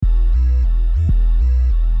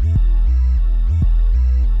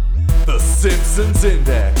Simpsons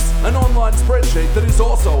Index, an online spreadsheet that is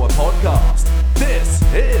also a podcast. This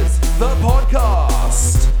is the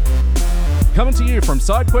podcast. Coming to you from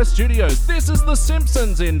SideQuest Studios, this is The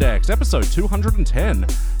Simpsons Index, episode 210.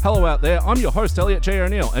 Hello out there, I'm your host, Elliot J.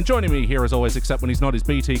 O'Neill, and joining me here as always, except when he's not, is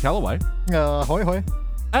BT Calloway. Hoy hoy.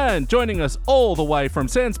 And joining us all the way from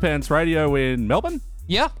Sans Pants Radio in Melbourne,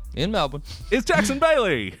 Yeah, in Melbourne. is Jackson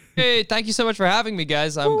Bailey. Hey, thank you so much for having me,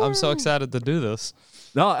 guys. I'm so excited to do this.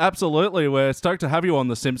 No, absolutely. We're stoked to have you on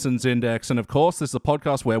The Simpsons Index. And of course, this is a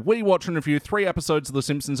podcast where we watch and review 3 episodes of The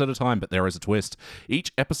Simpsons at a time, but there is a twist.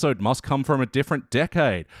 Each episode must come from a different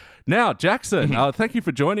decade. Now, Jackson, thank you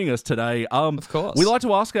for joining us today. Of course. We like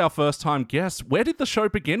to ask our first-time guests, where did the show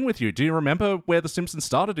begin with you? Do you remember where The Simpsons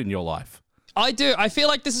started in your life? I do. I feel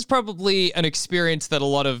like this is probably an experience that a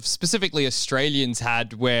lot of specifically Australians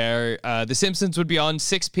had where The Simpsons would be on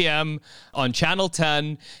 6 p.m. on Channel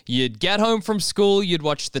 10. You'd get home from school. You'd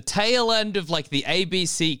watch the tail end of like the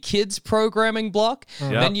ABC Kids programming block.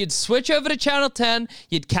 Yep. Then you'd switch over to Channel 10.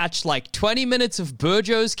 You'd catch like 20 minutes of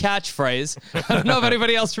Burjo's catchphrase. I don't know if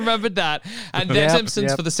anybody else remembered that. And then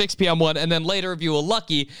Simpsons for the 6 p.m. one. And then later, if you were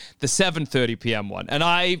lucky, the 7:30 p.m. one. And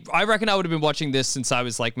I reckon I would have been watching this since I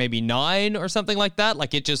was like maybe 9 or something like that.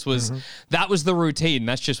 Like it just was, that was the routine.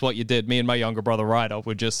 That's just what you did. Me and my younger brother Ryder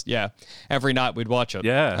would just, every night we'd watch it.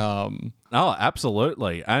 Yeah. Oh,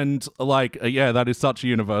 absolutely. And like, that is such a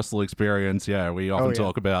universal experience. Yeah, we often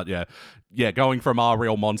talk about, going from Our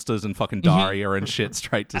Real Monsters and fucking Daria and shit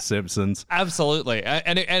straight to Simpsons. Absolutely.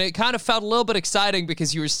 And it kind of felt a little bit exciting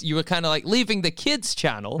because you were kind of like leaving the kids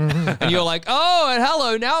channel and you're like, oh, and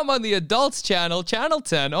hello, now I'm on the adults channel, Channel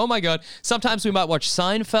 10. Oh my God. Sometimes we might watch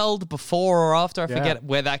Seinfeld before or after. I forget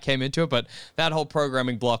where that came into it, but that whole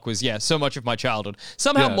programming block was, so much of my childhood.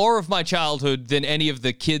 Somehow more of my childhood than any of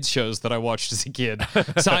the kids shows that I watched as a kid.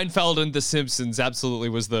 Seinfeld and The Simpsons absolutely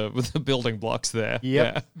was the building blocks there.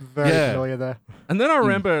 Yep. Very familiar there. And then I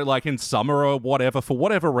remember, like, in summer or whatever, for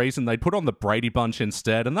whatever reason, they'd put on the Brady Bunch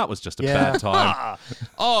instead, and that was just a bad time.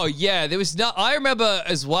 Oh, yeah. There was not. I remember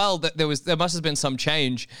as well that there must have been some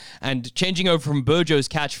change, and changing over from Burjo's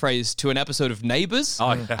catchphrase to an episode of Neighbours,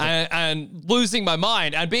 and losing my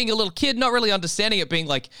mind, and being a little kid, not really understanding it, being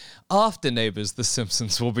like, after Neighbours, The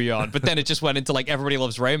Simpsons will be on. But then it just went into, like, Everybody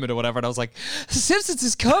Loves Raymond or whatever, and I was like, The Simpsons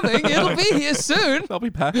is coming. It'll be here soon. They'll be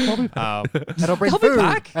back. It'll bring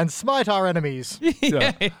food and smite our enemies.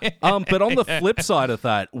 But on the flip side of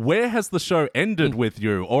that, where has the show ended with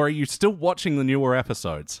you, or are you still watching the newer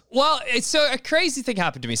episodes? Well, so a crazy thing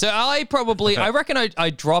happened to me. So I reckon I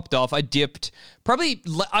dropped off. I dipped probably,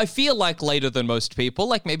 I feel like later than most people,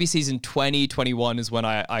 like maybe season 20, 21 is when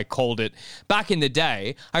I called it. Back in the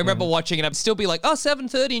day, I remember watching it, I'd still be like,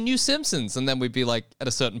 7:30, new Simpsons. And then we'd be like, at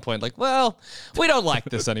a certain point, like, well, we don't like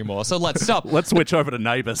this anymore, so let's stop. Let's switch over to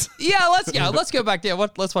Neighbours. Let's go back there.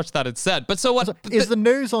 Let's watch that instead. But so what? Is the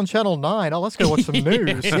news on Channel 9? Oh, let's go watch some news.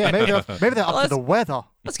 Maybe they're up to the weather.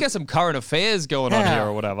 Let's get some current affairs going on here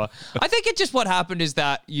or whatever. I think what happened is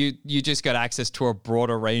that you just got access to a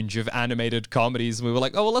broader range of animated comedies. And we were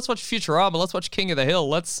like, oh, well, let's watch Futurama. Let's watch King of the Hill.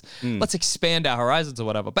 Let's expand our horizons or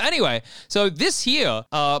whatever. But anyway, so this year,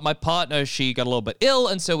 my partner, she got a little bit ill.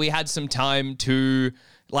 And so we had some time to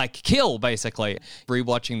like kill, basically.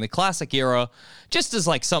 Rewatching the classic era just as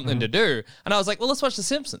like something to do. And I was like, well, let's watch The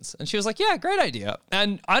Simpsons. And she was like, yeah, great idea.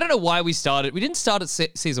 And I don't know why we didn't start at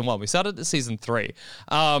season 1. We started at season 3.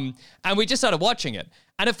 And we just started watching it.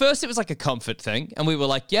 And at first it was like a comfort thing. And we were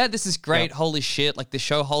like, yeah, this is great. Yep. Holy shit. Like the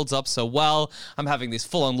show holds up so well. I'm having these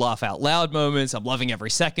full on laugh out loud moments. I'm loving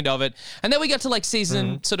every second of it. And then we got to like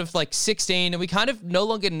season sort of like 16 and we kind of no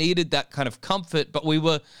longer needed that kind of comfort, but we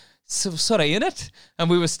were sort of in it and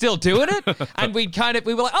we were still doing it. And we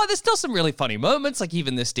were like, oh, there's still some really funny moments. Like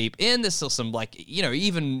even this deep in, there's still some like,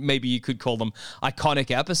 even maybe you could call them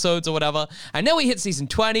iconic episodes or whatever. And then we hit season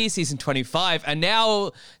 20, season 25. And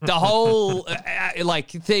now the whole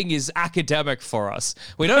thing is academic for us.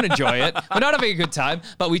 We don't enjoy it. We're not having a good time,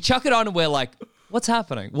 but we chuck it on and we're like, what's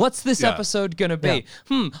happening? What's this episode gonna be?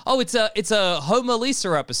 Oh, it's a Homer Lisa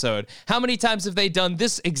episode. How many times have they done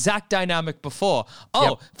this exact dynamic before?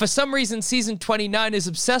 Oh, for some reason, season 29 is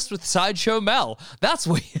obsessed with Sideshow Mel. That's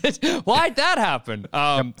weird. Why'd that happen?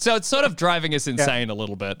 So it's sort of driving us insane a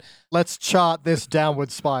little bit. Let's chart this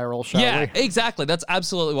downward spiral, shall we? Yeah, exactly. That's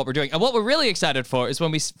absolutely what we're doing. And what we're really excited for is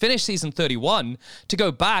when we finish season 31 to go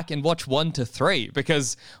back and watch 1 to 3,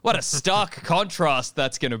 because what a stark contrast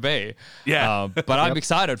that's going to be. Yeah. But I'm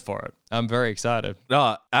excited for it. I'm very excited.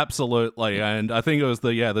 Absolutely. And I think it was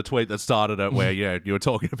the tweet that started it where, you were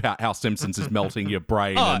talking about how Simpsons is melting your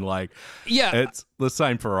brain and it's the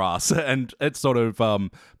same for us. And it's sort of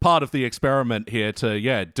part of the experiment here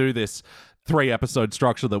to, do this 3-episode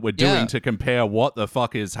structure that we're doing to compare what the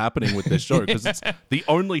fuck is happening with this show, because it's the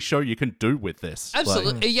only show you can do with this.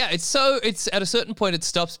 Absolutely. Yeah, it's at a certain point it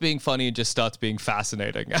stops being funny and just starts being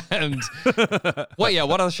fascinating. And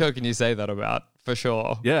what other show can you say that about? For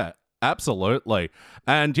sure. Yeah. Absolutely.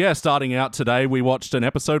 And yeah, starting out today, we watched an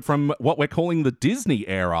episode from what we're calling the Disney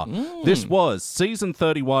era. This was season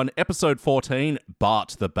 31, episode 14,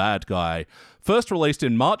 Bart the Bad Guy. First released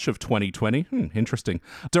in March of 2020. Interesting.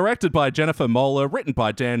 Directed by Jennifer Moeller, written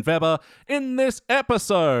by Dan Weber. In this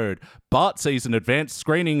episode, Bart sees an advanced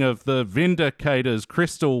screening of The Vindicators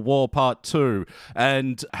Crystal War Part 2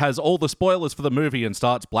 and has all the spoilers for the movie and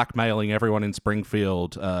starts blackmailing everyone in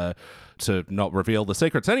Springfield to not reveal the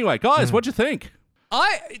secrets. Anyway, guys, what'd you think?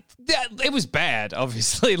 It was bad,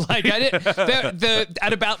 obviously. Like I did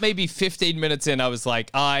at about maybe 15 minutes in, I was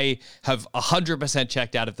like, I have 100%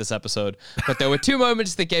 checked out of this episode. But there were 2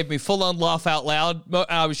 moments that gave me full-on laugh out loud.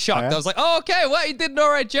 I was shocked. I was like, oh, okay, well, you did an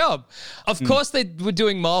all right job. Of course, they were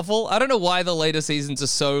doing Marvel. I don't know why the later seasons are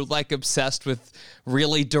so like obsessed with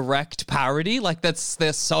really direct parody. Like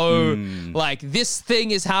they're so like this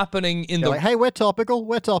thing is happening in like, hey, we're topical,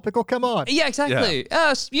 come on. Yeah, exactly.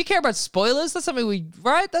 You care about spoilers? That's something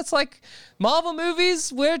right? That's like Marvel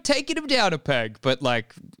movies, we're taking them down a peg, but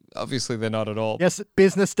like obviously they're not at all. Yes,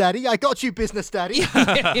 business daddy. I got you, business daddy.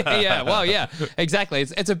 yeah. Well, yeah, exactly.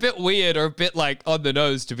 It's a bit weird or a bit like on the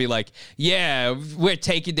nose to be like, yeah, we're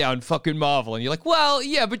taking down fucking Marvel. And you're like, well,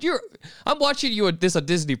 yeah, but I'm watching you this on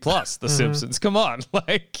Disney Plus, The Simpsons. Come on.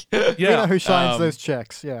 Like, you know who shines those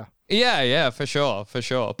checks. Yeah. Yeah, for sure.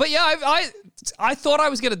 But yeah, I thought I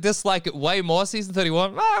was going to dislike it way more, season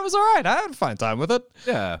 31. It was all right. I had a fine time with it.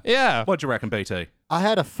 Yeah. What'd you reckon, BT? I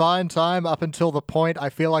had a fine time up until the point I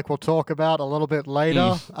feel like we'll talk about a little bit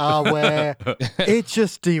later, where it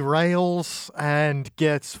just derails and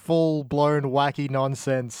gets full-blown wacky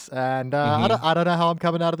nonsense. And I don't know how I'm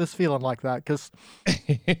coming out of this feeling like that, because,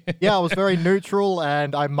 I was very neutral,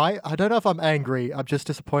 and I don't know if I'm angry. I'm just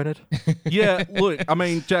disappointed. Yeah, look, I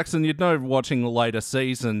mean, Jackson, you'd know watching the later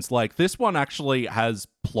seasons, like, this one actually has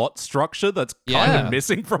plot structure that's kind of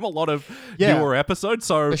missing from a lot of newer episodes.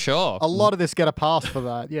 So for sure, a lot of this get a pass for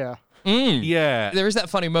that. Yeah. Yeah. There is that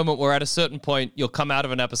funny moment where at a certain point you'll come out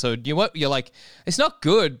of an episode, you're like, it's not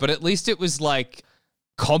good, but at least it was like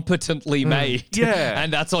competently made. Yeah.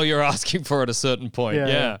 And that's all you're asking for at a certain point.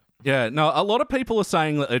 Yeah. Yeah, no, a lot of people are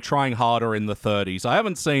saying that they're trying harder in the 30s. I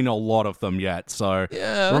haven't seen a lot of them yet, so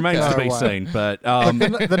remains to be seen. But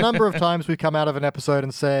the number of times we've come out of an episode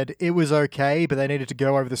and said it was okay, but they neaded to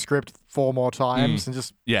go over the script 4 more times and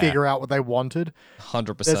just figure out what they wanted.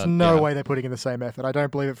 100%. There's no way they're putting in the same effort. I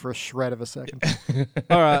don't believe it for a shred of a second.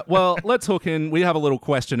 All right, well, let's hook in. We have a little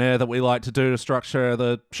questionnaire that we like to do to structure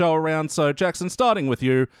the show around. So, Jackson, starting with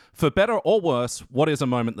you, for better or worse, what is a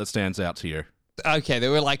moment that stands out to you? Okay, there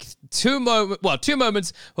were like 2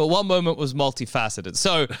 moments, but one moment was multifaceted.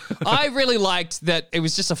 So I really liked that it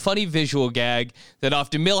was just a funny visual gag that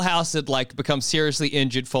after Milhouse had like become seriously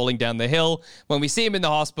injured falling down the hill, when we see him in the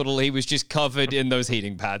hospital, he was just covered in those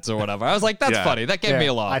heating pads or whatever. I was like, that's funny. That gave me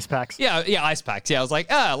a laugh. Ice packs. Yeah, ice packs. Yeah, I was like,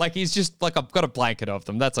 like he's just like, I've got a blanket of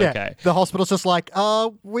them. That's okay. The hospital's just like,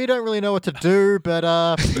 we don't really know what to do, but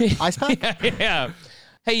ice pack? Yeah.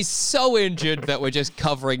 He's so injured that we're just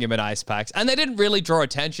covering him in ice packs. And they didn't really draw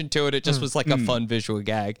attention to it. It just was like a fun visual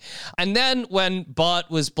gag. And then when Bart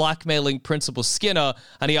was blackmailing Principal Skinner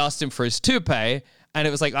and he asked him for his toupee, and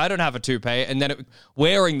it was like, I don't have a toupee. And then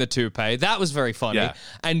wearing the toupee, that was very funny. Yeah.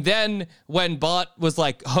 And then when Bart was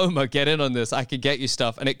like, Homer, get in on this. I could get you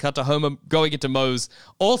stuff. And it cut to Homer going into Moe's,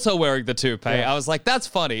 also wearing the toupee. I was like, that's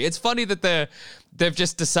funny. It's funny that they've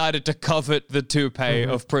just decided to covet the toupee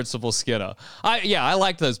of Principal Skinner. I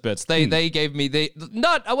liked those bits. They gave me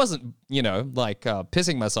I wasn't, like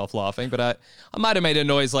pissing myself laughing, but I might have made a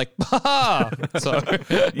noise like, bah! So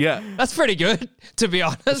yeah, that's pretty good, to be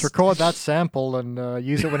honest. Just record that sample and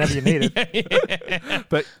use it whenever you need it.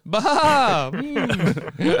 But bah!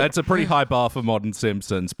 That's a pretty high bar for modern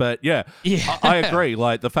Simpsons. But I agree.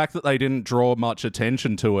 Like the fact that they didn't draw much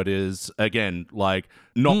attention to it is, again, like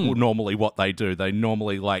not normally what they do. They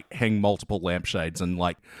normally like hang multiple lampshades and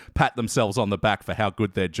like pat themselves on the back for how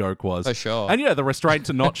good their joke was. For sure. And the restraint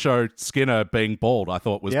to not show Skinner being bald, I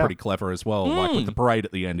thought was pretty clever as well. Like with the parade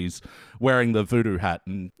at the end, he's wearing the voodoo hat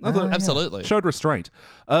and absolutely showed restraint.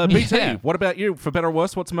 BT, what about you? For better or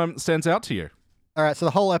worse, what's a moment that stands out to you? All right, so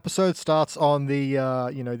the whole episode starts on the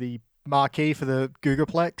the marquee for the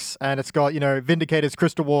Googleplex, and it's got Vindicators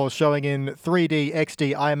Crystal Wars showing in 3D,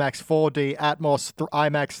 XD, IMAX 4D, Atmos,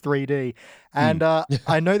 IMAX 3D, And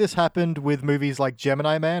I know this happened with movies like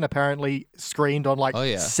Gemini Man, apparently screened on like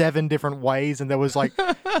 7 different ways, and there was like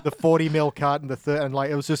the 40mm cut and the third, and like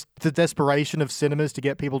it was just the desperation of cinemas to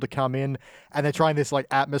get people to come in, and they're trying this like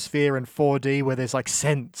atmosphere in 4D where there's like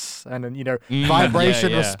sense and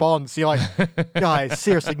vibration response. You're like, guys,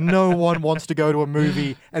 seriously, no one wants to go to a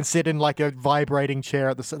movie and sit in like a vibrating chair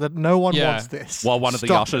at the that no one wants this. While one of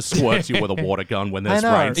the ushers squirts you with a water gun when there's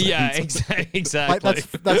rain. Yeah, exactly. Like,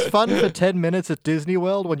 that's fun for 10 minutes at Disney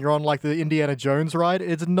World when you're on like the Indiana Jones ride.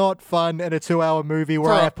 It's not fun in a 2-hour movie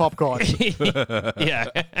where I have popcorn. Yeah.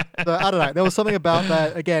 So, I don't know. There was something about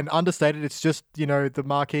that. Again, understated. It's just, the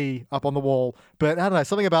marquee up on the wall. But I don't know.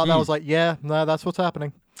 Something about that was like, yeah, no, that's what's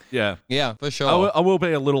happening. Yeah, for sure. I will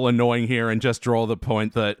be a little annoying here and just draw the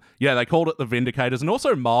point that, they called it the Vindicators, and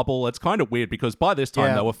also Marvel. It's kind of weird because by this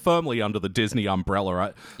time they were firmly under the Disney umbrella,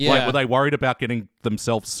 right? Yeah. Like, were they worried about getting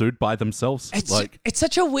themselves sued by themselves? It's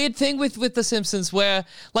such a weird thing with The Simpsons where,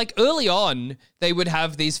 like, early on, they would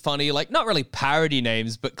have these funny, like, not really parody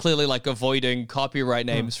names, but clearly, like, avoiding copyright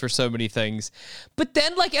names for so many things. But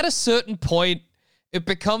then, like, at a certain point, it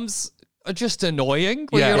becomes just annoying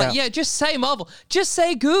where you're like, just say Marvel, just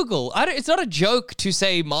say Google. It's not a joke to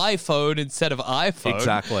say my phone instead of iPhone.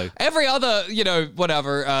 Exactly. Every other,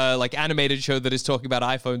 whatever, like animated show that is talking about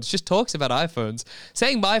iPhones just talks about iPhones.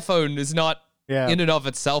 Saying my phone is not in and of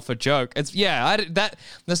itself a joke. It's that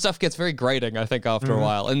stuff gets very grating, I think, after a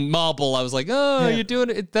while. And Marble, I was like, you're doing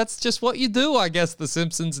it. That's just what you do, I guess. The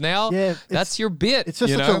Simpsons now. Yeah, that's your bit. It's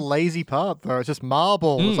just such a lazy part, though. It's just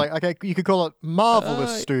Marble. It's like, okay, you could call it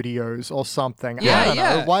Marvelous Studios or something. I don't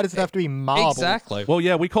know. Why does it have to be Marble? Exactly. Well,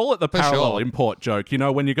 we call it the parallel import joke.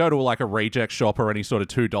 When you go to like a reject shop or any sort of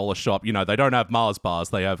 $2 shop, they don't have Mars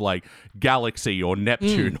bars. They have like Galaxy or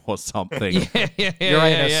Neptune or something.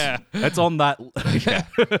 Yeah. It's on that.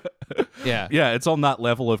 Yeah, it's on that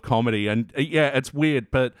level of comedy, and it's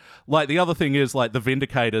weird. But like the other thing is like the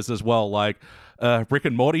Vindicators as well. Like Rick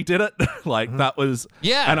and Morty did it. Like that was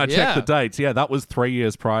and I checked the dates. That was 3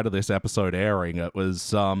 years prior to this episode airing. It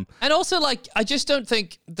was and also like I just don't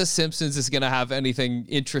think The Simpsons is going to have anything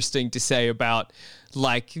interesting to say about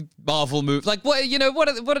like Marvel movies. Like what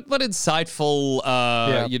insightful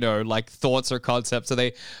like thoughts or concepts are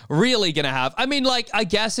they really going to have? I mean, like I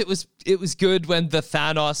guess it was good when the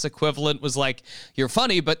Thanos equivalent was like, you're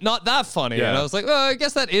funny but not that funny. And I was like, I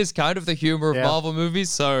guess that is kind of the humor of Marvel movies.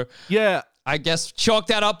 So I guess chalk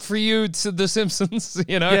that up for you to The Simpsons,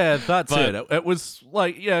 Yeah, that's it. It was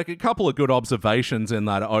like, a couple of good observations in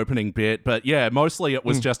that opening bit, but mostly it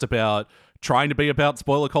was just about trying to be about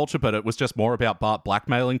spoiler culture, but it was just more about Bart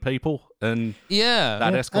blackmailing people and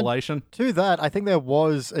that escalation. And to that, I think there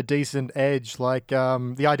was a decent edge, like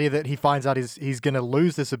the idea that he finds out he's going to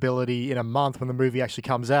lose this ability in a month when the movie actually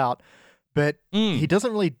comes out. But he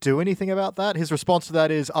doesn't really do anything about that. His response to that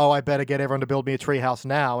is, I better get everyone to build me a treehouse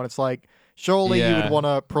now. And it's like, surely you would want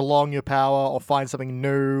to prolong your power or find something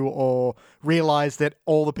new or realize that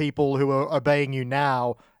all the people who are obeying you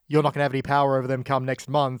now, you're not going to have any power over them come next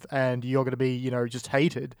month and you're going to be, just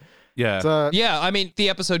hated. Yeah. So, I mean, the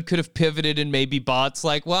episode could have pivoted and maybe Bart's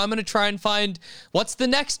like, well, I'm going to try and find what's the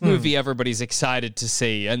next movie everybody's excited to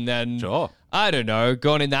see. And then, I don't know,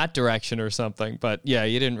 going in that direction or something. But yeah,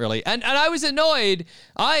 you didn't really. And I was annoyed.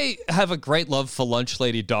 I have a great love for Lunch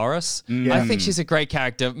Lady Doris. I think she's a great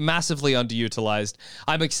character, massively underutilized.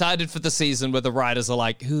 I'm excited for the season where the writers are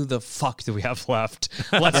like, who the fuck do we have left?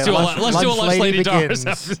 Let's do a Lunch Lady Doris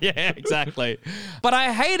episode. Yeah, exactly. But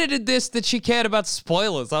I hated in this that she cared about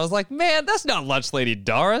spoilers. I was like, man, that's not Lunch Lady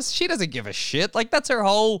Doris. She doesn't give a shit. Like, that's her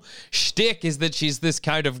whole shtick, is that she's this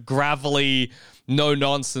kind of gravelly, no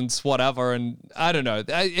nonsense, whatever. And I don't know.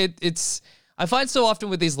 I find so often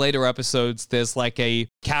with these later episodes, there's like a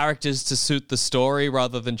characters to suit the story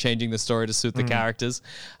rather than changing the story to suit the characters.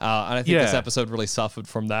 And I think this episode really suffered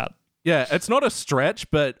from that. Yeah, it's not a stretch,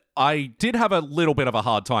 but I did have a little bit of a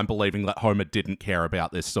hard time believing that Homer didn't care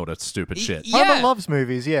about this sort of stupid shit. Homer loves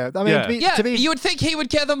movies, I mean, to be, you would think he would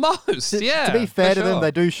care the most. To be fair to them, they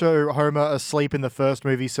do show Homer asleep in the first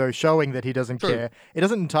movie, so showing that he doesn't care. It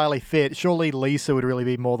doesn't entirely fit. Surely Lisa would really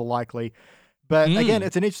be more the likely. But again,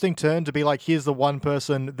 it's an interesting turn to be like, here's the one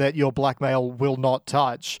person that your blackmail will not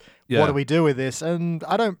touch. What do we do with this? And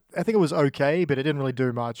I think it was okay, but it didn't really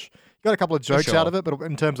do much. You got a couple of jokes out of it, but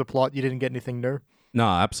in terms of plot, you didn't get anything new. No,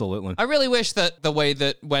 absolutely. I really wish that the way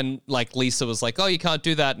that when like Lisa was like, oh, you can't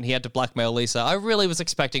do that, and he had to blackmail Lisa, I really was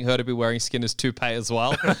expecting her to be wearing Skinner's toupee as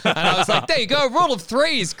well. And I was like, there you go, rule of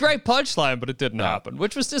threes, great punchline, but it didn't happen,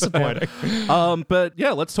 which was disappointing. But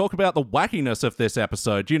yeah, let's talk about the wackiness of this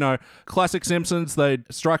episode. You know, classic Simpsons, they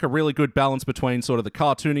strike a really good balance between sort of the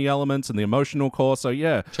cartoony elements and the emotional core. So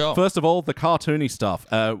yeah, Sure. First of all, the cartoony stuff.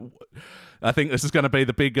 I think this is going to be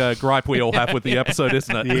the big gripe we all have with the episode,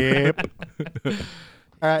 isn't it? Yep.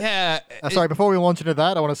 All right. Yeah. Sorry, before we launch into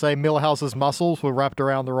that, I want to say Millhouse's muscles were wrapped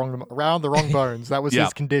around the wrong bones. That was Yeah.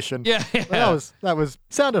 his condition. Yeah. That was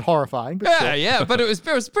sounded horrifying. But sure. Yeah, but it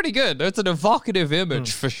was pretty good. It's an evocative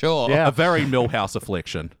image for sure. Yeah. A very Millhouse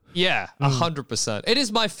affliction. Yeah, 100%. It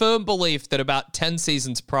is my firm belief that about 10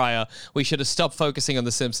 seasons prior, we should have stopped focusing on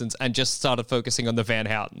The Simpsons and just started focusing on the Van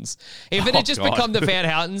Houtens. If it had just God. become the Van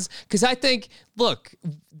Houtens, because I think, look,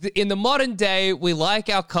 in the modern day, we like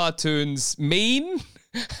our cartoons mean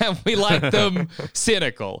and we like them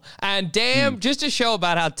cynical. And damn, just a show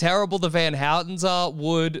about how terrible the Van Houtens are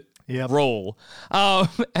would rule.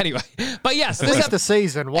 Anyway, but yes, At least a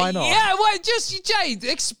season. Why not? Yeah, well, just Jay,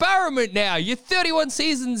 experiment now. You're 31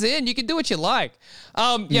 seasons in. You can do what you like.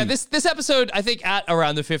 Yeah, this episode, I think at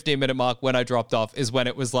around the 15-minute mark when I dropped off is when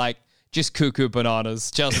it was like just cuckoo bananas.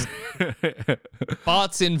 Just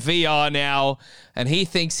Bart's in VR now, and he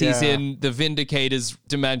thinks he's in the Vindicator's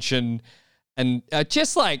dimension, and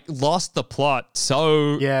just like lost the plot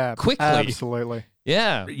so quickly. Absolutely.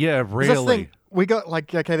 Yeah. Yeah, That's the really. thing. We got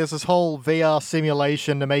like, okay, there's this whole VR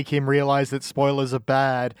simulation to make him realize that spoilers are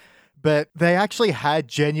bad, but they actually had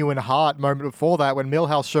genuine heart moment before that when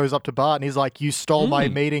Millhouse shows up to Bart and he's like, you stole my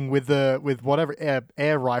meeting with whatever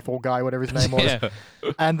air rifle guy, whatever his name was. Yeah.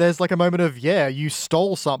 And there's like a moment of, you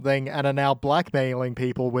stole something and are now blackmailing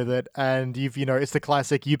people with it. And it's the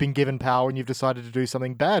classic, you've been given power and you've decided to do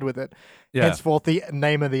something bad with it. Yeah. Henceforth the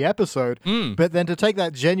name of the episode. But then to take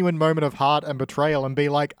that genuine moment of heart and betrayal and be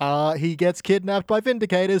like, he gets kidnapped by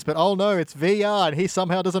Vindicators, but oh no, it's VR and he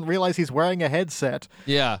somehow doesn't realize he's wearing a headset.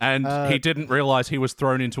 Yeah. And he didn't realize he was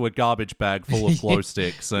thrown into a garbage bag full of glow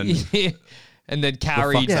sticks. And and then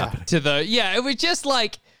carried fuck? to the... Yeah, it was just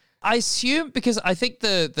like... I assume, because I think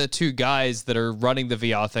the two guys that are running the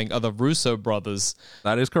VR thing are the Russo brothers.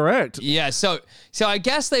 that is correct. Yeah, so I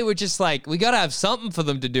guess they were just like, we gotta have something for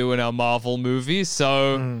them to do in our Marvel movie,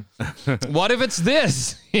 so what if it's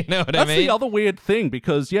this? You know what I That's mean? the other weird thing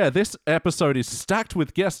because, this episode is stacked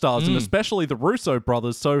with guest stars and especially the Russo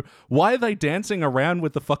brothers. So why are they dancing around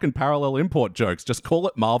with the fucking parallel import jokes? Just call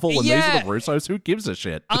it Marvel and these are the Russos. Who gives a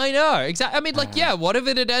shit? I know, exactly. I mean, like, what if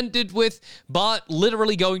it had ended with Bart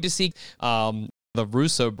literally going to see the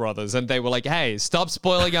Russo brothers and they were like, hey, stop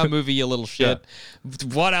spoiling our movie, you little shit.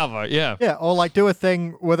 Whatever, yeah. Yeah, or like do a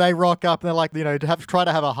thing where they rock up and they're like, try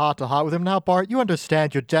to have a heart-to-heart with him. Now, Bart, you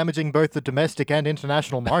understand you're damaging both the domestic and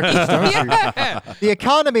international markets, don't you? The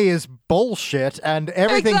economy is bullshit and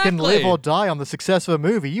everything can live or die on the success of a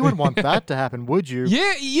movie. You wouldn't want that to happen, would you?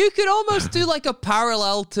 Yeah, you could almost do like a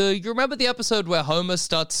parallel to, you remember the episode where Homer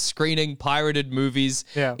starts screening pirated movies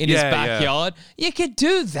in his backyard? You could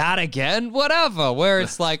do that again, whatever, where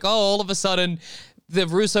it's like, all of a sudden the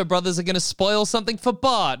Russo brothers are going to spoil something for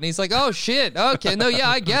Bart. And he's like, oh shit, okay, no,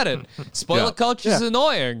 I get it. Spoiler culture's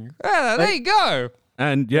annoying. Yeah, there you go.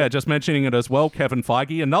 And just mentioning it as well, Kevin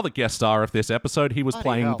Feige, another guest star of this episode, he was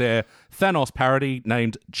playing their Thanos parody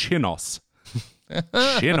named Chinos.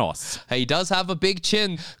 Chinos. He does have a big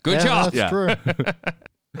chin. Good Yeah, job. that's true.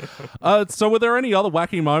 So were there any other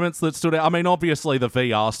wacky moments that stood out? I mean, obviously the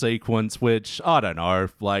VR sequence, which, I don't know,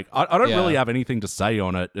 like, I don't really have anything to say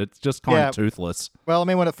on it. It's just kind of toothless. Well, I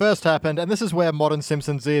mean, when it first happened, and this is where modern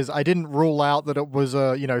Simpsons is, I didn't rule out that it was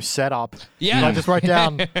a, setup. Yeah. I just wrote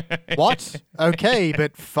down, what? Okay,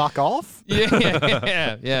 but fuck off?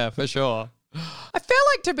 Yeah, for sure. I feel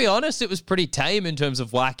like, to be honest, it was pretty tame in terms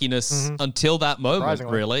of wackiness until that moment,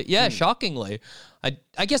 Surprisingly. really. Yeah, shockingly.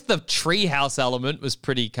 I guess the treehouse element was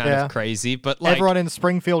pretty kind of crazy, but like... Everyone in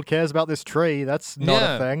Springfield cares about this tree. That's not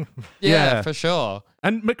a thing. Yeah, for sure.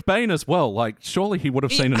 And McBain as well. Like, surely he would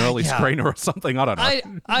have seen an early screener or something. I don't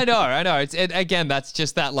know. I know. Again, that's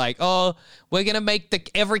just that like, we're going to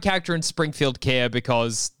make every character in Springfield care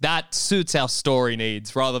because that suits our story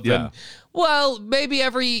needs rather than, well, maybe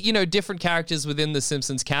every, different characters within the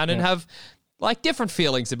Simpsons canon have like different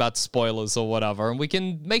feelings about spoilers or whatever, and we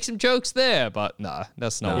can make some jokes there, but nah,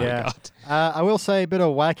 that's not what we got. I will say a bit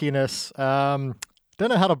of wackiness. Don't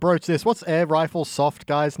know how to broach this. What's Air Rifle Soft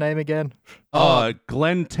guy's name again?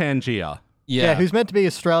 Glenn Tangier. Yeah, who's meant to be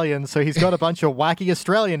Australian, so he's got a bunch of wacky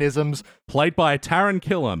Australianisms. Played by Taron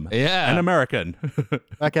Killam. Yeah. An American.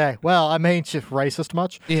 Okay, well, I mean, just racist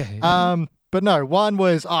much. Yeah. But no, one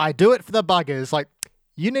was, I do it for the buggers. Like,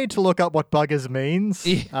 you need to look up what buggers means.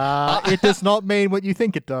 It does not mean what you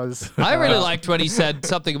think it does. I really liked when he said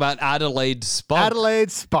something about Adelaide Spunk.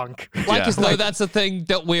 Adelaide Spunk. Like as though that's a thing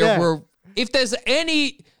that we're if there's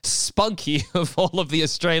any spunky of all of the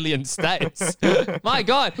Australian states, my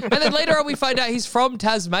God. And then later on we find out he's from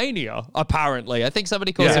Tasmania, apparently. I think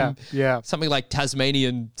somebody calls him something like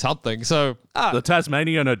Tasmanian something. So the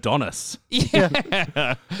Tasmanian Adonis.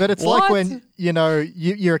 Yeah. But it's What? like when,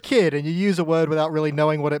 you're a kid and you use a word without really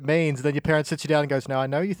knowing what it means. Then your parent sits you down and goes, now, I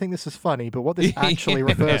know you think this is funny, but what this actually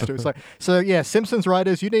refers to. It's like, Simpsons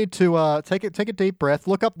writers, you need to take a deep breath,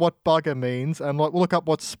 look up what bugger means, and look up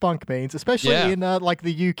what spunk means, especially in like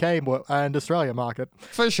the UK and Australia market.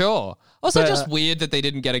 For sure. Also, just weird that they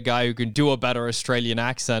didn't get a guy who can do a better Australian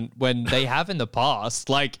accent when they have in the past.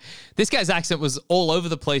 Like, this guy's accent was all over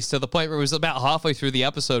the place to the point where it was about halfway through the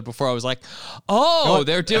episode before I was like,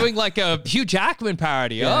 they're doing like a Hugh Jackman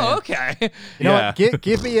parody. Yeah. Oh, okay. You know what?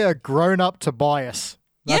 Give me a grown-up Tobias.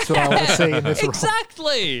 That's what I want to see in this role.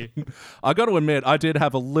 Exactly. I got to admit, I did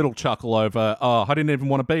have a little chuckle over, I didn't even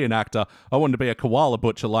want to be an actor. I wanted to be a koala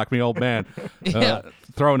butcher like me old man.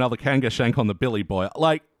 Throw another kanga shank on the Billy Boy.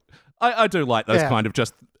 Like, I do like those kind of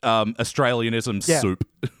just Australianism soup.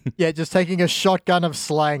 Just taking a shotgun of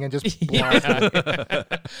slang and just blasting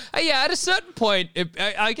it. At a certain point,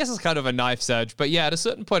 I guess it's kind of a knife's edge, but at a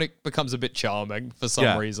certain point it becomes a bit charming for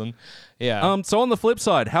some reason. Yeah. So on the flip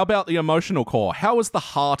side, how about the emotional core? How was the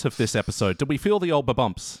heart of this episode? Did we feel the old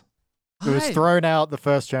bumps? It was thrown out the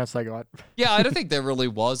first chance they got. Yeah, I don't think there really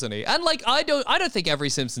was any. And like I don't think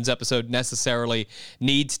every Simpsons episode necessarily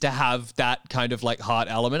needs to have that kind of like heart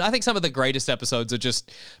element. I think some of the greatest episodes are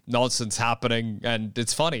just nonsense happening and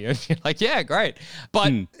it's funny. And you're like, yeah, great.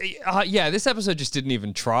 But this episode just didn't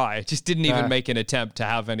even try. Just didn't even make an attempt to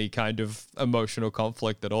have any kind of emotional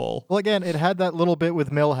conflict at all. Well, again, it had that little bit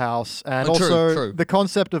with Milhouse, and True. The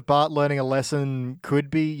concept of Bart learning a lesson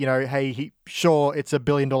could be, hey, sure, it's $1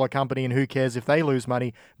 billion company and who cares if they lose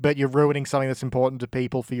money, but you're ruining something that's important to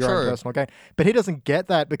people for your own personal gain. But he doesn't get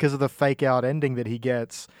that because of the fake out ending that he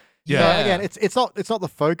gets. Yeah. So again, it's not the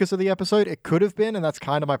focus of the episode. It could have been, and that's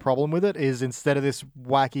kind of my problem with it, is instead of this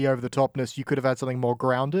wacky over the topness, you could have had something more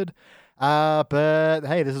grounded. But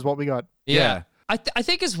hey, this is what we got. Yeah. I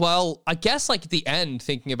think as well, I guess like the end,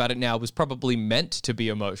 thinking about it now, was probably meant to be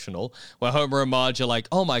emotional, where Homer and Marge are like,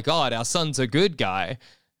 oh my God, our son's a good guy.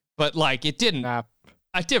 But like it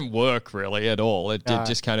didn't work really at all. It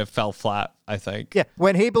just kind of fell flat, I think. Yeah,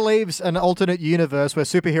 when he believes an alternate universe where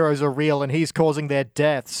superheroes are real and he's causing their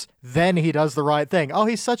deaths, then he does the right thing. Oh,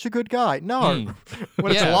 he's such a good guy. No.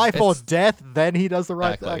 When it's life or death, then he does the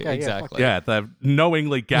right thing. Okay, exactly. Yeah, they've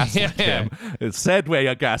knowingly gaslit him. It said we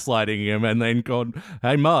are gaslighting him and then gone,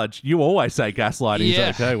 hey, Marge, you always say gaslighting's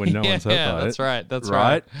okay when no one's hurt by it. That's right. That's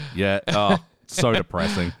right. Yeah. Oh, so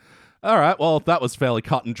depressing. All right, well, that was fairly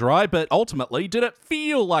cut and dry, but ultimately, did it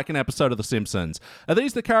feel like an episode of The Simpsons? Are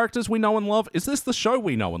these the characters we know and love? Is this the show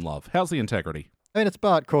we know and love? How's the integrity? I mean, it's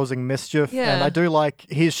Bart causing mischief, and I do like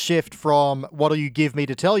his shift from what do you give me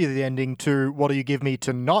to tell you the ending to what do you give me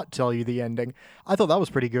to not tell you the ending. I thought that was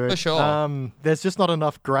pretty good. For sure. There's just not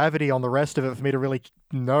enough gravity on the rest of it for me to really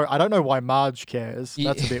know. I don't know why Marge cares.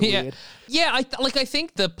 That's a bit weird. Yeah, I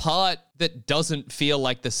think the part that doesn't feel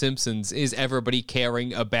like The Simpsons is everybody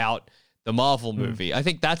caring about the Marvel movie. I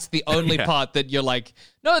think that's the only part that you're like,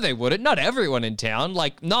 no, they wouldn't. Not everyone in town.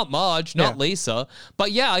 Like, not Marge, not Lisa.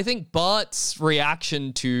 But yeah, I think Bart's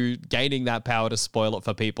reaction to gaining that power to spoil it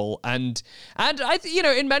for people. And I,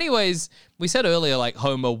 in many ways, we said earlier, like,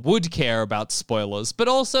 Homer would care about spoilers, but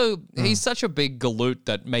also he's such a big galoot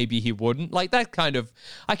that maybe he wouldn't. Like, that kind of,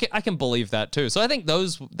 I can believe that too. So I think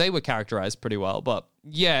they were characterized pretty well. But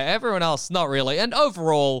yeah, everyone else, not really. And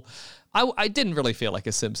overall, I didn't really feel like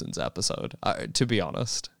a Simpsons episode, to be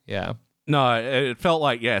honest. Yeah. No, it felt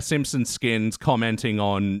like, Simpsons skins commenting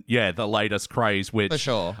on, the latest craze, which, for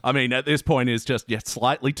sure. I mean, at this point is just,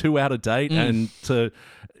 slightly too out of date. And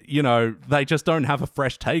they just don't have a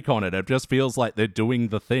fresh take on it. It just feels like they're doing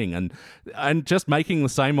the thing and just making the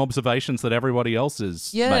same observations that everybody else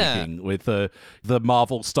is making with the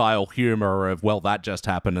Marvel-style humor of, well, that just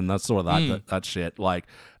happened and that's sort of that shit. Like,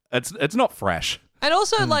 it's not fresh. And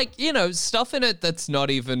also, stuff in it that's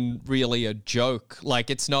not even really a joke.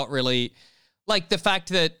 Like, it's not really... Like, the fact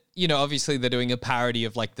that, obviously they're doing a parody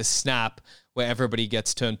of, like, the snap where everybody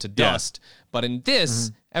gets turned to dust. But in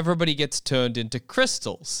this, everybody gets turned into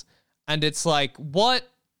crystals. And it's like, what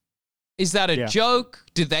Is that a joke?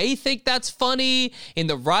 Do they think that's funny? In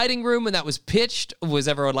the writing room when that was pitched, was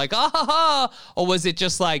everyone like, ah ha ha? Or was it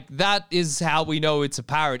just like, that is how we know it's a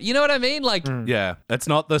parody? You know what I mean? Like, Yeah, it's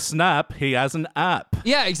not the snap. He has an app.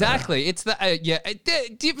 yeah, exactly. It's the,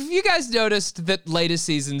 have you guys noticed that later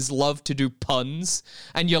seasons love to do puns?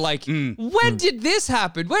 And you're like, when did this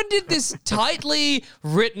happen? When did this tightly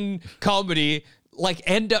written comedy like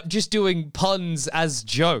end up just doing puns as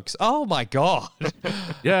jokes? Oh my God.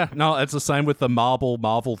 Yeah, no, it's the same with the Marvel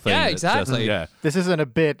thing. Yeah, It's just- exactly. yeah. This isn't a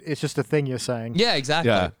bit, it's just a thing you're saying. Yeah,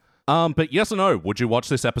 exactly. Yeah. But yes or no, would you watch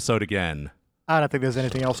this episode again? I don't think there's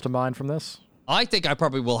anything else to mind from this. I think I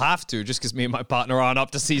probably will have to, just because me and my partner aren't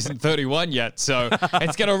up to season 31 yet. So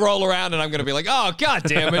it's going to roll around and I'm going to be like, oh, God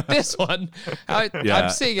damn it, this one. I'm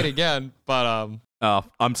seeing it again. But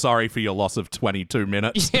I'm sorry for your loss of 22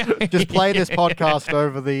 minutes. Just play this podcast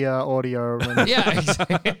over the audio. And yeah,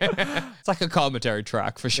 exactly. It's like a commentary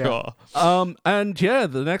track for sure. And yeah,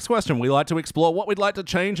 the next question, we like to explore what we'd like to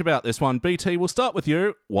change about this one. BT, we'll start with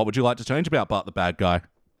you. What would you like to change about Bart the Bad Guy?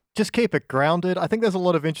 just keep it grounded. I think there's a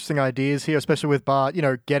lot of interesting ideas here, especially with Bart,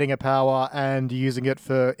 getting a power and using it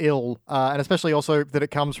for ill, and especially also that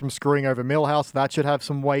it comes from screwing over Milhouse. That should have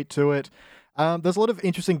some weight to it. There's a lot of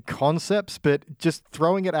interesting concepts, but just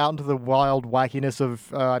throwing it out into the wild wackiness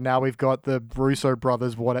of now we've got the Russo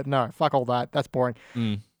brothers. No, fuck all that. That's boring.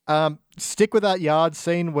 Stick with that yard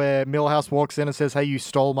scene where Milhouse walks in and says, "Hey, you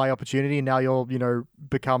stole my opportunity, and now you'll,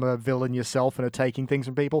 become a villain yourself and are taking things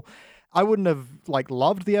from people." I wouldn't have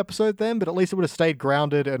loved the episode then, but at least it would have stayed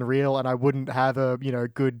grounded and real, and I wouldn't have a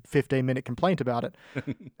good 15-minute complaint about it.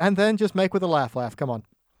 And then just make with a laugh. Come on.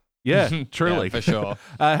 Yeah, truly. Yeah, for sure.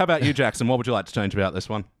 How about you, Jackson? What would you like to change about this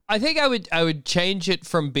one? I think I would change it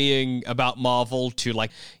from being about Marvel to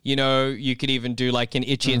you could even do an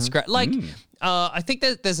Itchy and Scratchy. I think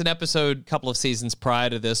that there's an episode a couple of seasons prior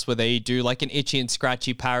to this where they do an Itchy and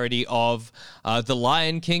Scratchy parody of the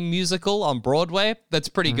Lion King musical on Broadway. That's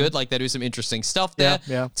pretty good. They do some interesting stuff there.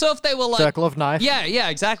 Yeah. So if they were Circle of Knife. Yeah,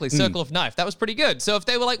 exactly. Circle of Knife. That was pretty good. So if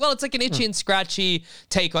they were well, it's an Itchy and Scratchy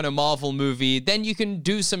take on a Marvel movie, then you can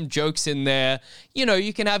do some jokes in there.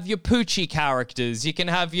 You can have your Poochie characters. You can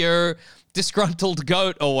have your disgruntled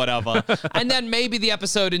goat or whatever. And then maybe the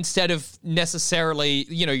episode, instead of necessarily,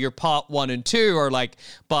 your part 1 and 2 or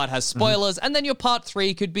Bart has spoilers, and then your part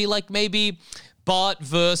 3 could be maybe Bart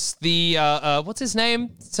versus the, what's his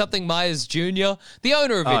name? Something Myers Jr., the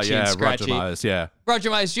owner of Itchy and Scratchy. Roger Myers, yeah. Roger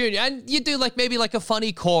Myers Jr. And you do maybe a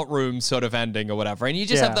funny courtroom sort of ending or whatever. And you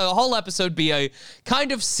just have the whole episode be a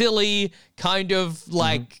kind of silly, kind of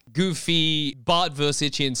goofy Bart versus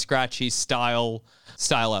Itchy and Scratchy style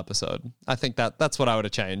episode. I think that's what I would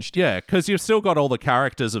have changed. Yeah, because you've still got all the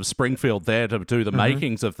characters of Springfield there to do the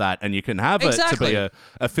makings of that, and you can have it to be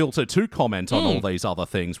a filter to comment on all these other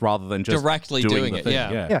things rather than just directly doing it. the thing.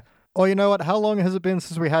 Yeah. Or you know what? How long has it been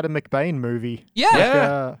since we had a McBain movie?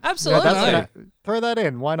 Yeah, absolutely. Throw that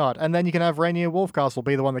in. Why not? And then you can have Rainier Wolfcastle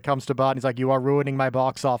be the one that comes to Bart and he's like, "You are ruining my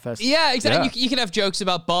box office." Yeah, exactly. You can have jokes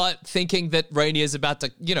about Bart thinking that Rainier's about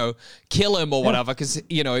to, kill him or whatever because,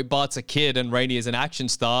 Bart's a kid and Rainier's an action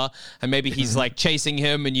star. And maybe he's chasing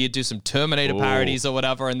him and you do some Terminator parodies or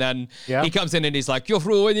whatever. And then he comes in and he's like, "You're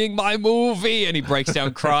ruining my movie." And he breaks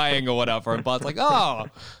down crying or whatever. And Bart's like, "Oh,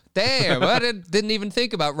 damn, I didn't even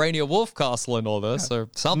think about Rainier Wolfcastle and all this or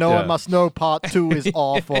something." No one must know part 2 is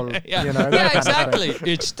awful. Yeah, exactly.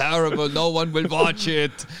 It's terrible. No one will watch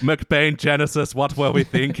it. McBain Genesis, what were we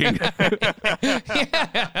thinking?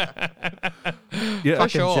 Yeah, Fucking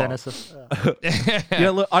sure. Genesis. yeah,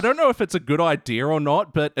 look, I don't know if it's a good idea or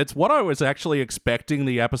not, but it's what I was actually expecting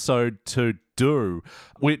the episode to do,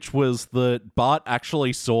 which was that Bart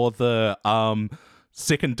actually saw the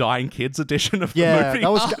Sick and Dying Kids edition of the movie.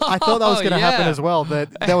 I thought that was going to happen as well, that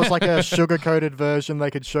there was a sugar-coated version they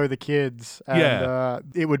could show the kids, and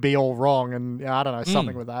it would be all wrong, and I don't know,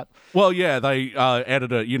 something with that. Well, yeah, they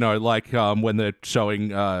edited it, when they're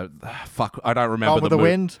showing, I don't remember Gone with the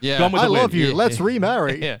Wind? Yeah. Gone with I the love Wind. you, let's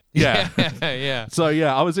remarry. Yeah. Yeah. So,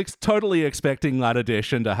 yeah, I was totally expecting that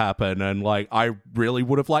edition to happen, and, I really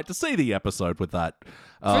would have liked to see the episode with that.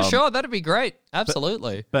 For sure, that'd be great.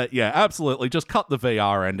 Absolutely. But yeah, absolutely. Just cut the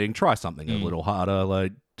VR ending. Try something a little harder.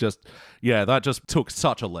 That just took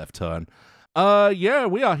such a left turn. Yeah,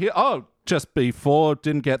 we are here. Oh, just before,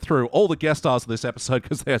 didn't get through all the guest stars of this episode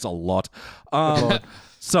because there's a lot.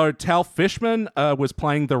 So Tal Fishman was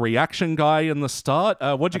playing the reaction guy in the start.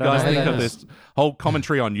 What'd you guys think of this whole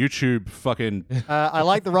commentary on YouTube? Fucking. I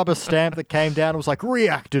like the rubber stamp that came down. It was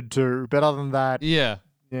reacted to, but other than that, Yeah.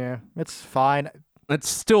 yeah, it's fine. It's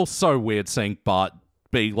still so weird seeing Bart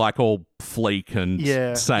be like all fleek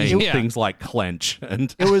and saying things like clench.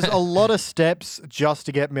 And it was a lot of steps just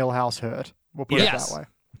to get Milhouse hurt. We'll put it that way.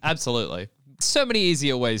 Absolutely. So many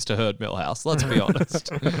easier ways to hurt Milhouse, let's be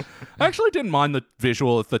honest. I actually didn't mind the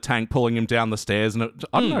visual of the tank pulling him down the stairs, and it,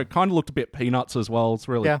 I don't know, it kind of looked a bit Peanuts as well. It's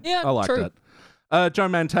really, I liked it. Joe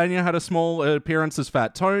Mantegna had a small appearance as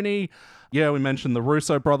Fat Tony. Yeah, we mentioned the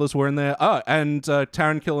Russo brothers were in there. Oh, and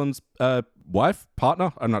Taron Killam's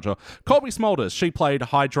partner, I'm not sure. Colby Smulders, she played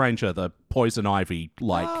Hydrangea, the Poison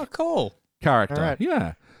Ivy-like character. All right.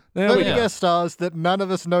 Yeah. Guest stars that none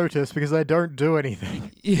of us notice because they don't do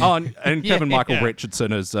anything. Oh, and Kevin Michael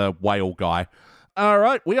Richardson as Whale Guy. All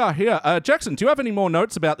right, we are here. Jackson, do you have any more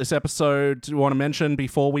notes about this episode you want to mention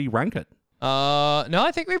before we rank it? No,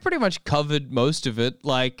 I think we pretty much covered most of it.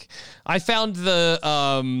 Like, I found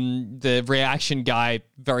the reaction guy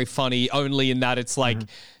very funny, only in that it's like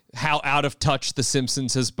how out of touch The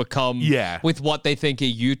Simpsons has become with what they think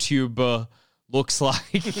a YouTuber looks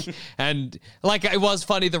like. And like, it was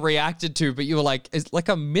funny the reacted to, but you were like, is like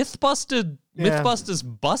a Mythbusters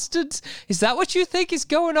busted? Is that what you think is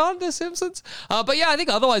going on, The Simpsons? But yeah, I think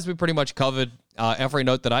otherwise we pretty much covered every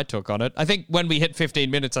note that I took on it. I think when we hit 15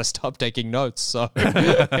 minutes, I stopped taking notes. So,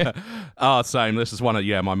 same. This is one of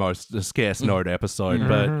my most scarce note episode.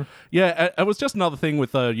 But yeah, it was just another thing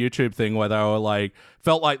with the YouTube thing where they were like,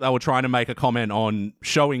 felt like they were trying to make a comment on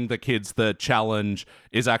showing the kids the challenge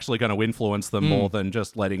is actually going to influence them more than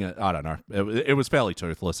just letting it. I don't know. It was fairly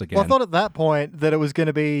toothless again. Well, I thought at that point that it was going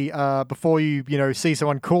to be before you see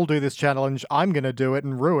someone cool do this challenge, I'm going to do it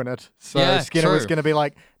and ruin it. So Skinner was going to be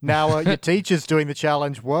like, now your teacher's doing the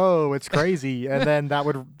challenge. Whoa, it's crazy. And then that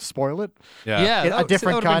would spoil it. A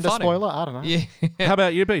different kind of spoiler. I don't know. Yeah. How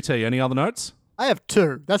about you, BT? Any other notes? I have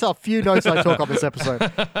two. That's how few notes I took on this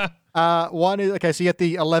episode. One is, so you get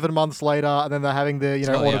the 11 months later, and then they're having the,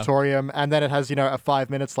 auditorium, and then it has, a 5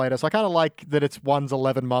 minutes later. So I kind of like that it's one's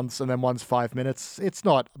 11 months and then one's 5 minutes. It's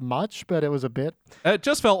not much, but it was a bit. It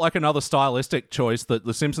just felt like another stylistic choice that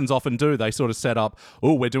The Simpsons often do. They sort of set up,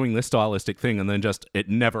 we're doing this stylistic thing, and then just it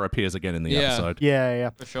never appears again in the episode. Yeah.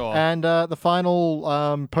 For sure. And the final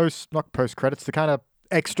not post credits, the kind of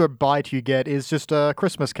extra bite you get is just a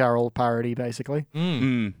Christmas Carol parody, basically.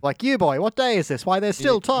 Like, you boy, what day is this? Why, there's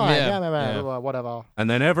still time. Whatever. And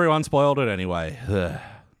then everyone spoiled it anyway.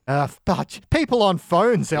 But people on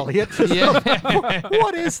phones, Elliot.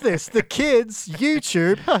 What is this? The kids,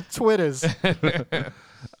 YouTube, Twitters.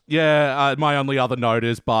 My only other note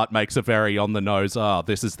is Bart makes a very on-the-nose,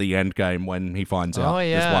 this is the end game when he finds out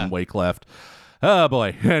there's 1 week left. Oh,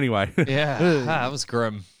 boy. Anyway. That was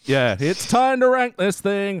grim. Yeah, it's time to rank this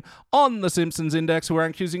thing. On the Simpsons Index,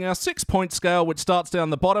 we're using our 6-point scale, which starts down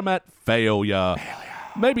the bottom at failure.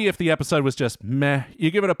 Maybe if the episode was just meh, you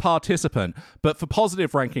give it a participant. But for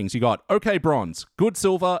positive rankings, you got okay bronze, good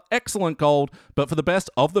silver, excellent gold. But for the best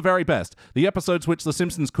of the very best, the episodes which The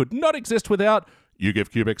Simpsons could not exist without, you give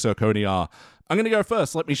cubic zirconia. I'm going to go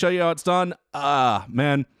first. Let me show you how it's done.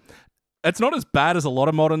 Man. It's not as bad as a lot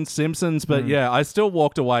of modern Simpsons, but I still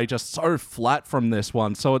walked away just so flat from this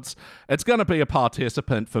one. So it's going to be a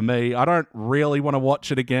participant for me. I don't really want to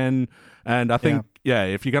watch it again. And I think,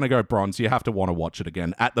 if you're going to go bronze, you have to want to watch it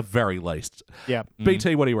again, at the very least. Yeah.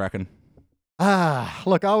 BT, what do you reckon?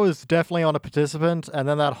 Look, I was definitely on a participant, and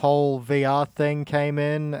then that whole VR thing came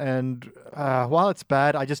in, and while it's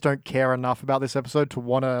bad, I just don't care enough about this episode to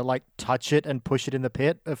want to, touch it and push it in the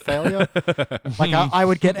pit of failure. I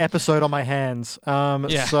would get episode on my hands,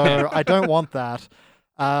 so I don't want that.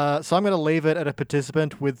 So I'm going to leave it at a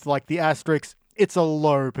participant with, the asterisk. It's a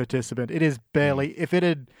low participant. It is barely... If it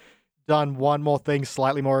had done one more thing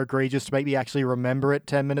slightly more egregious to make me actually remember it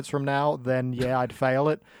 10 minutes from now, then I'd fail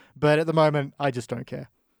it. But at the moment, I just don't care.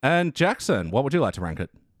 And Jackson, what would you like to rank it?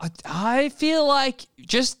 I feel like,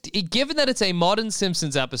 just given that it's a modern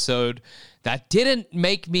Simpsons episode, that didn't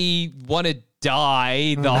make me want to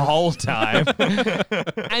die the whole time.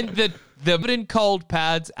 And the wooden cold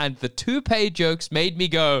pads and the toupee jokes made me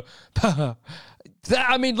go...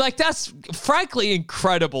 that's frankly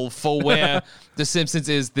incredible for where The Simpsons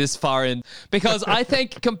is this far in. Because I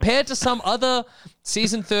think compared to some other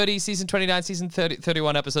season 30, season 29, season 30,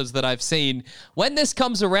 31 episodes that I've seen, when this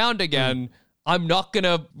comes around again, I'm not going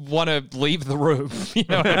to want to leave the room. You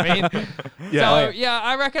know what I mean?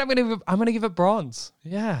 I reckon I'm going to give it bronze.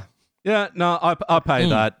 Yeah. Yeah, no, I pay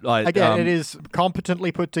that. Again, it is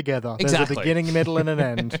competently put together. There's a beginning, middle, and an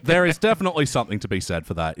end. There is definitely something to be said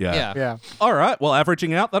for that, Yeah. All right, well,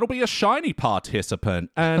 averaging out, that'll be a shiny participant.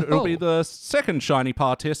 And it'll be the second shiny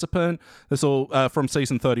participant. This will, from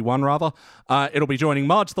season 31, rather. It'll be joining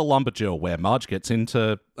Marge the Lumberjill, where Marge gets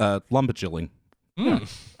into lumberjilling.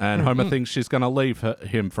 And Homer thinks she's going to leave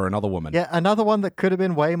him for another woman. Yeah, another one that could have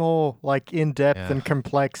been way more like in-depth and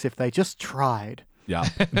complex if they just tried. Yeah.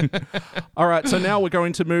 All right, so now we're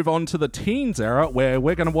going to move on to the teens era, where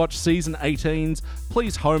we're going to watch season 18's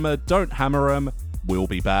Please Homer, Don't Hammer 'Em. We'll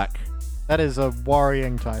be back. That is a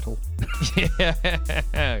worrying title.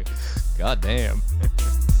 Yeah. God damn.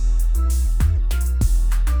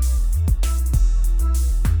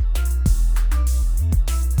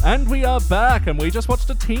 And we are back, and we just watched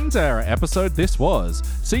a Teens Era episode. This was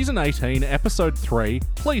Season 18, Episode 3,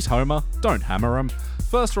 Please Homer, Don't Hammer 'Em.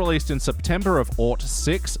 First released in September of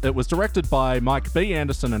 '06, it was directed by Mike B.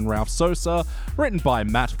 Anderson and Ralph Sosa, written by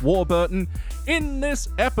Matt Warburton. In this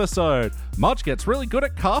episode, Marge gets really good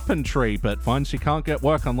at carpentry, but finds she can't get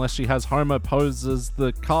work unless she has Homer pose as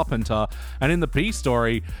the carpenter. And in the B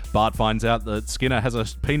story, Bart finds out that Skinner has a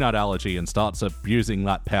peanut allergy and starts abusing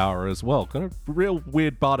that power as well. Got a real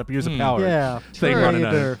weird Bart abuse of power thing running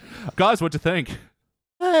on. Guys, what'd you think?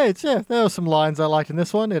 Hey, there were some lines I liked in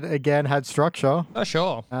this one. It again had structure. Oh,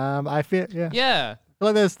 sure. I feel, Yeah.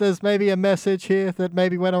 Like there's maybe a message here that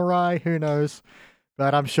maybe went awry. Who knows?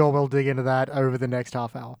 But I'm sure we'll dig into that over the next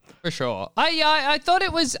half hour. For sure. I thought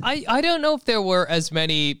it was, I don't know if there were as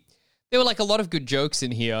many, there were like a lot of good jokes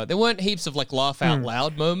in here. There weren't heaps of like laugh out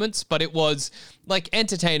loud moments, but it was like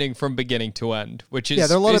entertaining from beginning to end, which is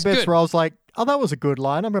there are a lot of bits good. where I was like, oh, that was a good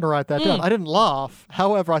line. I'm going to write that down. I didn't laugh.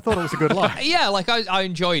 However, I thought it was a good line. Yeah, like I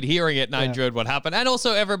enjoyed hearing it and I enjoyed what happened. And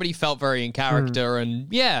also everybody felt very in character and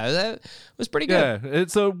that was pretty good. Yeah,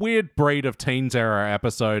 it's a weird breed of Teens Era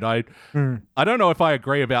episode. I don't know if I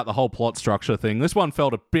agree about the whole plot structure thing. This one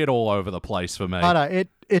felt a bit all over the place for me. I know.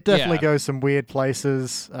 It definitely goes some weird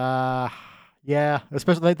places.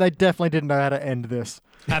 Especially they definitely didn't know how to end this.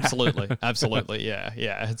 Absolutely.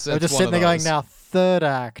 Yeah. It's They're just one sitting there of going, those. now third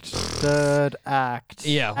act.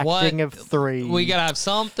 Yeah, acting of 3. We gotta have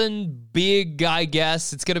something big, I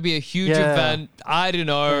guess. It's gonna be a huge event. I don't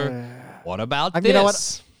know. What about this? You know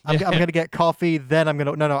what? I'm going to get coffee, then I'm going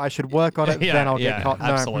to... No, I should work on it, then I'll get coffee.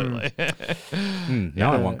 Absolutely.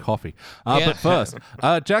 Now I want coffee. But first,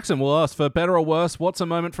 Jackson, we'll ask, for better or worse, what's a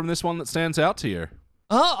moment from this one that stands out to you?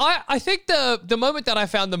 I think the moment that I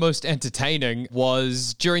found the most entertaining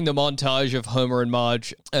was during the montage of Homer and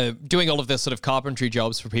Marge doing all of their sort of carpentry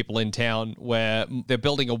jobs for people in town, where they're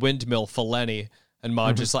building a windmill for Lenny. And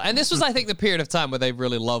Marge is like, and this was, I think, the period of time where they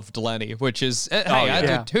really loved Lenny, which is,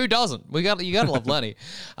 who doesn't? You gotta love Lenny.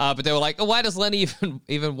 But they were like, oh, why does Lenny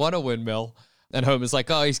even want a windmill? And Homer's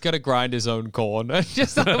like, oh, he's got to grind his own corn. It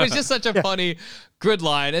was just such a funny, good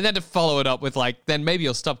line. And then to follow it up with like, then maybe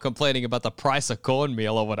you'll stop complaining about the price of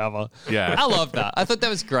cornmeal or whatever. Yeah. I love that. I thought that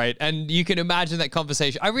was great. And you can imagine that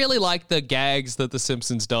conversation. I really like the gags that The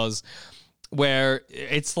Simpsons does where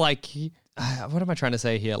it's like... what am I trying to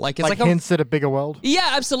say here? Like, it's like hints at a bigger world.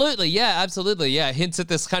 Yeah, absolutely. Yeah, hints at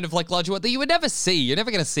this kind of like larger world that you would never see. You're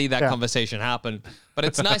never going to see that conversation happen. But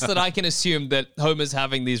it's nice that I can assume that Homer's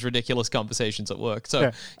having these ridiculous conversations at work.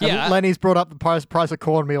 So, yeah. And Lenny's brought up the price of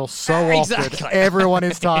cornmeal so often. Everyone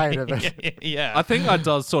is tired of it. Yeah. I think that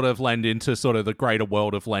does sort of lend into sort of the greater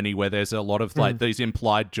world of Lenny, where there's a lot of like these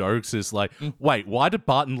implied jokes is like, wait, why did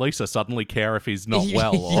Bart and Lisa suddenly care if he's not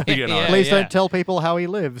well? Or, Please don't tell people how he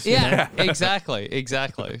lives. Yeah, exactly.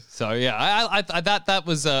 So yeah, I that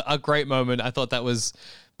was a great moment. I thought that was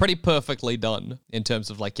pretty perfectly done in terms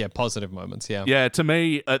of like positive moments. Yeah, to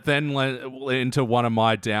me, it then went into one of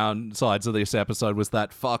my downsides of this episode was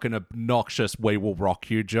that fucking obnoxious "We will rock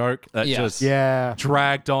you" joke that just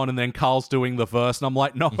dragged on, and then Carl's doing the verse, and I'm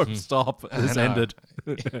like, no, stop! This ended.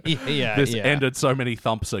 This ended so many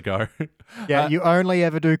thumps ago. You only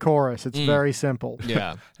ever do chorus. It's very simple.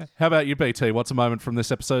 Yeah. How about you, BT? What's a moment from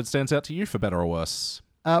this episode stands out to you for better or worse?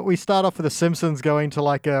 We start off with the Simpsons going to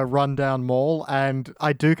like a rundown mall, and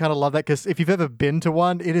I do kind of love that because if you've ever been to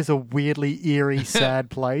one, it is a weirdly eerie, sad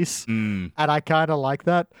place, and I kind of like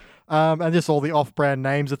that. And just all the off-brand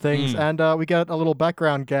names of things, and we get a little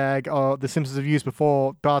background gag the Simpsons have used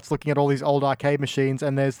before. Bart's looking at all these old arcade machines,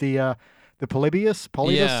 and there's the Polybius.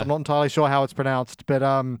 I'm not entirely sure how it's pronounced, but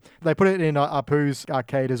they put it in Apu's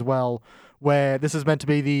arcade as well, where this is meant to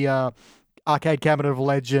be the arcade cabinet of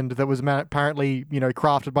legend that was apparently,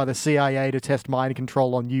 crafted by the CIA to test mind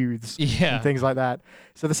control on youths and things like that.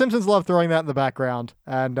 So the Simpsons love throwing that in the background,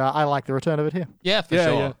 and I like the return of it here. Yeah, for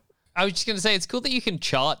sure. Yeah. I was just going to say, it's cool that you can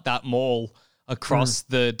chart that mall across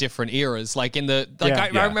the different eras. Like in the,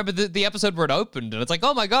 I remember the episode where it opened and it's like,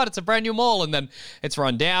 oh my God, it's a brand new mall. And then it's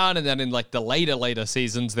run down. And then in like the later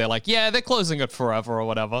seasons, they're like, they're closing it forever or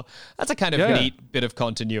whatever. That's a kind of neat bit of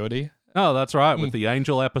continuity. Oh, that's right, with the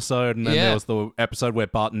Angel episode, and then there was the episode where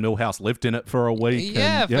Bart and Milhouse lived in it for a week.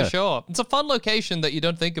 Yeah, for sure. It's a fun location that you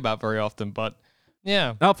don't think about very often, but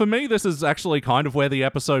yeah. Now, for me, this is actually kind of where the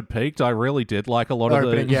episode peaked. I really did like a lot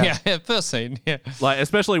of the... Yeah, first scene, yeah. Like,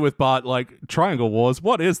 especially with Bart, like, Triangle Wars,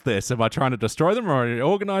 what is this? Am I trying to destroy them or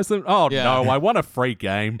organize them? Oh, no, I want a free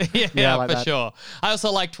game. Yeah, like for sure. I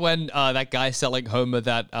also liked when that guy selling Homer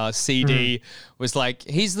that CD was like,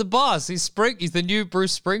 he's the boss, he's the new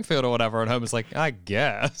Bruce Springfield or whatever, and Homer's like, I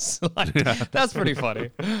guess. That's pretty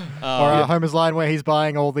funny. Or Homer's line where he's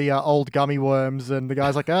buying all the old gummy worms, and the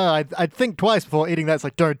guy's like, I'd think twice before eating that. It's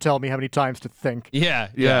like, don't tell me how many times to think.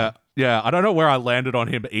 Yeah, I don't know where I landed on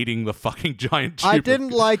him eating the fucking giant tube. I didn't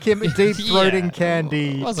like him deep-throating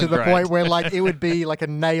candy to the point where, like, it would be like a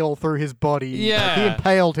nail through his body. Yeah. Like, he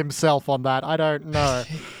impaled himself on that. I don't know.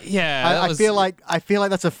 Yeah. I feel like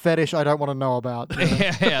that's a fetish I don't want to know about. You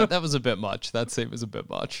know? Yeah, that was a bit much. That scene was a bit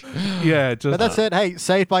much. Yeah, just... But that's it. Hey,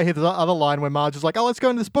 saved by his other line where Marge is like, oh, let's go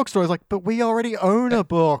into this bookstore. He's like, but we already own a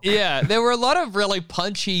book. Yeah, there were a lot of really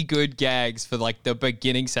punchy, good gags for, like, the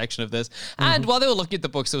beginning section of this. And while they were looking at the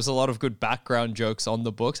books, there was a lot of good background jokes on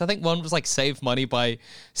the books. I think one was like save money by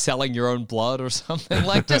selling your own blood or something.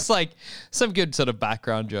 Like just like some good sort of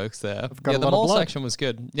background jokes there. Yeah, the mall section was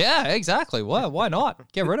good. Yeah, exactly. Why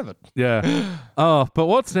not? Get rid of it. Yeah. But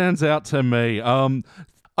what stands out to me,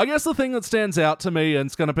 I guess the thing that stands out to me, and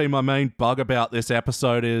it's going to be my main bug about this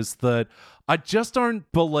episode, is that I just don't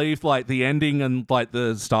believe, like, the ending and, like,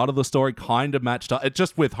 the start of the story kind of matched up. It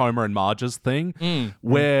just with Homer and Marge's thing,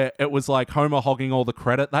 where it was, like, Homer hogging all the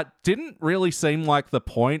credit. That didn't really seem like the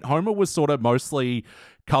point. Homer was sort of mostly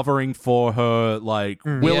covering for her, like,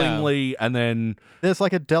 willingly, and then... There's,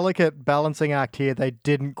 like, a delicate balancing act here they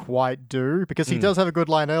didn't quite do, because he does have a good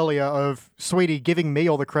line earlier of, sweetie, giving me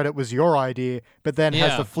all the credit was your idea, but then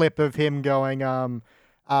has the flip of him going,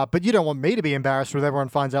 but you don't want me to be embarrassed when everyone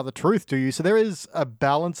finds out the truth, do you? So there is a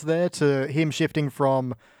balance there to him shifting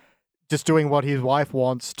from just doing what his wife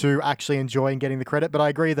wants to actually enjoying getting the credit. But I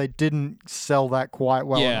agree, they didn't sell that quite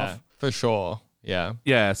well enough. Yeah, for sure. Yeah.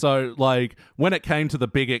 Yeah, so, like, when it came to the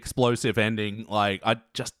big explosive ending, like, I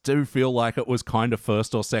just do feel like it was kind of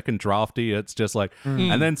first or second drafty. It's just like,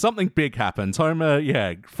 and then something big happens. Homer,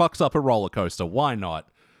 fucks up a roller coaster. Why not?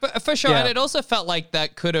 For sure, and it also felt like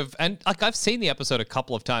that could have, and like I've seen the episode a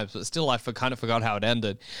couple of times, but still I kind of forgot how it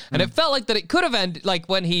ended. And it felt like that it could have ended, like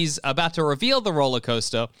when he's about to reveal the roller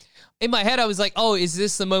coaster. In my head, I was like, oh, is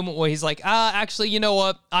this the moment where he's like, actually, you know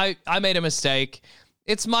what? I made a mistake.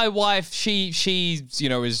 It's my wife. She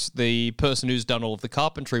is the person who's done all of the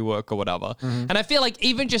carpentry work or whatever. And I feel like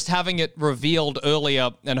even just having it revealed earlier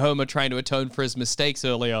and Homer trying to atone for his mistakes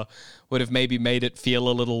earlier would have maybe made it feel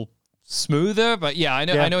a little smoother, but I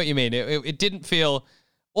know what you mean. It didn't feel,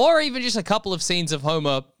 or even just a couple of scenes of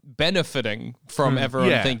Homer benefiting from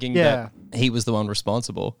everyone thinking that he was the one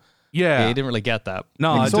responsible. Yeah, he didn't really get that.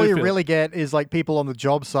 No, all you really get is like people on the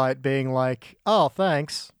job site being like, "Oh,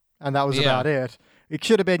 thanks," and that was about it. It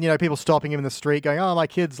should have been, people stopping him in the street going, oh, my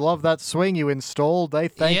kids love that swing you installed. They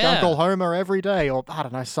thank Uncle Homer every day, or I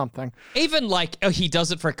don't know, something. Even like, he does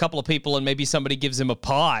it for a couple of people and maybe somebody gives him a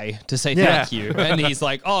pie to say thank you. And he's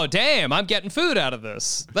like, oh, damn, I'm getting food out of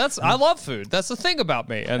this. I love food. That's the thing about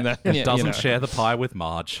me. And then doesn't share the pie with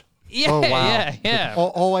Marge. Yeah,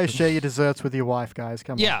 Always share your desserts with your wife, guys.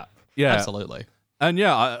 Come on. Yeah, absolutely. And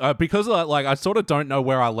because of that, like, I sort of don't know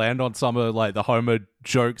where I land on some of like the Homer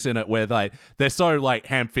jokes in it, where they're so like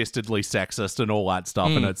ham-fistedly sexist and all that stuff,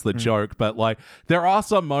 and it's the joke. But like, there are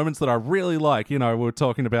some moments that I really like. We were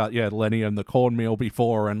talking about Lenny and the cornmeal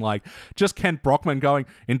before, and like just Kent Brockman going,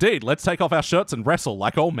 "Indeed, let's take off our shirts and wrestle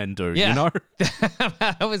like all men do." Yeah.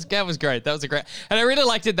 that was great. That was a great, and I really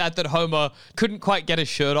liked it that Homer couldn't quite get his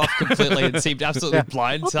shirt off completely and seemed absolutely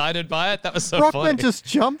blindsided by it. That was so Brockman funny. just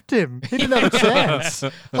jumped him. He didn't have a chance.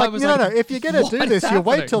 Like, no, if you're gonna do this, you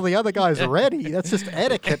wait till the other guy's ready. That's just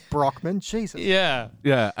etiquette, Brockman. Jesus. Yeah.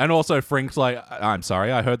 Yeah, and also Frink's like, I'm sorry,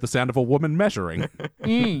 I heard the sound of a woman measuring.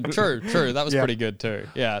 True. That was pretty good too.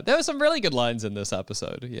 Yeah, there were some really good lines in this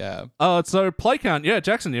episode. Yeah. So play count. Yeah,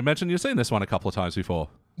 Jackson, you mentioned you've seen this one a couple of times before.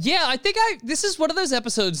 Yeah, I think this is one of those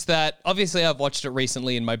episodes that obviously I've watched it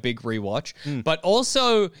recently in my big rewatch, but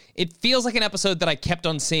also it feels like an episode that I kept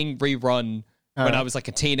on seeing rerun when I was like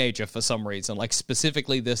a teenager for some reason, like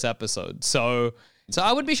specifically this episode. So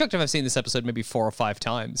I wouldn't be shocked if I've seen this episode maybe 4 or 5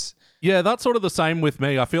 times. Yeah, that's sort of the same with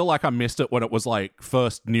me. I feel like I missed it when it was like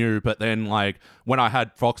first new, but then like when I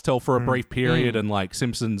had Foxtel for a brief period and like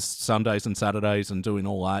Simpsons Sundays and Saturdays and doing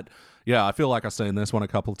all that. Yeah, I feel like I've seen this one a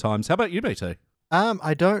couple of times. How about you, BT?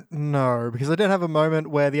 I don't know, because I did have a moment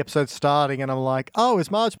where the episode's starting and I'm like, oh,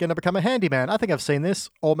 is Marge going to become a handyman? I think I've seen this.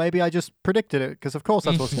 Or maybe I just predicted it, because of course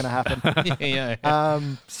that's what's going to happen. yeah.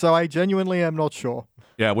 So I genuinely am not sure.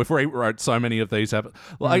 Yeah, we've rewrote so many of these.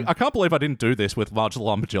 I can't believe I didn't do this with Marge the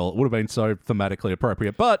Lumberjill. It would have been so thematically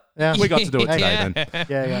appropriate, but we got to do it today then.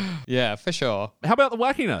 Yeah. Yeah, for sure. How about the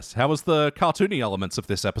wackiness? How was the cartoony elements of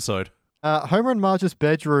this episode? Homer and Marge's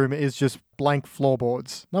bedroom is just blank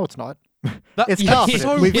floorboards. No, it's not. It's That's carpeted.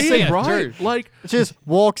 so We've weird, seen it. right? True. Like, It just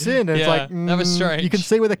walks in and it's Yeah, like, that was strange. You can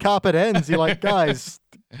see where the carpet ends. You're like, guys,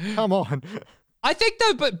 come on. I think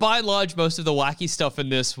though, but by and large, most of the wacky stuff in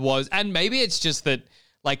this was, and maybe it's just that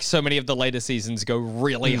like so many of the later seasons go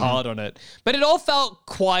really hard on it, but it all felt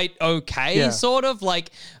quite okay, sort of.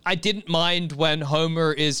 Like, I didn't mind when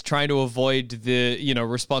Homer is trying to avoid the,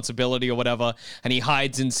 responsibility or whatever, and he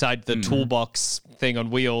hides inside the toolbox thing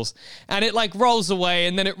on wheels, and it like rolls away,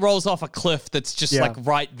 and then it rolls off a cliff that's just like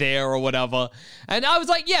right there or whatever. And I was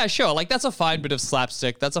like, yeah, sure, like that's a fine bit of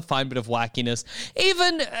slapstick, that's a fine bit of wackiness.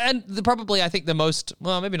 Even, and probably I think the most,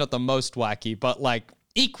 well, maybe not the most wacky, but like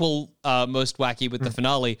equal most wacky with the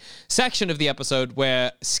finale section of the episode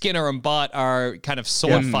where Skinner and Bart are kind of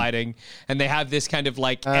sword fighting, and they have this kind of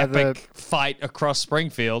like epic fight across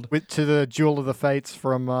Springfield. To the Duel of the Fates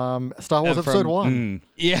from Star Wars Episode 1.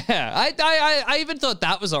 Yeah, I even thought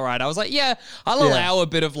that was all right. I was like, yeah, I'll allow a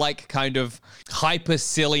bit of like kind of hyper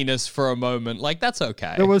silliness for a moment. Like, that's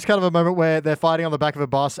okay. There was kind of a moment where they're fighting on the back of a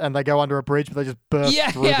bus and they go under a bridge, but they just burst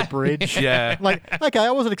through the bridge. yeah. Okay,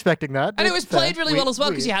 I wasn't expecting that. And it was played really well as well,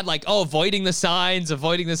 because you had like, avoiding the signs,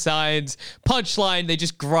 punchline, they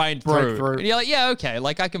just grind through. And you're like, yeah, okay,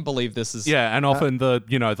 like I can believe this is... Yeah, and often the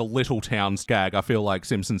little towns gag, I feel like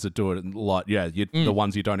Simpsons would do it a lot. Yeah, the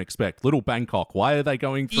ones you don't expect. Little Bangkok, why are they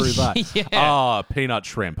going through that? Peanut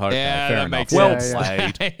shrimp. Okay, fair enough. Makes well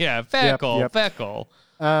sense. played. Yeah, fair call.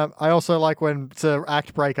 I also like when it's an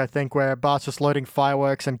act break, I think, where Bart's just loading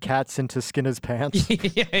fireworks and cats into Skinner's pants.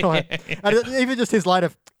 And even just his line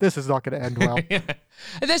of, this is not going to end well.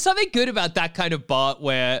 And there's something good about that kind of Bart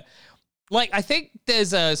where, like, I think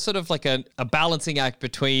there's a sort of like a balancing act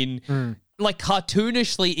between like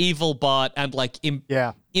cartoonishly evil Bart and like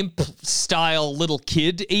imp style little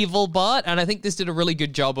kid evil Bart. And I think this did a really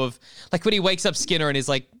good job of, like, when he wakes up Skinner and he's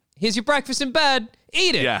like, here's your breakfast in bed,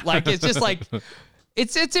 eat it. Yeah. Like, it's just like...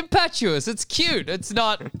 It's impetuous. It's cute. It's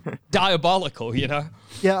not diabolical, Yeah,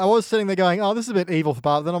 I was sitting there going, oh, this is a bit evil for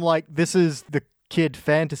Bart. Then I'm like, this is the kid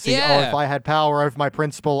fantasy. Yeah. Oh, if I had power over my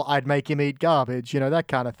principal, I'd make him eat garbage. That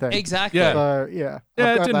kind of thing. Exactly. Yeah. So, yeah.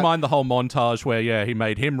 Yeah, I didn't mind the whole montage where, he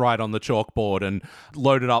made him write on the chalkboard and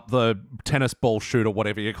loaded up the tennis ball shoot or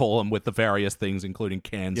whatever you call them with the various things, including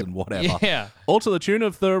cans and whatever. Yeah. All to the tune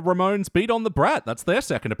of the Ramones' Beat on the Brat. That's their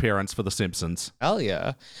second appearance for The Simpsons. Hell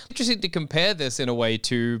yeah. Interesting to compare this in a way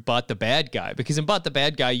to Bart the Bad Guy, because in Bart the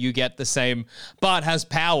Bad Guy, you get the same, Bart has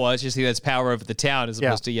power, it's just he has power over the town as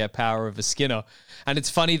opposed to, power over Skinner. And it's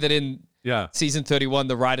funny that in season 31,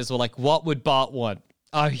 the writers were like, what would Bart want?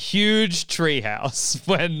 A huge treehouse.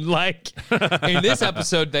 When, like, in this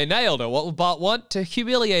episode, they nailed it. What would Bart want? To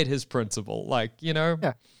humiliate his principal. Like,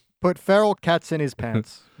 Yeah. Put feral cats in his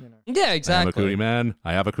pants. Yeah, exactly. I am a cootie man.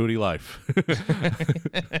 I have a cootie life.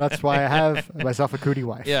 That's why I have myself a cootie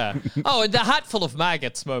wife. Yeah. Oh, and the hatful of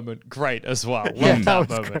maggots moment, great as well. Love Yeah, that was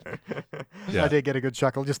moment. great. Yeah. I did get a good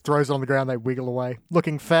chuckle. Just throws it on the ground, they wiggle away.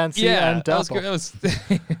 Looking fancy and that was dapper. great. That was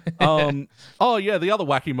the other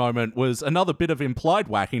wacky moment was another bit of implied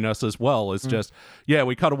wackiness as well. It's just,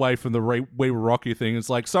 we cut away from the We Were Rocky thing. It's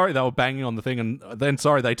like, sorry, they were banging on the thing, and then,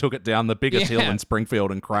 sorry, they took it down the biggest hill in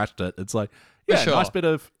Springfield and crashed it. It's like, sure. Nice bit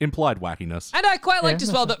of implied wackiness. And I quite liked as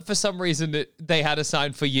well that for some reason they had a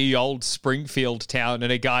sign for ye old Springfield town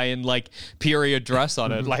and a guy in like period dress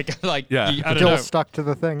on it. I don't Still know. stuck to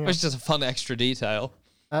the thing. It was just a fun extra detail.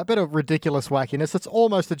 A bit of ridiculous wackiness. It's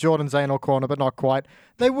almost a Jordan Zaynor corner, but not quite.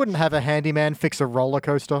 They wouldn't have a handyman fix a roller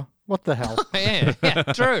coaster. What the hell? yeah,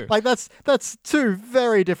 true. Like, that's two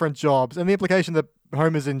very different jobs. And the implication that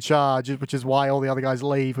Homer's in charge, which is why all the other guys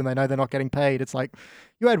leave when they know they're not getting paid. It's like,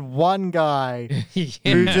 you had one guy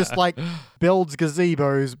who just, like, builds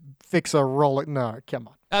gazebos, fix a roller... No, come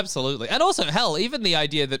on. Absolutely. And also, hell, even the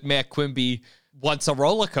idea that Mayor Quimby wants a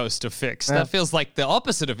roller coaster fixed, that feels like the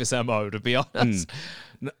opposite of his MO, to be honest.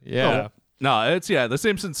 Yeah. No, it's, The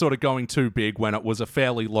Simpsons sort of going too big when it was a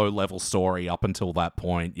fairly low-level story up until that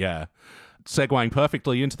point, Segueing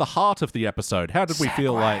perfectly into the heart of the episode. How did we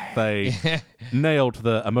feel like they nailed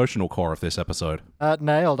the emotional core of this episode.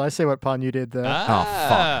 Nailed. I see what pun you did there. Oh,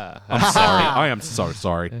 fuck. I'm sorry. I am so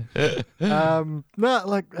sorry. There's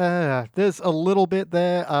a little bit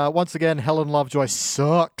there. Once again, Helen Lovejoy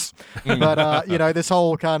sucks. But, this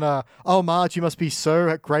whole kind of, oh, Marge, you must be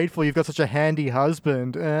so grateful you've got such a handy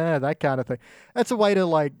husband. That kind of thing. That's a way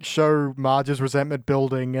to, show Marge's resentment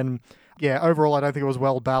building. And, yeah, overall, I don't think it was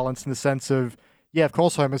well balanced in the sense of, yeah, of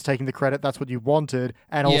course Homer's taking the credit. That's what you wanted.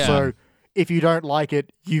 And also, if you don't like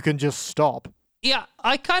it, you can just stop. Yeah,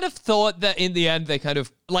 I kind of thought that in the end they kind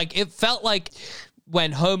of, it felt like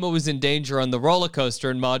when Homer was in danger on the roller coaster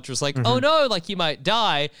and Marge was like, oh no, he might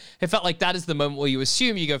die, it felt like that is the moment where you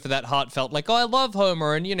assume you go for that heartfelt, oh, I love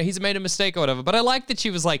Homer and, he's made a mistake or whatever. But I like that she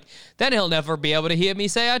was like, then he'll never be able to hear me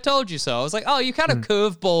say I told you so. I was like, oh, you kind of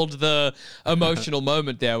curveballed the emotional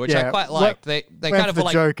moment there, which I quite liked. They kind of the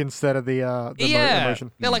were joke instead of the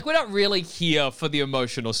emotion. They're like, we're not really here for the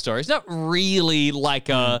emotional story. It's not really like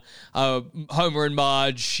a Homer and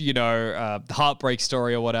Marge, heartbreak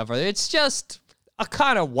story or whatever. It's just a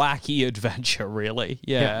kind of wacky adventure, really.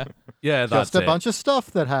 Yeah. Yeah, that's just a bunch of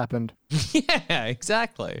stuff that happened. Yeah,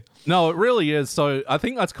 exactly. No, it really is. So I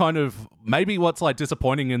think that's kind of maybe what's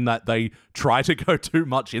disappointing in that they try to go too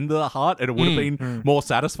much into the heart, and it would have been more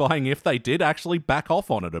satisfying if they did actually back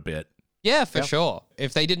off on it a bit. Yeah, for sure.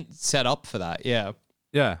 If they didn't set up for that, yeah.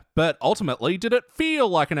 Yeah, but ultimately, did it feel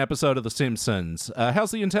like an episode of The Simpsons?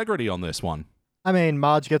 How's the integrity on this one? I mean,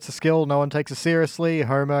 Marge gets a skill, no one takes it seriously.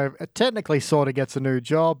 Homer technically sort of gets a new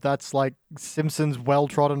job. That's Simpsons'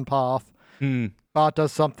 well-trodden path. Bart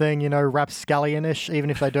does something, rapscallion-ish, even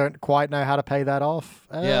if they don't quite know how to pay that off.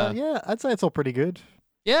 Yeah, I'd say it's all pretty good.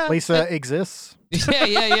 Yeah. Lisa exists.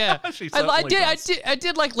 Yeah. She I certainly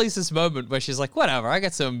did like Lisa's moment where she's like, whatever, I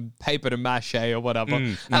got some paper to mache or whatever.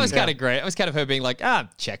 That was kind of great. It was kind of her being like,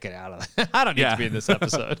 check it out. I don't need to be in this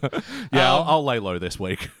episode. I'll lay low this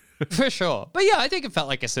week. For sure. But yeah, I think it felt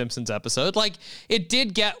like a Simpsons episode. It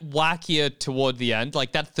did get wackier toward the end.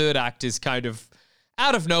 That third act is kind of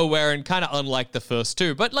out of nowhere and kind of unlike the first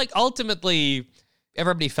two. But ultimately,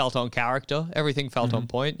 everybody felt on character. Everything felt on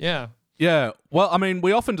point. Yeah. Yeah. Well, I mean,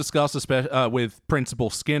 we often discuss with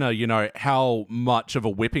Principal Skinner, how much of a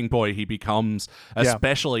whipping boy he becomes,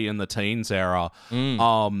 especially in the teens era.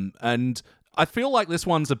 And I feel like this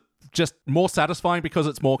one's just more satisfying because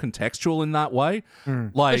it's more contextual in that way.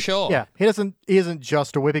 For sure. Yeah, he isn't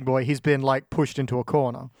just a whipping boy. He's been pushed into a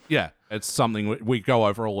corner. Yeah, it's something we go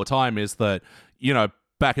over all the time is that,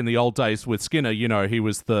 back in the old days with Skinner, he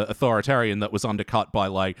was the authoritarian that was undercut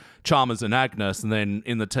by Chalmers and Agnes. And then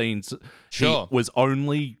in the teens, he was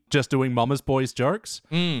only just doing Mama's Boys jokes.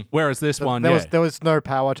 Whereas this one, there was no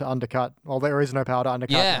power to undercut. Well, there is no power to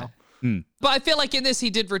undercut now. But I feel like in this, he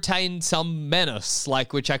did retain some menace,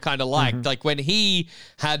 which I kind of liked. When he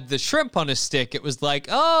had the shrimp on his stick, it was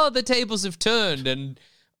the tables have turned.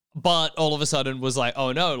 But all of a sudden was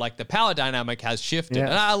oh no, the power dynamic has shifted. Yeah.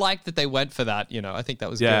 And I like that they went for that. I think that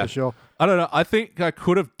was good. For sure. I don't know. I think I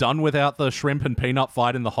could have done without the shrimp and peanut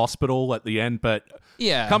fight in the hospital at the end. But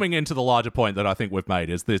coming into the larger point that I think we've made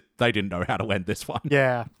is this, they didn't know how to end this one.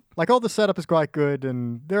 Yeah. All the setup is quite good,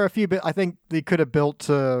 and there are a few bit I think they could have built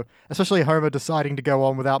to, especially Homer deciding to go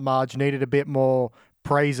on without Marge, needed a bit more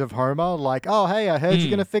praise of Homer. Oh, hey, I heard you're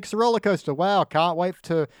going to fix the roller coaster. Wow, can't wait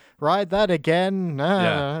to ride that again.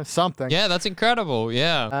 Something. Yeah, that's incredible.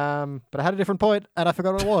 Yeah. But I had a different point, and I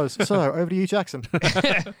forgot what it was. So, over to you, Jackson.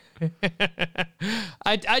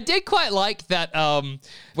 I did quite like that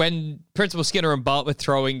when Principal Skinner and Bart were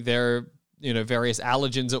throwing their various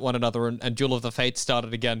allergens at one another and Duel of the Fates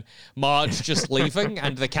started again. Marge just leaving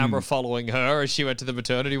and the camera following her as she went to the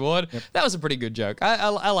maternity ward. Yep. That was a pretty good joke.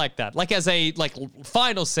 I like that. As a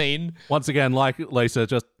final scene. Once again, Lisa,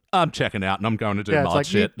 just I'm checking out and I'm going to do Marge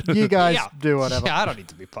shit. You guys do whatever. Yeah, I don't need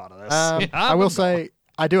to be part of this. I will say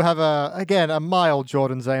I do have a mild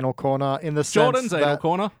Jordan's anal corner in the sense Jordan's anal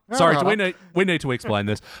corner? Sorry, do we need to explain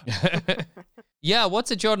this. Yeah, what's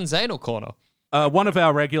a Jordan's anal corner? One of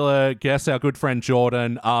our regular guests, our good friend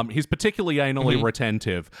Jordan, he's particularly anally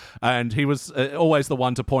retentive, and he was always the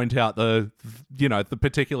one to point out the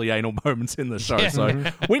particularly anal moments in the show. Yeah. So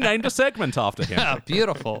we named a segment after him.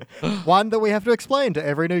 Beautiful. One that we have to explain to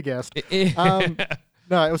every new guest.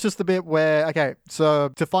 No, it was just the bit where, so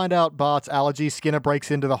to find out Bart's allergy, Skinner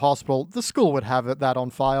breaks into the hospital. The school would have that on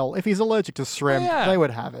file. If he's allergic to shrimp, they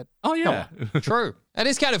would have it. Oh, yeah. True. And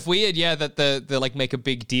it's kind of weird, that they make a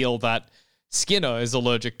big deal that Skinner is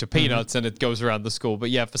allergic to peanuts and it goes around the school. But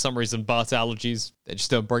yeah, for some reason, Bart's allergies, they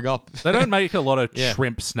just don't bring up. They don't make a lot of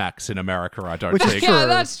shrimp snacks in America, I don't think. Yeah,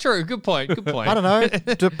 that's true. Good point. I don't know.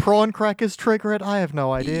 Do prawn crackers trigger it? I have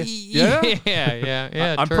no idea.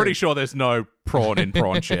 Yeah. I'm pretty sure there's no prawn in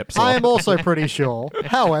prawn chips. I am also pretty sure.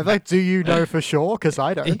 However, do you know for sure? Because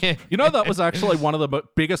I don't. You know, that was actually one of the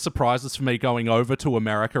biggest surprises for me going over to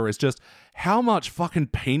America is just how much fucking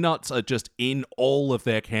peanuts are just in all of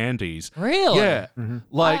their candies. Really? Yeah.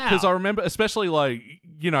 Like, because Wow. I remember, especially like,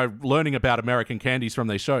 you know, learning about American candies from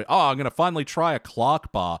these shows. Oh, I'm going to finally try a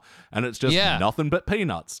Clark bar. And it's just nothing but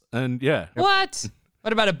peanuts. And yeah. What?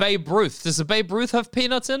 What about a Babe Ruth? Does a Babe Ruth have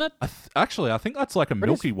peanuts in it? Actually, I think that's like a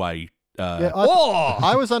Milky Way. Yeah, Oh!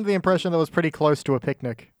 I was under the impression that was pretty close to a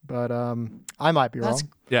picnic, but I might be wrong.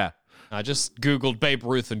 Yeah. I just Googled Babe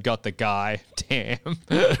Ruth and got the guy. Damn.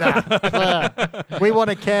 We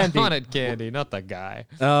wanted candy. Wanted candy, not the guy.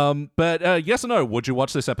 But yes or no, would you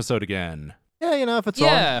watch this episode again? Yeah, you know, if it's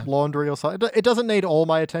Yeah. on laundry or something. It doesn't need all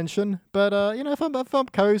my attention, but you know, if I'm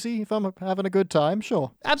cozy, if I'm having a good time,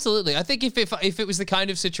 sure. Absolutely. I think if it was the kind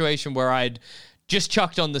of situation where I'd just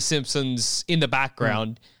chucked on The Simpsons in the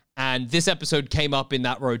background and this episode came up in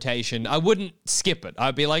that rotation, I wouldn't skip it.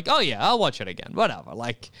 I'd be like, oh yeah, I'll watch it again. Whatever.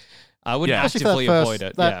 Like, I wouldn't Yeah. Especially actively for that avoid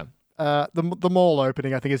it. first- the mall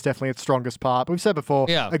opening, I think, is definitely its strongest part. We've said before,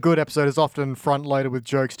 a good episode is often front loaded with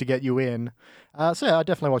jokes to get you in. So yeah, I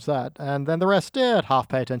definitely watch that, and then the rest, I'd half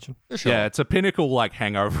pay attention. Sure. Yeah, it's a pinnacle like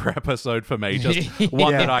hangover episode for me. Just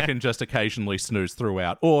one that I can just occasionally snooze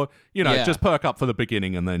throughout, or you know, just perk up for the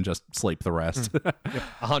beginning and then just sleep the rest.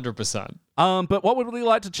 100%. But what would we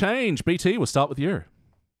like to change? BT, we'll start with you.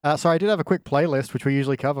 So I did have a quick playlist, which we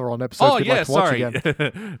usually cover on episodes we'd like to watch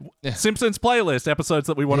again. Simpsons playlist, episodes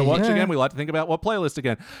that we want to watch Yeah. again. We like to think about what playlist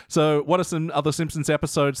again. So what are some other Simpsons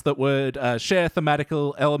episodes that would share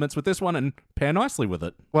thematical elements with this one and pair nicely with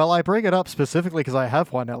it? Well, I bring it up specifically because I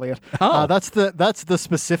have one, Elliot. Oh. That's the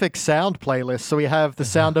specific sound playlist. So we have the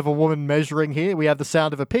sound of a woman measuring here. We have the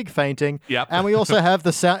sound of a pig fainting. Yep. And we also have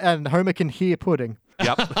the sound, and Homer can hear pudding.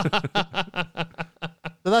 Yep.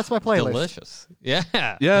 So that's my playlist. Delicious.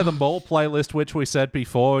 Yeah. Yeah, the mall playlist, which we said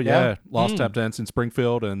before. Yeah. Last Tap Dance in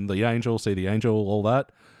Springfield and The Angel, See the Angel, all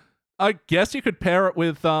that. I guess you could pair it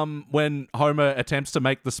with when Homer attempts to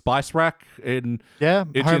make the spice rack in Yeah,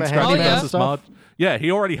 Itchy Homer and Scratchy Handyman versus stuff. Mud. Yeah,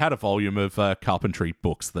 he already had a volume of carpentry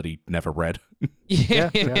books that he never read.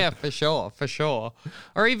 Yeah, for sure.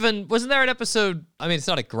 Or even, wasn't there an episode, I mean, it's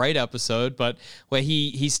not a great episode, but where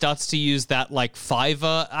he starts to use that like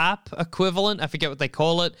Fiverr app equivalent, I forget what they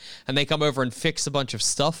call it, and they come over and fix a bunch of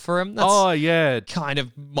stuff for him. That's Oh, yeah. kind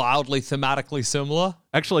of mildly thematically similar.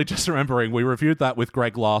 Actually, just remembering, we reviewed that with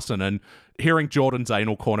Greg Larson, and hearing Jordan's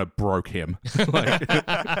anal corner broke him. Like,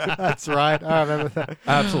 That's right. I remember that.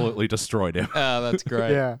 absolutely destroyed him. That's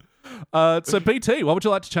great. Yeah. So, BT, what would you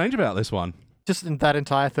like to change about this one? Just in that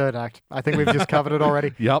entire third act. I think we've just covered it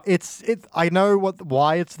already. Yep. It's I know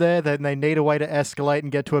why it's there, then they need a way to escalate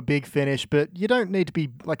and get to a big finish, but you don't need to be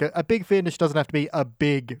like a big finish doesn't have to be a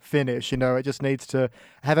big finish, you know, it just needs to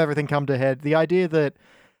have everything come to head. The idea that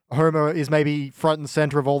Homer is maybe front and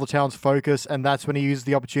center of all the town's focus, and that's when he used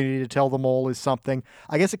the opportunity to tell them all is something.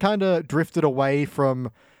 I guess it kind of drifted away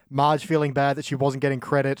from Marge feeling bad that she wasn't getting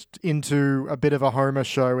credit into a bit of a Homer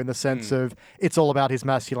show in the sense of it's all about his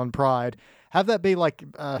masculine pride. Have that be like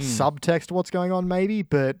subtext to what's going on maybe,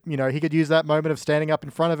 but, you know, he could use that moment of standing up in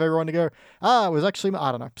front of everyone to go, it was actually,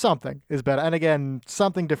 I don't know, something is better. And again,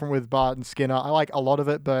 something different with Bart and Skinner. I like a lot of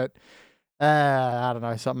it, but I don't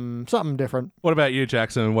know, something different. What about you,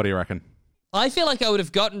 Jackson? What do you reckon? I feel like I would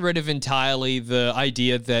have gotten rid of entirely the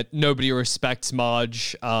idea that nobody respects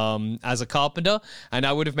Marge as a carpenter, and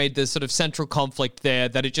I would have made this sort of central conflict there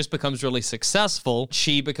that it just becomes really successful.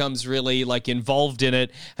 She becomes really like involved in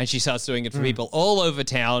it, and she starts doing it for people all over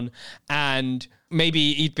town, and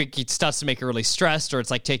maybe it starts to make her really stressed, or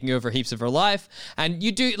it's like taking over heaps of her life. And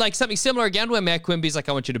you do like something similar again where Matt Quimby's like,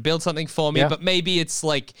 I want you to build something for me, but maybe it's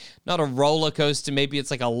like not a roller coaster, maybe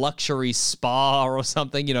it's like a luxury spa or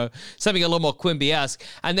something, you know, something a little more Quimby-esque.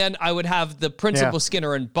 And then I would have the Principal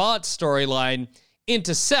Skinner and Bart storyline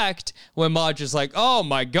intersect where Marge is like, oh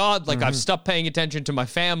my God, like I've stopped paying attention to my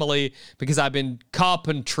family because I've been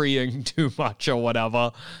carpentrying too much or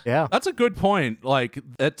whatever. Yeah. That's a good point. Like,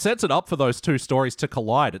 it sets it up for those two stories to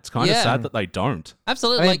collide. It's kind of sad that they don't.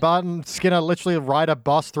 Absolutely. I mean, Like, Bart and Skinner literally ride a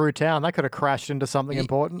bus through town. That could have crashed into something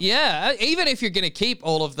important. yeah, even if you're going to keep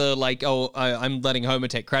all of the, like, I'm letting Homer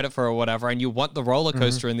take credit for or whatever, and you want the roller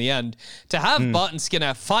coaster in the end, to have Bart and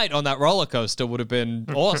Skinner fight on that roller coaster would have been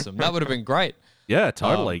awesome. That would have been great. Yeah,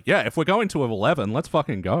 totally. Yeah, if we're going to 11, let's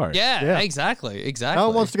fucking go. Yeah, exactly. No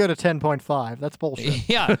one wants to go to 10.5. That's bullshit.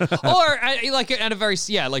 Yeah, or like and a very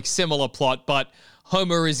like similar plot, but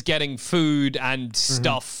Homer is getting food and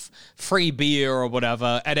stuff, free beer or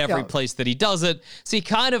whatever at every place that he does it. So you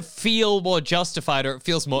kind of feel more justified, or it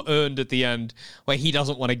feels more earned at the end, where he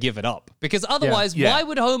doesn't want to give it up. Because otherwise, why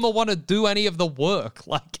would Homer want to do any of the work?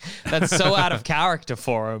 Like, that's so out of character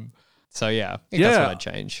for him. So yeah, I think that's what I'd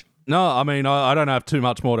change. No, I mean, I don't have too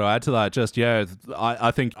much more to add to that. Just,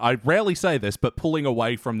 I think I rarely say this, but pulling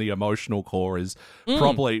away from the emotional core is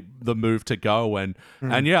probably the move to go. And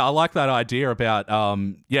I like that idea about,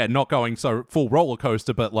 not going so full roller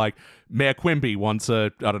coaster, but like Mayor Quimby wants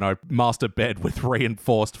a, I don't know, master bed with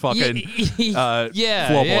reinforced fucking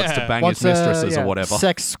floorboards to bang his mistresses or whatever.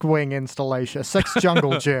 Sex swing installation, sex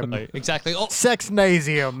jungle gym. Exactly.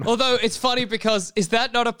 Sexnasium. Although it's funny because is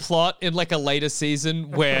that not a plot in like a later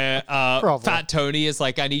season where Fat Tony is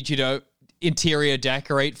like, I need you to interior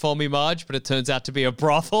decorate for me, Marge, but it turns out to be a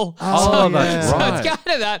brothel. That's right. So it's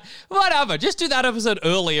kind of that. Whatever. Just do that episode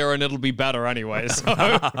earlier and it'll be better anyway. So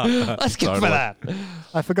let's go for that.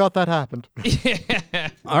 I forgot that happened.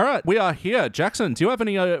 All right, we are here. Jackson, do you have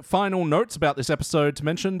any final notes about this episode to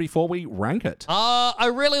mention before we rank it?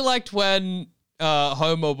 I really liked when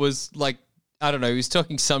Homer was like, I don't know, he was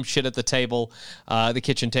talking some shit at the table, the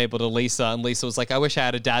kitchen table to Lisa, and Lisa was like, I wish I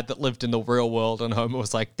had a dad that lived in the real world, and Homer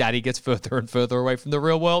was like, Daddy gets further and further away from the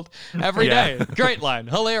real world every day. Great line.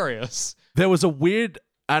 Hilarious. There was a weird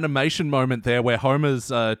animation moment there where Homer's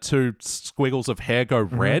two squiggles of hair go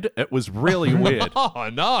red. It was really weird. Oh,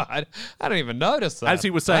 no. I don't even notice that. As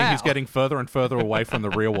he was saying, he's getting further and further away from the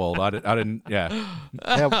real world. I didn't,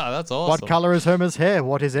 That's awesome. What color is Homer's hair?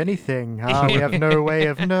 What is anything? We have no way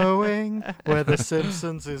of knowing where the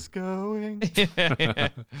Simpsons is going.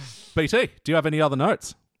 BT, do you have any other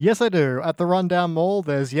notes? Yes, I do. At the Rundown Mall,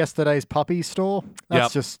 there's yesterday's puppy store.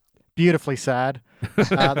 That's just beautifully sad.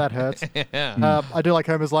 That hurts. I do like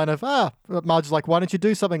Homer's line of, Marge is like, why don't you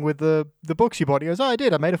do something with the books you bought? He goes, I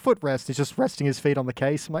did. I made a footrest. He's just resting his feet on the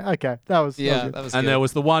case. I'm like, okay, that was good. And good. There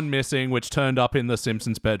was the one missing, which turned up in the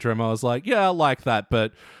Simpsons bedroom. I was like, yeah, I like that,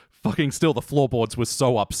 but fucking still, the floorboards was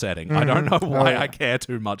so upsetting. I don't know why I care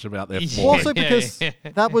too much about their floors. Also because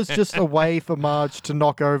that was just a way for Marge to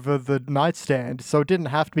knock over the nightstand, so it didn't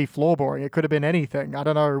have to be floorboarding. It could have been anything. I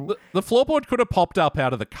don't know. The floorboard could have popped up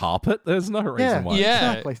out of the carpet. There's no reason why.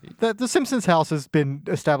 Yeah, exactly. The Simpsons house has been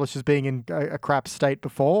established as being in a crap state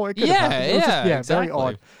before. It could have happened. It was just, exactly. Very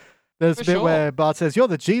odd. There's a bit where Bart says, you're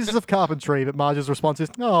the Jesus of carpentry, but Marge's response is,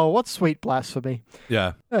 oh, what sweet blasphemy.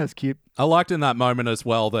 Yeah. That's cute. I liked in that moment as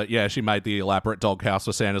well that, she made the elaborate doghouse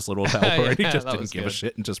for Santa's little helper, and he just didn't give a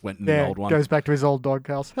shit and just went in the old one. Goes back to his old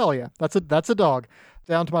doghouse. Hell yeah. That's a dog.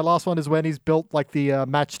 Down to my last one is when he's built like the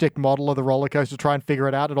matchstick model of the roller coaster to try and figure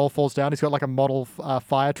it out. It all falls down. He's got like a model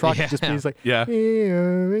fire truck. He's like,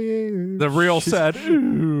 the real sad.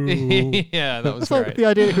 Yeah, that was great. Like the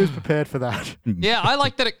idea that he was prepared for that. Yeah, I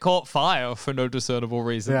like that it caught fire for no discernible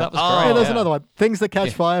reason. That was great. Yeah, there's another one. Things that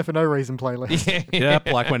catch fire for no reason playlist. Yep,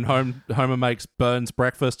 like when Homer makes Burns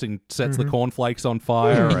breakfast and sets the cornflakes on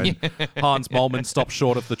fire, and Hans Moleman stops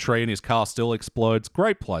short of the tree and his car still explodes.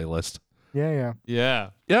 Great playlist. Yeah.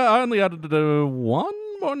 Yeah, I only added one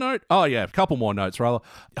more note. Oh, yeah, a couple more notes, rather.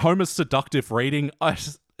 Homer's seductive reading.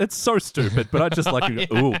 It's so stupid, but I just like to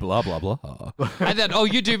go, ooh, blah, blah, blah. And then,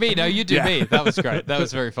 you do me. No, you do me. That was great. That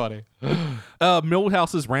was very funny.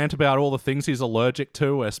 Milhouse's rant about all the things he's allergic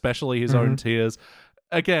to, especially his own tears.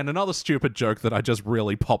 Again, another stupid joke that I just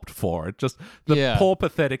really popped for. It just the poor,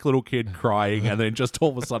 pathetic little kid crying, and then just all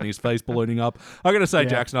of a sudden his face ballooning up. I'm going to say,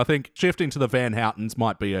 Jackson, I think shifting to the Van Houtens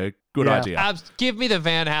might be a good idea. Give me the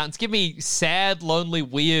Van Houtens. Give me sad, lonely,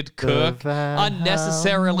 weird Kirk.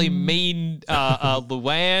 Unnecessarily mean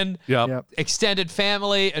Luann. Yep. Extended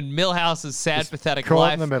family, and Milhouse's sad, pathetic caught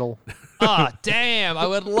life. in the middle. Damn. I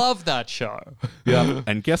would love that show. Yeah.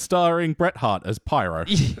 And guest starring Bret Hart as Pyro.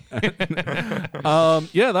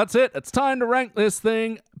 That's it. It's time to rank this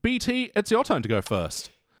thing. BT, it's your turn to go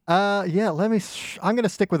first. I'm going to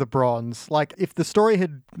stick with a bronze. Like, if the story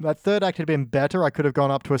that third act had been better, I could have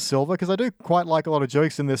gone up to a silver, because I do quite like a lot of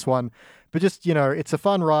jokes in this one. But just, it's a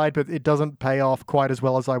fun ride, but it doesn't pay off quite as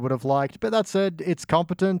well as I would have liked. But that said, it's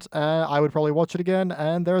competent. I would probably watch it again,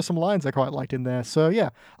 and there are some lines I quite liked in there. So, yeah,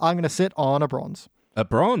 I'm going to sit on a bronze. A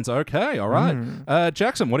bronze, okay, all right.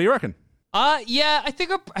 Jackson, what do you reckon? Yeah, I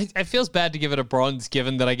think it feels bad to give it a bronze,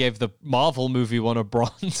 given that I gave the Marvel movie one a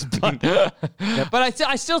bronze. But but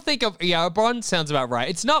I still think a bronze sounds about right.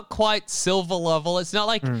 It's not quite silver level. It's not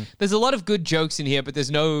like there's a lot of good jokes in here, but there's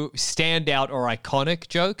no standout or iconic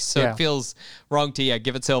jokes. So it feels wrong to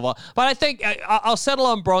give it silver. But I think I'll settle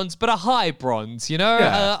on bronze, but a high bronze.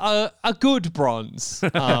 A good bronze.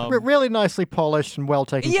 Really nicely polished and well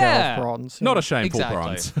taken care of bronze. Not a shameful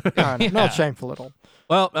bronze. No, not shameful at all.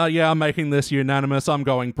 Well, I'm making this unanimous. I'm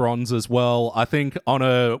going bronze as well. I think on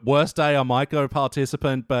a worst day, I might go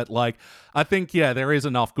participant, but I think, there is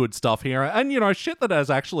enough good stuff here. And, shit that has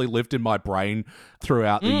actually lived in my brain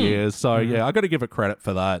throughout the years. So, I got to give it credit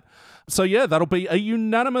for that. So, that'll be a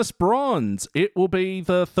unanimous bronze. It will be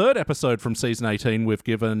the third episode from season 18 we've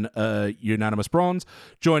given a unanimous bronze,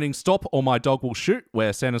 joining Stop or My Dog Will Shoot,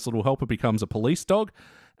 where Santa's little helper becomes a police dog,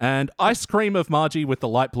 and Ice Cream of Margie with the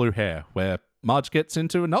light blue hair, where Marge gets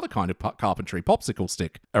into another kind of carpentry, popsicle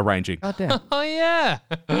stick arranging. God damn. Oh, yeah.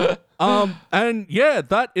 And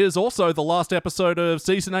that is also the last episode of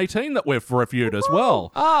season 18 that we've reviewed as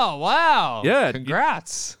well. Oh, wow. Yeah.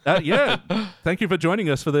 Congrats. Thank you for joining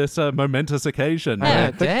us for this momentous occasion.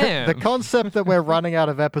 Yeah, damn. The concept that we're running out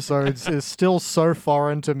of episodes is still so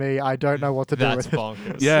foreign to me, I don't know what to do That's with it.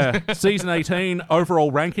 bonkers. Yeah, season 18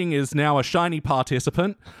 overall ranking is now a shiny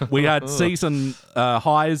participant. We had season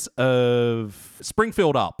highs of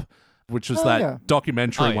Springfield Up, which was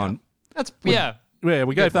documentary one. That's, Yeah,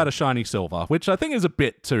 we gave that a shiny silver, which I think is a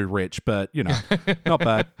bit too rich, but, not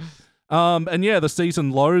bad. And the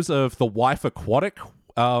season lows of The Wife Aquatic.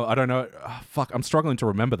 I don't know. I'm struggling to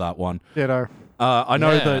remember that one. I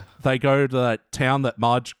know that they go to that town that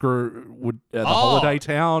Marge grew, the holiday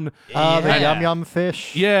town. The Yum Yum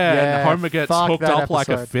fish. And Homer gets hooked up like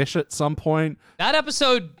a episode. fish at some point. That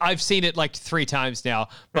episode, I've seen it like 3 times now,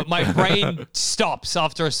 but my brain stops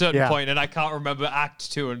after a certain point, and I can't remember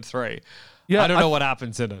Act 2 and 3. Yeah, I don't know what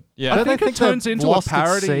happens in it. Yeah, I think it turns they're into a lost at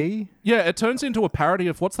parody. sea? Yeah, it turns into a parody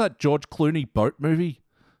of what's that George Clooney boat movie?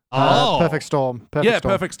 Perfect Storm.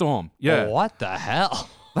 Perfect Storm. Yeah, What the hell?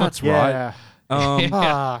 that's right. Yeah.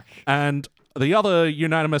 Fuck. And the other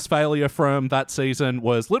unanimous failure from that season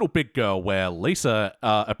was Little Big Girl, where Lisa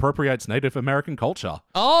appropriates Native American culture.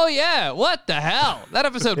 Oh, yeah. What the hell? That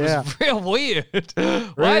episode was real weird.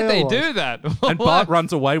 Why'd they do that? And Bart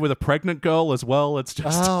runs away with a pregnant girl as well. It's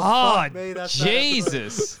just... Oh, fuck me, that's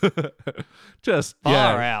Jesus. just,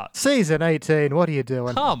 Far out. Season 18, what are you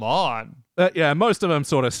doing? Come on. Most of them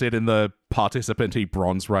sort of sit in the participant-y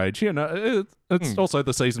bronze range. It's also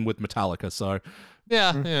the season with Metallica, so...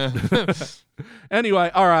 Yeah.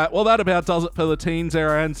 Anyway, all right. Well, that about does it for the teens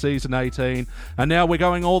era and season 18. And now we're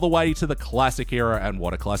going all the way to the classic era, and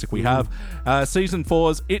what a classic we have. Season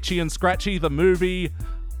 4's Itchy and Scratchy, the movie.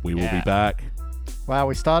 We will be back. Wow,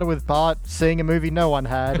 we started with Bart seeing a movie no one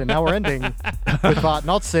had, and now we're ending with Bart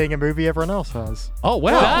not seeing a movie everyone else has. Oh,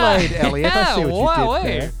 wow. Well played, Elliot. I see what you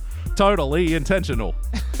did there. Totally intentional.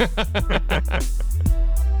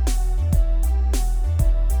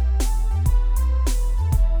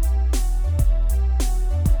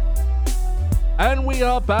 And we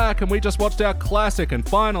are back, and we just watched our classic and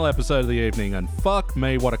final episode of the evening, and fuck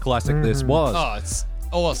me, what a classic this was. Oh, it's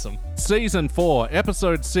awesome. Season 4,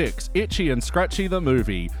 Episode 6, Itchy and Scratchy the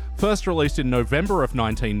Movie. First released in November of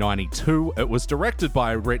 1992, it was directed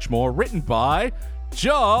by Rich Moore, written by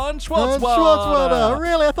John Schwartzwelder.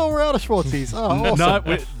 Really? I thought we were out of Schwartzies. Oh, awesome.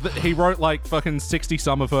 No, he wrote like fucking 60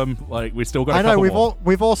 some of them. Like, we still got I a know, couple we've more.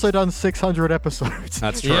 we've also done 600 episodes.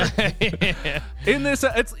 That's true. Yeah. In this,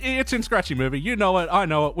 it's in Scratchy movie. You know it. I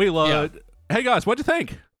know it. We love it. Hey guys, what'd you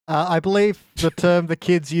think? I believe the term the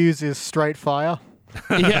kids use is straight fire.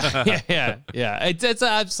 Yeah. It's an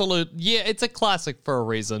absolute, it's a classic for a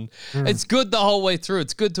reason. It's good the whole way through.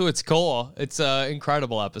 It's good to its core. It's an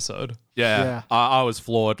incredible episode. Yeah. I was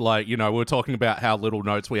floored. Like, we were talking about how little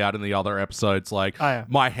notes we had in the other episodes. Like,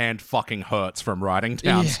 my hand fucking hurts from writing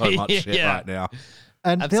down so much shit right now.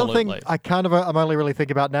 And Absolutely. the other thing I'm only really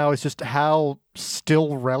thinking about now is just how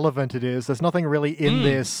still relevant it is. There's nothing really in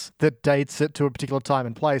this that dates it to a particular time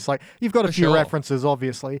and place. Like, you've got a few references,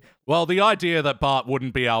 obviously. Well, the idea that Bart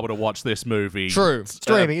wouldn't be able to watch this movie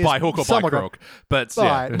streaming by hook or by crook, but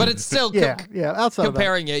But it's still outside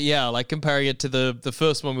comparing it to the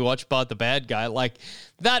first one we watched, Bart the Bad Guy, like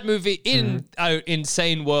that movie in an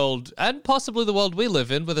insane world, and possibly the world we live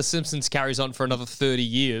in, where The Simpsons carries on for another 30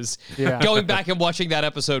 years. Going back and watching that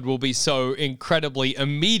episode will be so incredibly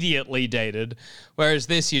immediately dated. Whereas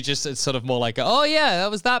this, it's sort of more like,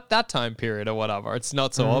 that was that time period or whatever. It's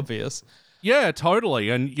not so obvious. Yeah, totally.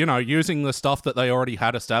 And, using the stuff that they already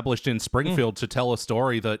had established in Springfield to tell a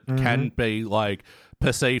story that can be, like,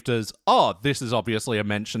 perceived as, oh, this is obviously a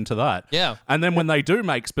mention to that. Yeah. And then when they do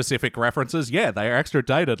make specific references, they are extra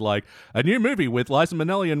dated. Like, a new movie with Liza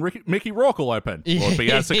Minnelli and Mickey Rourke will open. Will it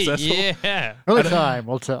be as successful? Yeah. Only time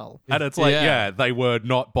will tell. And it's like, they were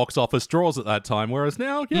not box office draws at that time, whereas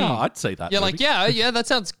now, I'd see that. You're movie. like, yeah, that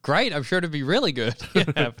sounds great. I'm sure it'd be really good.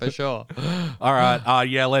 Yeah, for sure. All right,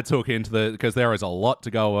 let's hook into because there is a lot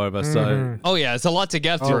to go over. So, Oh, yeah, it's a lot to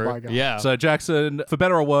get through. my God. Yeah. so Jackson, for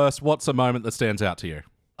better or worse, what's a moment that stands out to you?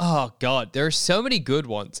 Oh God, there are so many good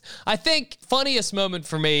ones. I think funniest moment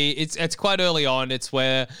for me, it's quite early on. It's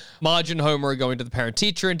where Marge and Homer are going to the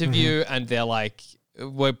parent-teacher interview, and they're like,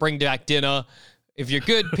 "We'll bring back dinner. If you're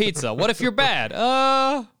good, pizza. What if you're bad?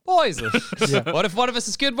 Poison. What if one of us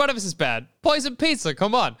is good, one of us is bad? Poison pizza.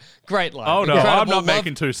 Come on, great line. Oh no, Incredible. I'm not Love-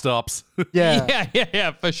 making two stops.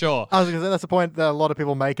 Yeah. for sure. I was going to say that's the point that a lot of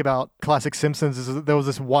people make about classic Simpsons is that there was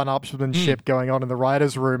this one-upsmanship going on in the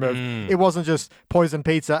writers' room of it wasn't just poison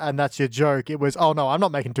pizza and that's your joke. It was, oh no, I'm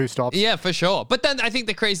not making two stops. Yeah, for sure. But then I think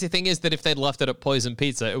the crazy thing is that if they'd left it at poison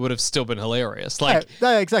pizza, it would have still been hilarious. Like,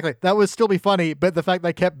 Yeah, exactly. That would still be funny, but the fact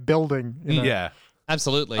they kept building. You know. Yeah.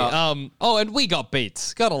 absolutely. And we got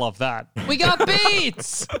beats. Gotta love that. We got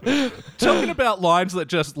beats. Talking about lines that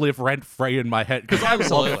just live rent free in my head because I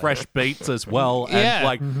Absolutely. love fresh beats as well. Yeah.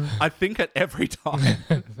 And I think it every time.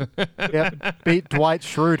 Yep. Beat Dwight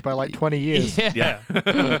Schrute by like 20 years. Yeah.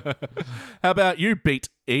 How about you, Beat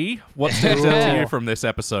E? What stands out to you from this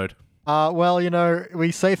episode? Well,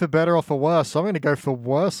 we say for better or for worse, so I'm going to go for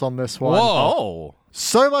worse on this one. Whoa. Oh,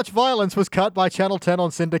 So much violence was cut by Channel 10 on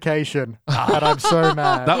syndication, and I'm so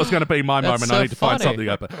mad. that was going to be my That's moment. so I need to find funny. something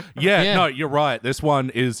open. Yeah, Yeah. no, you're right. This one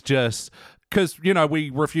is just because we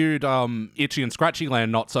reviewed Itchy and Scratchy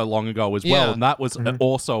Land not so long ago as well, Yeah. and that was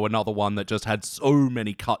also another one that just had so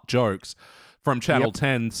many cut jokes from Channel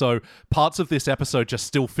 10. So parts of this episode just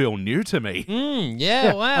still feel new to me.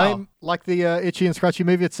 Yeah, wow. I mean, like the Itchy and Scratchy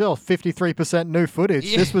movie itself, 53% new footage.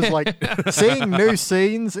 This was like seeing new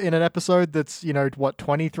scenes in an episode that's,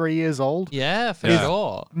 23 years old? Yeah, for Yeah.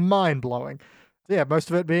 sure. Mind-blowing. Yeah, most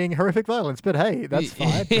of it being horrific violence, but hey, that's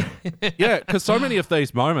fine. Yeah, because so many of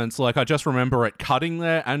these moments, like I just remember it cutting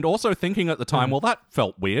there and also thinking at the time, well, that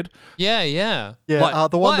felt weird. Yeah. Yeah,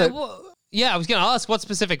 Like- the one that... Yeah, I was going to ask what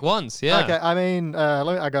specific ones. Yeah. Okay, I mean,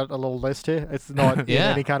 I got a little list here. It's not in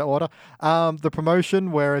Yeah. any kind of order. The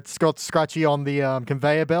promotion where it's got Scratchy on the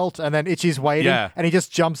conveyor belt, and then Itchy's waiting, Yeah. and he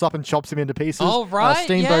just jumps up and chops him into pieces. Oh, right,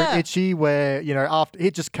 Steamboat yeah. Itchy, where after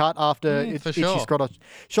it just cut after for Itchy's sure. got a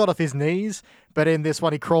shot off his knees. But in this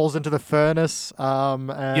one, he crawls into the furnace.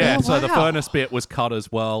 Yeah, Oh, so the wow. furnace bit was cut as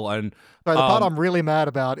well. And So the part I'm really mad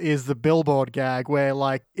about is the billboard gag where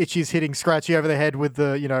like Itchy's hitting Scratchy over the head with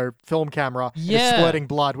the film camera and it's Yeah. squirting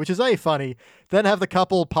blood, which is funny. Then have the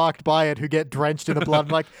couple parked by it who get drenched in the blood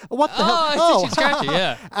and like, what the hell? Oh, it's Scratchy,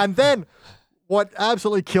 yeah. And then what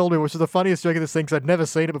absolutely killed me, which is the funniest joke of this thing because I'd never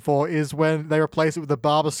seen it before, is when they replace it with the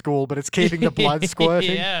barber school, but it's keeping the blood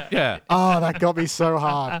squirting. Yeah. yeah. Oh, that got me so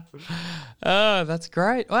hard. Oh, that's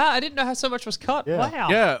great. Wow, I didn't know how so much was cut. Yeah. Wow.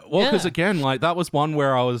 Yeah, well, because Yeah. again, like that was one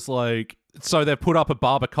where I was like, so they've put up a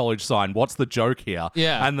barber college sign. What's the joke here?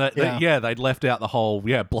 Yeah. and they'd left out the whole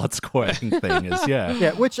blood squirting thing.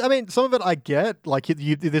 Yeah, which, I mean, some of it I get. Like,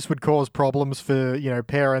 this would cause problems for,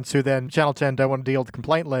 parents who then Channel 10 don't want to deal with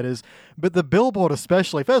complaint letters. But the billboard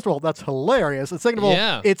especially, first of all, that's hilarious. And second of all,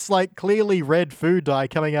 Yeah. it's like clearly red food dye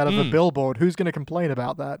coming out of a billboard. Who's going to complain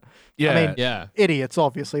about that? Yeah. I mean, Yeah. idiots,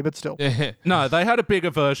 obviously, but still. No, they had a big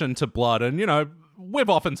aversion to blood, and we've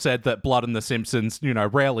often said that blood and The Simpsons,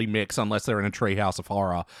 rarely mix unless they're in a treehouse of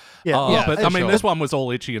horror. Yeah, yeah, but for I mean, sure. this one was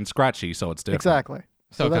all Itchy and Scratchy, so it's different. Exactly.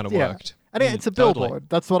 So it that- kind of worked. And it's a Totally. billboard.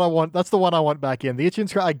 That's what I want. That's the one I want back in. The Itchy and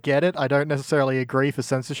Scratchy, I get it. I don't necessarily agree for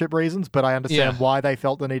censorship reasons, but I understand Yeah. why they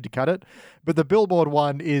felt the need to cut it. But the billboard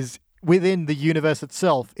one is within the universe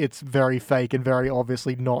itself. It's very fake and very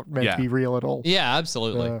obviously not meant Yeah. to be real at all. Yeah,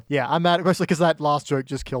 absolutely. Yeah, I'm mad, especially because that last joke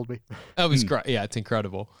just killed me. That was great. Yeah, it's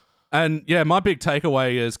incredible. And yeah, my big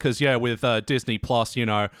takeaway is because with Disney Plus,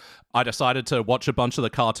 I decided to watch a bunch of the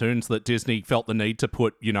cartoons that Disney felt the need to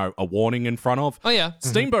put, a warning in front of. Oh, yeah.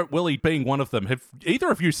 Steamboat Willie being one of them. Have either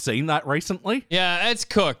of you seen that recently? Yeah, it's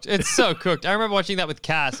cooked. It's so cooked. I remember watching that with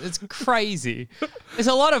Cass. It's crazy. There's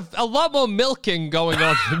a lot more milking going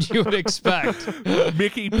on than you would expect.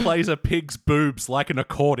 Mickey plays a pig's boobs like an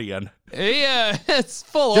accordion. Yeah, it's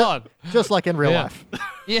full on. Just like in real Yeah. life.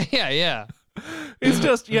 Yeah. It's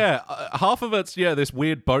just, half of it's, this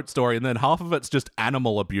weird boat story, and then half of it's just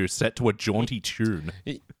animal abuse set to a jaunty tune.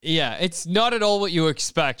 Yeah, it's not at all what you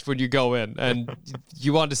expect when you go in, and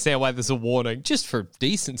you understand why there's a warning, just for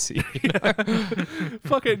decency. You know?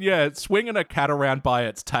 Fucking, swinging a cat around by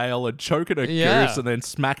its tail and choking a goose and then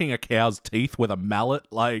smacking a cow's teeth with a mallet.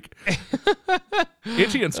 Like,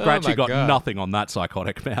 Itchy and Scratchy got nothing on that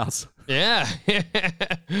psychotic mouse. Yeah,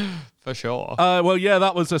 for sure.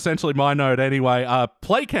 That was essentially my note anyway.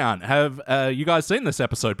 Play count. Have you guys seen this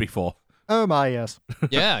episode before? Oh my, yes.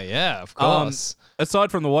 Yeah, of course.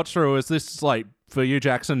 Aside from the watch through, is this like for you,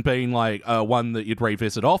 Jackson, being like one that you'd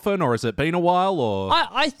revisit often, or has it been a while? Or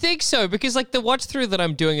I think so, because like the watch through that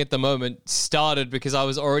I'm doing at the moment started because I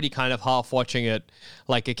was already kind of half watching it,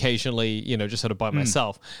 like occasionally, you know, just sort of by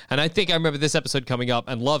myself. And I think I remember this episode coming up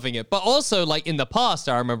and loving it, but also like in the past,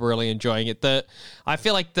 I remember really enjoying it. I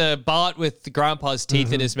feel like the Bart with the grandpa's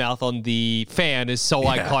teeth in his mouth on the fan is so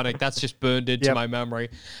iconic. That's just burned into my memory.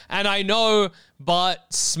 And I know Bart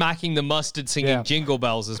smacking the mustard singing Jingle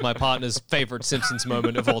Bells is my partner's favorite Simpsons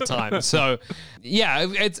moment of all time. So, yeah,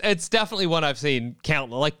 it's definitely one I've seen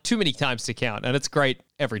like too many times to count, and it's great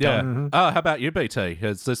every time. How about you, BT?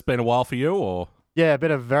 Has this been a while for you, or? Yeah,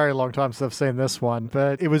 been a very long time since I've seen this one,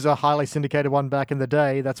 but it was a highly syndicated one back in the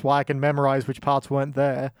day. That's why I can memorize which parts weren't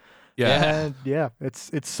there. Yeah. And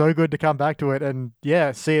it's so good to come back to it and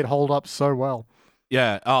see it hold up so well.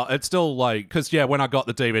 Yeah, it's still like, because when I got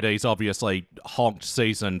the DVDs, obviously honked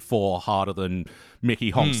season 4 harder than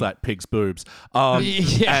Mickey honks that pig's boobs.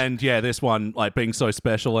 And this one like being so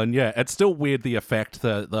special, and it's still weird the effect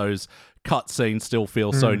that those cut scenes still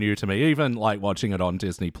feel so new to me, even like watching it on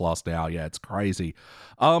Disney Plus now. Yeah, it's crazy.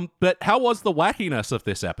 But how was the wackiness of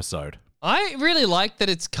this episode? I really like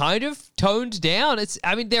that it's kind of toned down.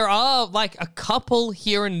 There are like a couple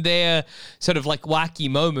here and there sort of like wacky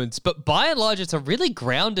moments, but by and large, it's a really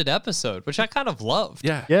grounded episode, which I kind of loved.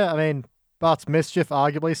 Yeah. Yeah, I mean, Bart's mischief,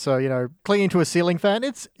 arguably, so, clinging to a ceiling fan,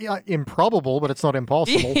 it's improbable, but it's not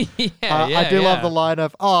impossible. I do love the line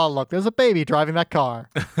of, oh, look, there's a baby driving that car,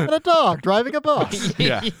 and a dog driving a bus.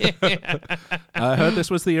 I heard this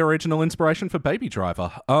was the original inspiration for Baby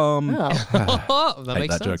Driver. That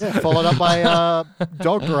makes sense. Joke. Yeah, followed up by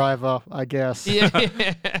Dog Driver, I guess.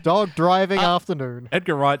 Dog Driving Afternoon.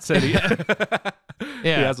 Edgar Wright said he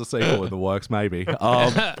has a sequel in the works, maybe.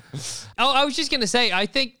 I was just going to say, I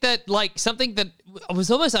think that like something that was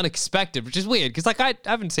almost unexpected, which is weird because like I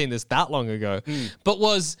haven't seen this that long ago, but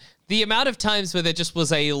was the amount of times where there just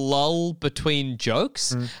was a lull between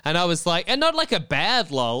jokes, and I was like, and not like a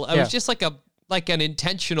bad lull, it was just like an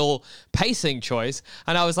intentional pacing choice,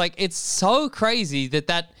 and I was like, it's so crazy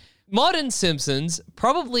that modern Simpsons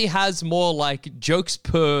probably has more like jokes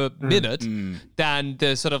per minute than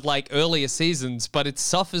the sort of like earlier seasons, but it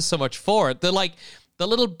suffers so much for it. They're like the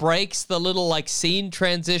little breaks, the little like scene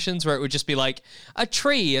transitions where it would just be like a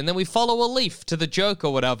tree and then we follow a leaf to the joke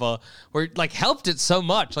or whatever, where it like helped it so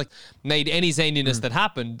much, like made any zaniness that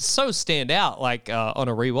happened so stand out like on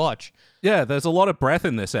a rewatch. Yeah, there's a lot of breath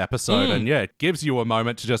in this episode and it gives you a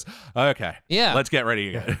moment to just, let's get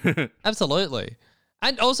ready again. Absolutely.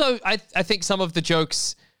 And also, I think some of the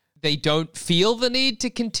jokes they don't feel the need to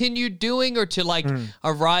continue doing or to like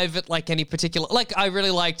arrive at like any particular, like I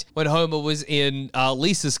really liked when Homer was in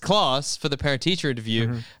Lisa's class for the parent-teacher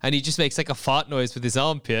interview and he just makes like a fart noise with his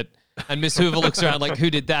armpit and Miss Hoover looks around like,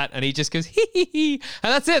 who did that? And he just goes, hee hee hee.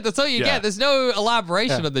 And that's it. That's all you get. There's no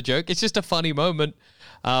elaboration on the joke. It's just a funny moment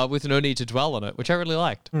with no need to dwell on it, which I really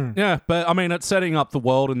liked. Yeah, but I mean, it's setting up the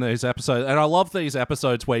world in these episodes. And I love these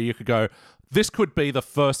episodes where you could go, this could be the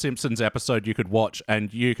first Simpsons episode you could watch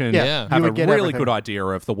and you can have a really good idea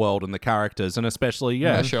of the world and the characters, and especially,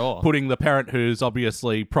 putting the parent who's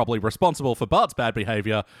obviously probably responsible for Bart's bad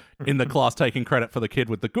behavior in the class taking credit for the kid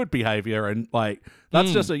with the good behavior, and like,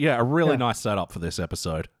 that's just a really nice setup for this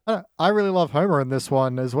episode. I really love Homer in this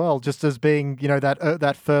one as well, just as being,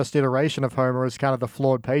 that first iteration of Homer as kind of the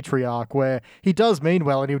flawed patriarch, where he does mean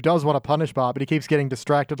well and he does want to punish Bart, but he keeps getting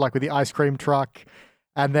distracted, like with the ice cream truck.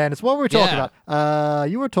 And then it's what we were talking about.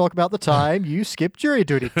 You were talking about the time you skipped jury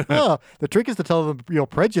duty. The trick is to tell them your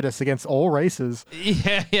prejudice against all races. In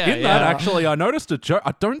that, actually, I noticed a joke.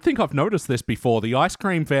 I don't think I've noticed this before. The ice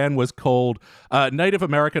cream van was called Native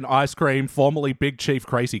American Ice Cream, formerly Big Chief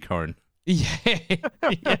Crazy Cone. That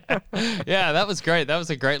was great. That was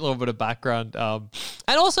a great little bit of background. And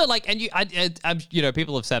also, like, and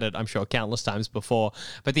people have said it, I'm sure, countless times before,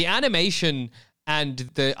 but the animation and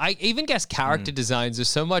I even guess character designs are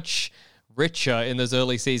so much richer in those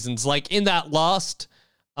early seasons. Like in that last,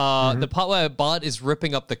 the part where Bart is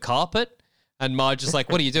ripping up the carpet and Marge is like,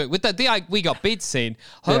 what are you doing? With that, we got beat scene,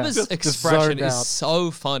 Homer's expression is so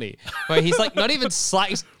funny. Where he's like, not even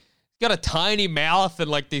he's got a tiny mouth and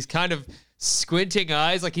like these kind of squinting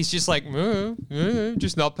eyes, like he's just like,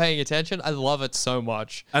 just not paying attention. I love it so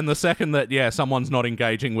much. And the second that, someone's not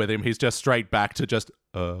engaging with him, he's just straight back to just,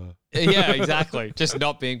 Yeah, exactly. Just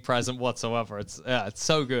not being present whatsoever. It's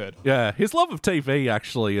so good. Yeah, his love of TV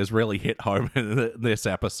actually has really hit home in this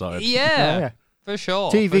episode. Yeah. For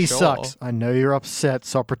sure. TV sucks. I know you're upset,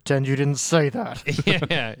 so I'll pretend you didn't say that.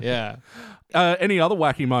 Yeah. Any other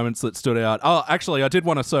wacky moments that stood out? Oh, actually, I did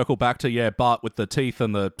want to circle back to, Bart with the teeth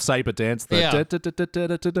and the saber dance. One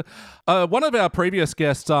of our previous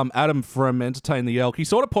guests, Adam from Entertain the Elk, he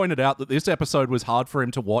sort of pointed out that this episode was hard for him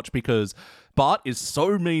to watch because Bart is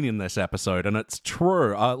so mean in this episode, and it's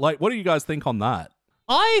true. What do you guys think on that?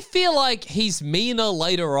 I feel like he's meaner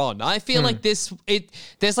later on. I feel like there's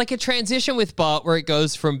like a transition with Bart where it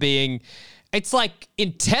goes from being... It's like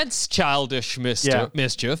intense childish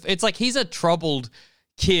mischief. It's like he's a troubled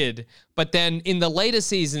kid, but then in the later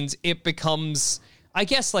seasons, it becomes, I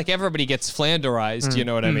guess, like everybody gets Flanderized, you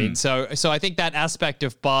know what I mean? So I think that aspect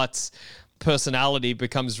of Bart's personality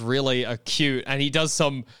becomes really acute, and he does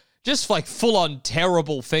some just like full-on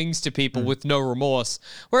terrible things to people with no remorse.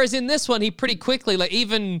 Whereas in this one, he pretty quickly, like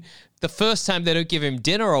even the first time they don't give him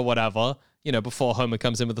dinner or whatever, before Homer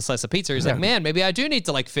comes in with a slice of pizza, he's like, man, maybe I do need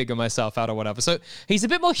to like figure myself out or whatever. So he's a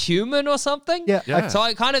bit more human or something. Yeah. So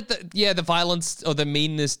I kind of, the violence or the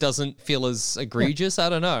meanness doesn't feel as egregious. I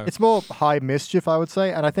don't know. It's more high mischief, I would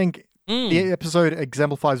say. And I think the episode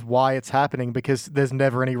exemplifies why it's happening because there's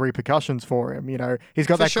never any repercussions for him. He's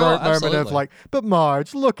got that great moment of like, but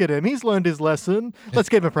Marge, look at him. He's learned his lesson. Let's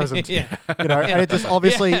give him a present. And it just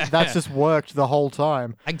obviously that's just worked the whole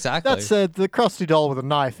time. Exactly. That said, the crusty doll with a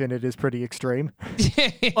knife in it is pretty extreme. That's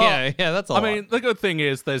a lot. I mean, the good thing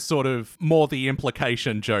is there's sort of more the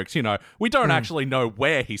implication jokes. We don't actually know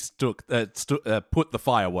where he put the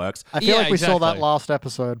fireworks. I feel like we saw that last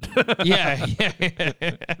episode. Yeah.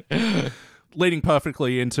 Leading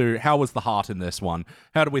perfectly into how was the heart in this one?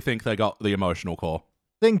 How do we think they got the emotional core?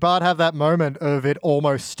 Seeing Bart have that moment of it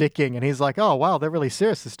almost sticking, and he's like, "Oh wow, they're really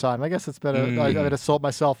serious this time. I guess it's better. I better sort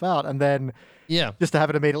myself out." And then, just to have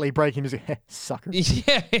it immediately break him, he's like, "Sucker."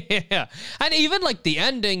 Yeah. And even like the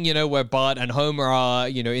ending, where Bart and Homer are,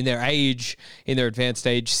 in their advanced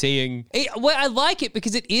age, seeing. Well, I like it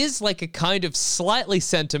because it is like a kind of slightly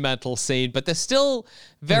sentimental scene, but they're still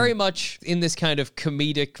very much in this kind of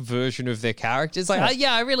comedic version of their characters. Like,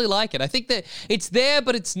 I really like it. I think that it's there,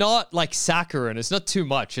 but it's not like saccharine. It's not too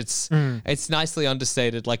much. It's nicely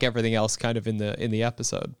understated, like everything else, kind of in the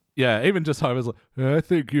episode. Yeah, even just Homer's like, I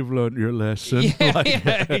think you've learned your lesson.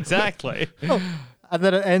 Yeah, exactly. And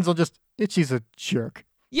then it ends on just, Itchy's a jerk.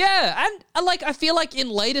 Yeah, and like I feel like in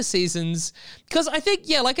later seasons, because I think,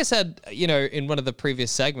 like I said, in one of the previous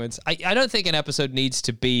segments, I don't think an episode needs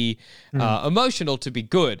to be emotional to be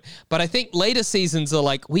good. But I think later seasons are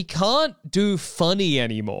like, we can't do funny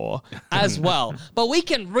anymore as well. But we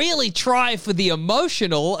can really try for the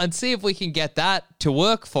emotional and see if we can get that to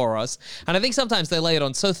work for us. And I think sometimes they lay it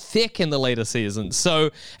on so thick in the later seasons.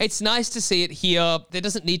 So it's nice to see it here. There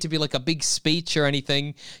doesn't need to be like a big speech or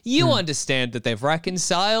anything. You understand that they've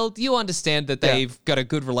reconciled. You understand that they've got a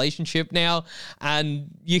good relationship now, and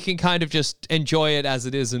you can kind of just enjoy it as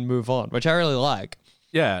it is and move on, which I really like.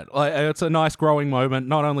 Yeah, it's a nice growing moment,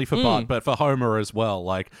 not only for Bart, but for Homer as well.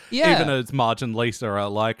 Even as Marge and Lisa are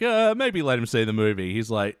like, maybe let him see the movie.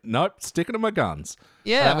 He's like, nope, sticking to my guns.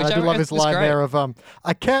 Yeah, I do love his line there of,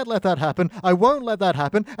 I can't let that happen, I won't let that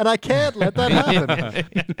happen, and I can't let that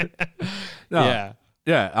happen.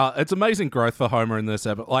 Yeah, it's amazing growth for Homer in this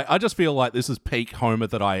episode. I just feel like this is peak Homer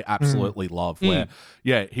that I absolutely love. Where,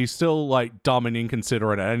 he's still dumb and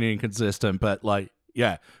inconsiderate and inconsistent, but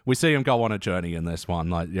we see him go on a journey in this one.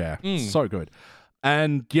 So good.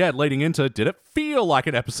 And leading into, did it feel like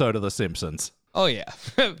an episode of The Simpsons? Oh, yeah.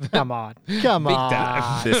 Come on. Big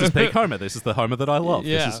time. This is peak Homer. This is the Homer that I love.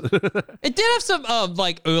 Yeah. It did have some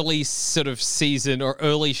early sort of season or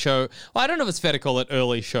early show. Well, I don't know if it's fair to call it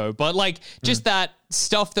early show, but just that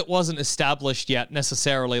stuff that wasn't established yet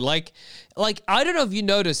necessarily. Like I don't know if you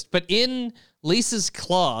noticed, but in Lisa's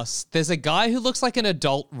class, there's a guy who looks like an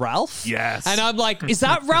adult Ralph. Yes. And I'm like, is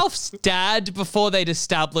that Ralph's dad before they'd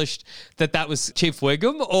established that was Chief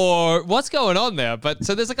Wiggum? Or what's going on there? But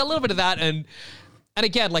so there's a little bit of that. And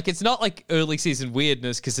again, it's not early season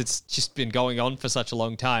weirdness because it's just been going on for such a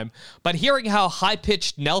long time. But hearing how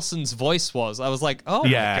high-pitched Nelson's voice was, I was like, oh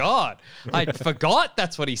my God. I forgot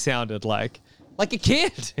that's what he sounded like. Like a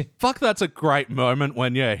kid. Fuck, that's a great moment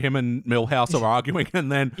when, him and Milhouse are arguing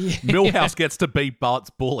and then Milhouse gets to be Bart's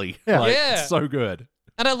bully. It's so good.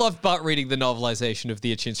 And I love Bart reading the novelization of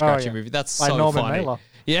the Itchy and Scratchy movie. That's so Norman funny. Mailer.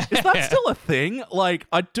 Yeah. Is that still a thing? Like,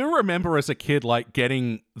 I do remember as a kid, like,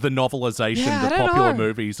 getting the novelization Yeah, I to don't popular know.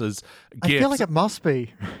 movies as I gifts. feel like it must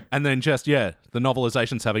be. And then just, the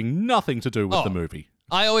novelizations having nothing to do with Oh. the movie.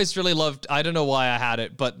 I always really loved, I don't know why I had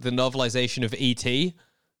it, but the novelization of E.T.,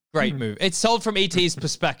 great movie. It's told from E.T.'s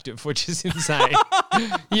perspective, which is insane.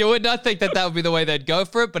 You would not think that would be the way they'd go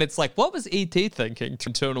for it, but it's like, what was E.T. thinking?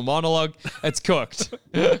 Internal monologue. It's cooked.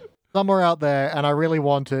 Somewhere out there, and I really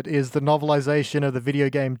want it, is the novelization of the video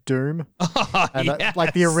game Doom. And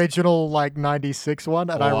like the original, like, 96 one,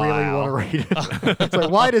 and I really want to read it. So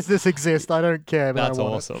why does this exist? I don't care, but That's I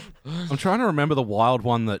want awesome. I'm trying to remember the wild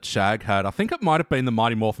one that Shag had. I think it might have been the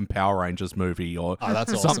Mighty Morphin Power Rangers movie. Or Oh,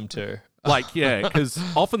 that's awesome too. Like, because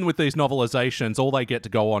often with these novelizations, all they get to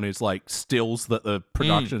go on is, like, stills that the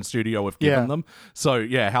production studio have given them. So,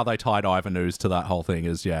 how they tied Ivan Ooze to that whole thing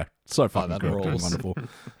is, so fucking that good and rules. wonderful.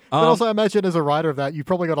 But also, I imagine as a writer of that, you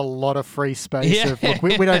probably got a lot of free space. Yeah. Of, look,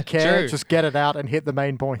 we don't care. True. Just get it out and hit the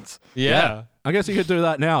main points. Yeah. I guess you could do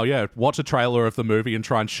that now, Watch a trailer of the movie and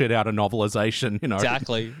try and shit out a novelization,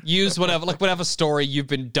 Exactly. Use whatever story you've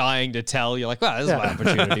been dying to tell. You're like, well, this is my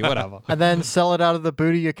opportunity, whatever. And then sell it out of the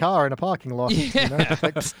boot of your car in a parking lot. You know? It's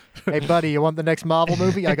like, "Psst, hey, buddy, you want the next Marvel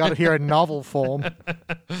movie? I got it here in novel form.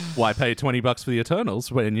 Why pay $20 for the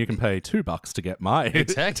Eternals when you can pay $2 to get my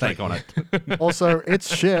Exactly. take on it? Also,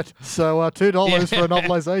 it's shit. So $2 for a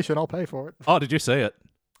novelization. I'll pay for it. Oh, did you see it?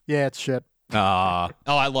 Yeah, it's shit. Ah,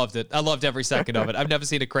 Oh, I loved it. I loved every second of it. I've never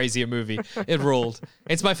seen a crazier movie. It ruled.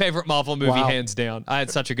 It's my favorite Marvel movie, Wow. hands down. I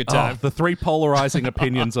had such a good time. the three polarizing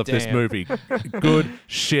opinions of this Damn. movie. Good,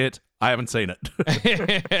 shit, I haven't seen it.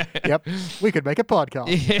 Yep. We could make a podcast.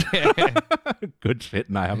 Good shit,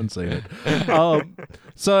 and I haven't seen it.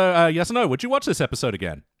 Yes or no, would you watch this episode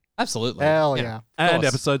again? Absolutely. Hell yeah. Of And course.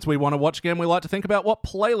 episodes we want to watch again, we like to think about what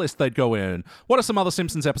playlist they'd go in. What are some other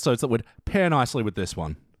Simpsons episodes that would pair nicely with this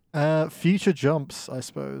one? Future jumps, I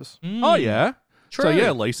suppose. Oh, yeah. True.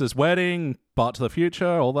 So, Lisa's wedding, Bart to the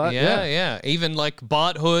Future, all that. Yeah. Even like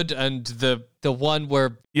Bart Hood and the one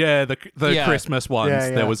where Yeah, the Yeah. Christmas ones. Yeah,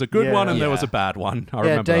 yeah. There was a good Yeah. one and there Yeah. was a bad one. I Yeah,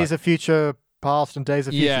 remember Days that. of Future Past and Days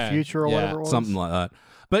of Future Yeah, Future or yeah. whatever it was. Something like that.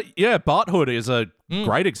 But yeah, Bart Hood is a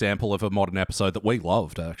great example of a modern episode that we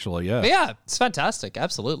loved, actually. Yeah. yeah, it's fantastic.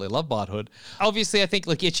 Absolutely. Love Bart Hood. Obviously, I think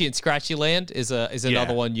like Itchy and Scratchy Land is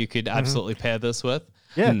another one you could absolutely pair this with.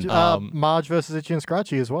 Yeah, Marge versus Itchy and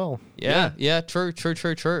Scratchy as well. Yeah. True.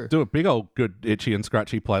 Do a big old good Itchy and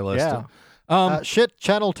Scratchy playlist. Yeah. Shit,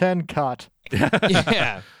 Channel 10 cut.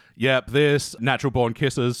 Yeah. Yep, this Natural Born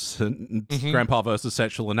Kisses, and Grandpa versus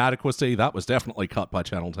Sexual Inadequacy, that was definitely cut by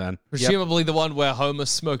Channel 10. Presumably the one where Homer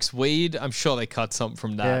smokes weed. I'm sure they cut something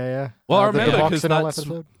from that. Yeah. Well, I The remember because Devoxynol that's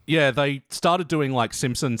episode. they started doing like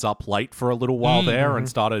Simpsons Up Late for a little while there, and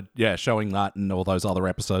started showing that and all those other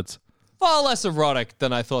episodes. Far less erotic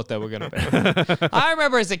than I thought they were going to be. I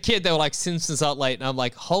remember as a kid, they were like Simpsons Out Late, and I'm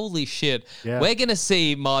like, holy shit, Yeah. we're going to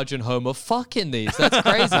see Marge and Homer fucking these. That's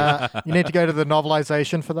crazy. You need to go to the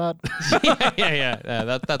novelization for that.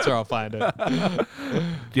 yeah. That's where I'll find it.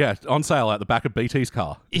 Yeah, on sale at the back of BT's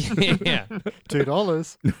car. Yeah.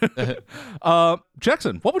 $2.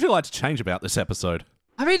 Jackson, what would you like to change about this episode?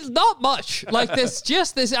 I mean, not much. Like, there's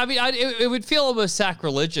just this. I mean, it would feel almost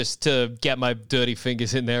sacrilegious to get my dirty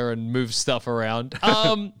fingers in there and move stuff around.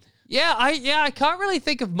 I can't really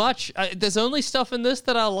think of much. There's only stuff in this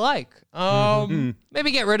that I like.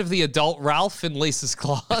 Maybe get rid of the adult Ralph in Lisa's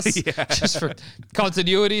class, just for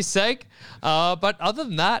continuity's sake. But other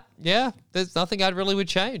than that, there's nothing I really would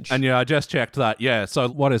change. And I just checked that. Yeah, so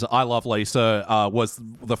what is it? I Love Lisa was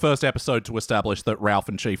the first episode to establish that Ralph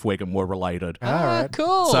and Chief Wiggum were related. All right.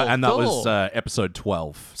 Cool. So, and that cool. was episode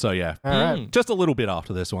 12. So yeah, All right. just a little bit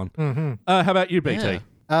after this one. How about you, BT?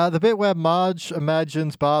 Yeah. The bit where Marge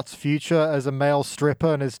imagines Bart's future as a male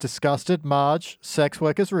stripper and is disgusted. Marge, sex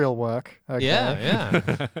work is real work. Okay.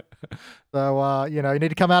 Yeah. So, you need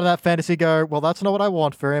to come out of that fantasy, go, well, that's not what I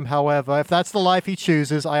want for him. However, if that's the life he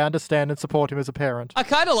chooses, I understand and support him as a parent. I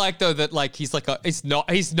kind of like though that like he's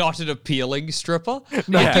not an appealing stripper.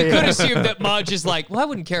 No, Like, you yeah. could assume that Marge is like, well, I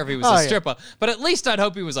wouldn't care if he was Oh, a yeah. stripper, but at least I'd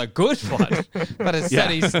hope he was a good one. But instead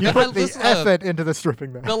he's You put the listen, effort into the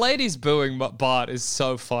stripping there. the ladies booing Bart is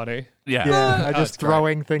so funny. Yeah. Yeah, I Oh, just it's great.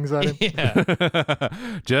 throwing things at him.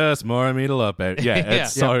 Yeah. Just more of me to love, baby. Yeah, Yeah.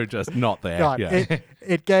 it's so just not there. God, yeah.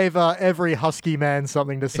 it gave every husky man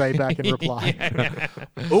something to say back in reply.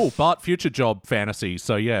 Oh, Bart future job fantasy.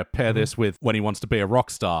 So yeah, pair this with when he wants to be a rock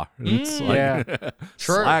star. It's like, Yeah.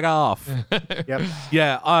 True. slag off. Yep.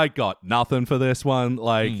 Yeah, I got nothing for this one.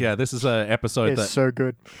 Like, yeah, this is an episode It's that so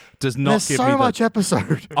good. does not There's give so me much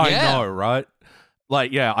episode. I Yeah. know, right?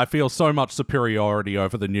 Like, yeah, I feel so much superiority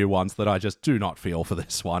over the new ones that I just do not feel for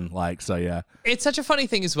this one. Like, so yeah. It's such a funny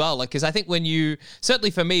thing as well, like, because I think when you, certainly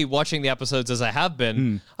for me, watching the episodes as I have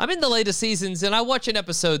been, I'm in the later seasons and I watch an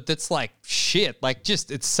episode that's like shit, like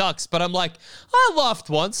just it sucks, but I'm like, I laughed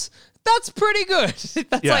once. That's pretty good.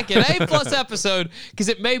 That's like an A+ episode because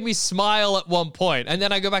it made me smile at one point. And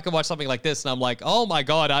then I go back and watch something like this and I'm like, oh my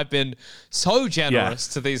God, I've been so generous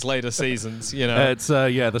to these later seasons, you know? It's,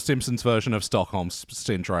 the Simpsons version of Stockholm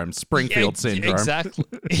Syndrome, Springfield Syndrome. Exactly.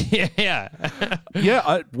 Yeah.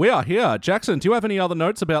 We are here. Jackson, do you have any other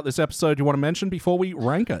notes about this episode you want to mention before we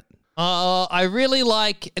rank it? I really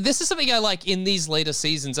like, this is something I like in these later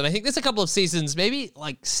seasons, and I think there's a couple of seasons, maybe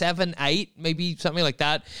like 7, 8, maybe something like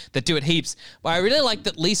that do it heaps. But I really like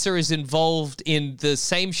that Lisa is involved in the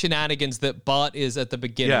same shenanigans that Bart is at the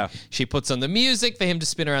beginning. Yeah. She puts on the music for him to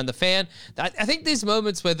spin around the fan. I think these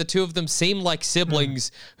moments where the two of them seem like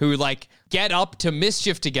siblings who like get up to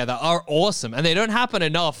mischief together are awesome, and they don't happen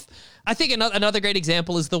enough. I think another great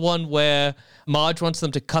example is the one where Marge wants them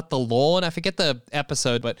to cut the lawn. I forget the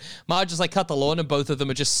episode, but Marge is like, cut the lawn, and both of them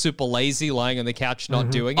are just super lazy, lying on the couch, not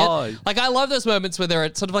doing it. Oh. Like, I love those moments where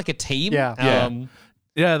they're sort of like a team. Yeah,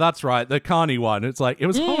 that's right. The Carney one. It's like, it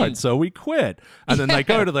was hard, so we quit. And then they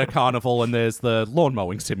go to the carnival and there's the lawn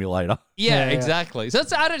mowing simulator. Yeah, exactly. So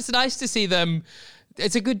it's nice to see them.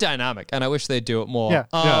 It's a good dynamic, and I wish they'd do it more. Yeah.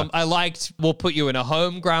 I liked, we'll put you in a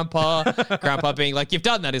home, Grandpa. Grandpa being like, you've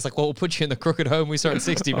done that. He's like, well, we'll put you in the crooked home we saw in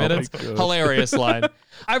 60 Minutes. Hilarious line.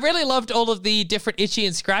 I really loved all of the different Itchy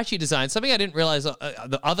and Scratchy designs. Something I didn't realize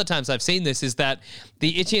the other times I've seen this is that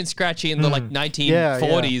the Itchy and Scratchy in the like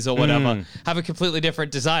 1940s or whatever have a completely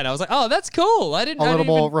different design. I was like, oh, that's cool. I didn't. A little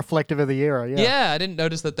more reflective of the era. Yeah, I didn't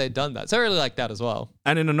notice that they'd done that. So I really like that as well.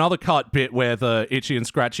 And in another cut bit where the Itchy and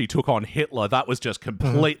Scratchy took on Hitler, that was just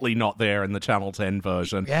completely not there in the Channel 10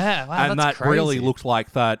 version. Yeah, wow, and that's that really crazy. looked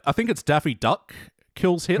like that. I think it's Daffy Duck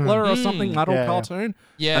kills Hitler or something, that old cartoon.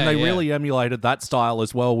 Yeah, and they really emulated that style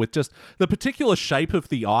as well with just the particular shape of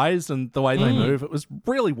the eyes and the way they move. It was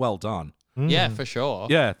really well done. Yeah, for sure.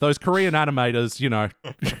 Yeah, those Korean animators, you know,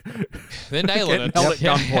 They're nailing it. held at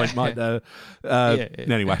gunpoint might.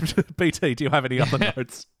 Anyway, BT, do you have any other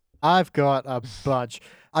notes? I've got a bunch.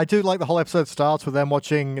 I do like the whole episode starts with them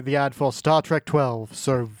watching the ad for Star Trek 12,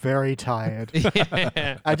 so very tired.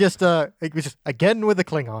 I just, it was just, again with the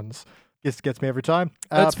Klingons. Just gets me every time.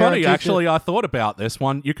 It's funny, actually, I thought about this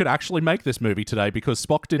one. You could actually make this movie today because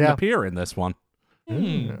Spock didn't appear in this one.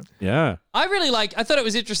 Yeah. I thought it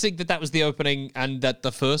was interesting that was the opening and that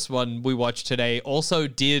the first one we watched today also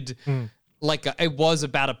did it was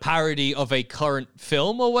about a parody of a current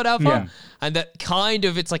film or whatever. Yeah. And that kind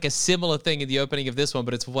of, it's like a similar thing in the opening of this one,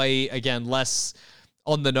 but it's way, again, less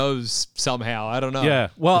on the nose somehow. I don't know. Yeah.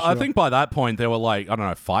 Well, I think by that point there were like, I don't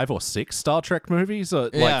know, 5 or 6 Star Trek movies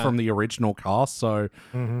like from the original cast. So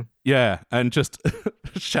yeah. And just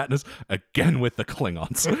Shatner's again with the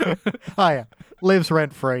Klingons. Oh yeah. Lives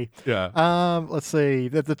rent free. Yeah. Let's see.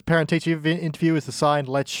 The parent-teacher interview is the sign,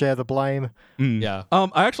 let's share the blame. Yeah.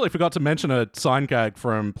 I actually forgot to mention a sign gag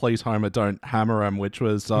from Please Homer, Don't Hammer Him, which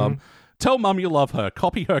was tell Mum you love her,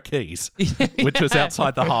 copy her keys, which was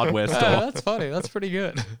outside the hardware store. That's funny. That's pretty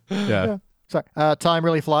good. Yeah. So time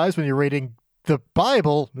really flies when you're reading the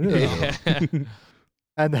Bible.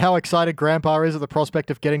 And how excited Grandpa is at the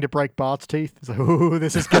prospect of getting to break Bart's teeth. He's like, ooh,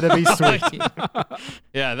 this is going to be sweet.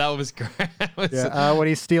 Yeah, that was great. When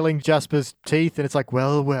he's stealing Jasper's teeth, and it's like,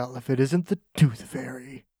 well, if it isn't the Tooth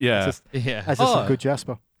Fairy. Yeah. That's just some good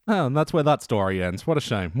Jasper. Oh, and that's where that story ends. What a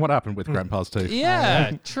shame. What happened with Grandpa's teeth?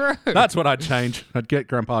 Yeah, true. That's what I'd change. I'd get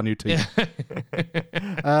Grandpa new teeth.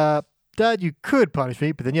 Dad, you could punish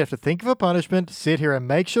me, but then you have to think of a punishment, sit here and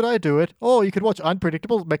make sure I do it, or you could watch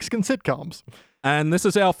unpredictable Mexican sitcoms. And this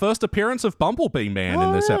is our first appearance of Bumblebee Man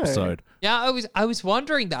in this episode. Yeah, I was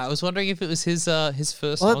wondering that. I was wondering if it was his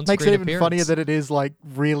first Well, that on-screen makes it even appearance. funnier that it is like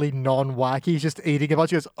really non-wacky. He's just eating a bunch.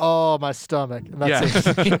 He goes, oh, my stomach. And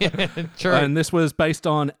that's it. True. And this was based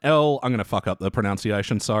on I'm going to fuck up the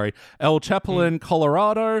pronunciation, sorry, El Chapulín,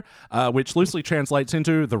 Colorado, which loosely translates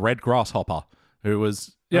into the Red Grasshopper, who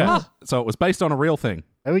was, so it was based on a real thing.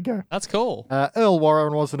 There we go. That's cool. Earl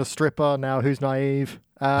Warren wasn't a stripper. Now who's naive?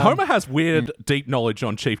 Homer has weird, deep knowledge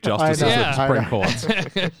on Chief Justices of Supreme Courts.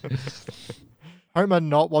 Homer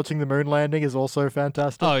not watching the moon landing is also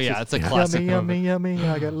fantastic. Oh, yeah, it's a classic Yummy, yummy, yummy,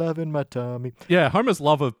 I got love in my tummy. Yeah, Homer's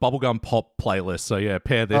love of bubblegum pop playlists. So yeah,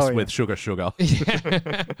 pair this with Sugar Sugar.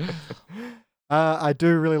 I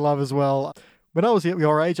do really love as well. When I was at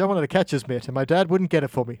your age, I wanted a catcher's mitt, and my dad wouldn't get it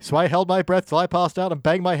for me. So I held my breath till I passed out and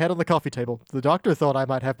banged my head on the coffee table. The doctor thought I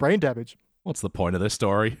might have brain damage. What's the point of this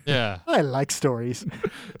story? Yeah. I like stories.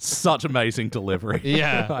 Such amazing delivery.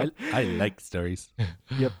 Yeah. I like stories.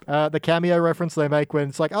 Yep. The cameo reference they make when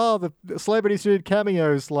it's like, oh, the celebrities who did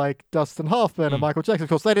cameos like Dustin Hoffman and Michael Jackson. Of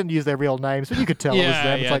course, they didn't use their real names, but you could tell it was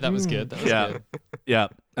them. It's like, that was good. That was good. Yeah.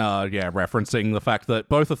 Referencing the fact that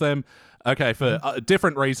both of them, for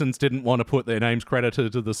different reasons, didn't want to put their names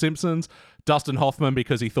credited to The Simpsons. Dustin Hoffman,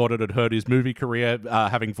 because he thought it had hurt his movie career,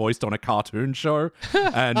 having voiced on a cartoon show.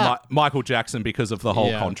 And Michael Jackson, because of the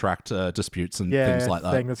whole contract disputes and things like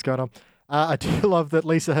that. Thing that's going on. I do love that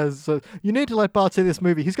Lisa has, you need to let Bart see this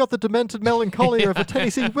movie. He's got the demented melancholia of a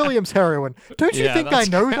Tennessee Williams heroine. Don't you think I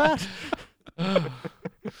know that?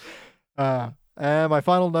 And my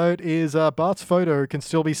final note is Bart's photo can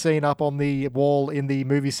still be seen up on the wall in the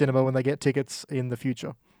movie cinema when they get tickets in the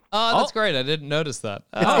future. Oh, that's great. I didn't notice that.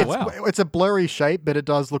 Wow. It's a blurry shape, but it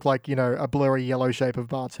does look like, a blurry yellow shape of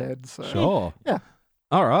Bart's head. So. Sure. Yeah.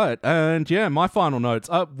 All right. And my final notes.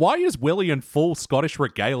 Why is Willie in full Scottish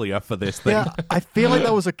regalia for this thing? Yeah, I feel like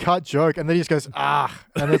that was a cut joke, and then he just goes,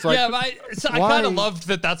 and it's like, I kind of loved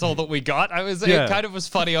that that's all that we got. It kind of was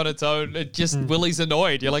funny on its own. It just, Willie's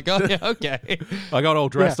annoyed. You're like, oh, yeah, okay. I got all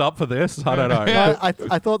dressed up for this. I don't know. Yeah,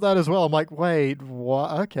 I thought that as well. I'm like, wait,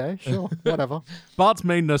 what? Okay, sure, whatever. Bart's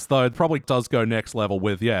meanness, though, probably does go next level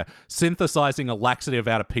with, synthesizing a laxative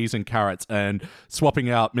out of peas and carrots and swapping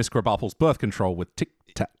out Miss Krabappel's birth control with Tic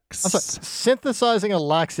Tacs. Synthesizing a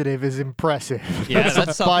laxative is impressive. Yeah,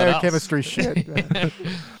 that's some biochemistry shit.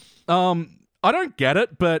 I don't get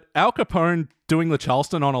it, but Al Capone doing the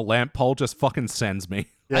Charleston on a lamp pole just fucking sends me.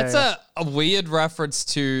 That's a weird reference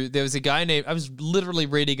to, there was a guy named, I was literally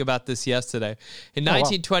reading about this yesterday. In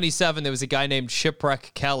 1927, there was a guy named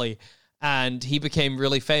Shipwreck Kelly, and he became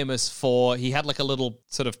really famous for, he had like a little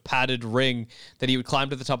sort of padded ring that he would climb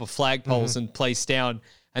to the top of flagpoles and place down,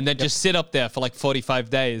 and then just sit up there for like 45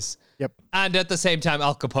 days. Yep. And at the same time,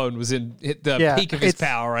 Al Capone was in the peak of his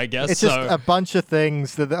power, I guess. It's just a bunch of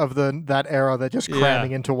things that era they're just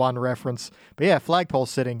cramming into one reference. But yeah, flagpole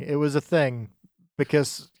sitting, it was a thing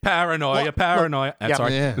because... Paranoia.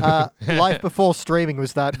 Sorry. Life before streaming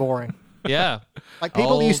was that boring. Yeah. Like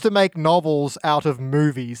people used to make novels out of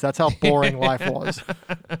movies. That's how boring life was.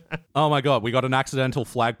 Oh my God, we got an accidental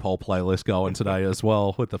flagpole playlist going today as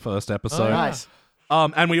well with the first episode. Nice.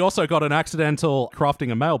 And we also got an accidental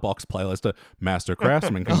crafting a mailbox playlist. A master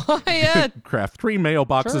craftsman can craft 3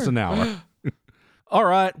 mailboxes an hour. All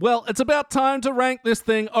right, well, it's about time to rank this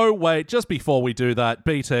thing. Oh, wait, just before we do that,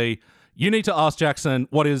 BT, you need to ask Jackson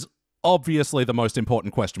what is obviously the most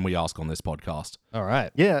important question we ask on this podcast. All right.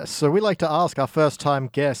 Yeah, so we like to ask our first-time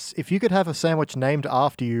guests, if you could have a sandwich named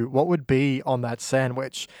after you, what would be on that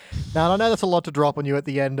sandwich? Now, I know that's a lot to drop on you at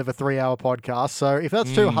the end of a 3-hour podcast, so if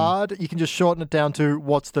that's too hard, you can just shorten it down to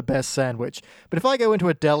what's the best sandwich. But if I go into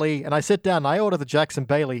a deli and I sit down and I order the Jackson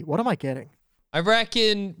Bailey, what am I getting? I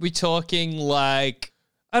reckon we're talking like,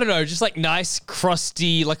 I don't know, just like nice,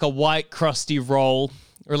 crusty, like a white crusty roll,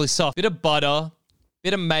 really soft, bit of butter,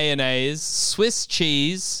 bit of mayonnaise, Swiss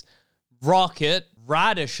cheese, rocket,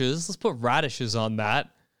 radishes. Let's put radishes on that.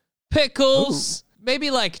 Pickles, maybe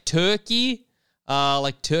like turkey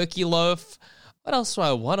loaf. What else do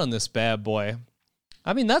I want on this bad boy?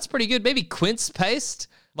 I mean, that's pretty good. Maybe quince paste.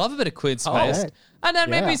 Love a bit of quince paste. Right. And then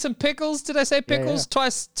maybe some pickles. Did I say pickles? Yeah.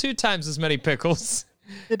 2 times as many pickles.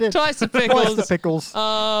 You did. Twice the pickles. Twice the pickles.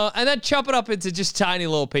 And then chop it up into just tiny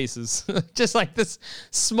little pieces. Just like this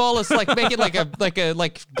smallest, like make it like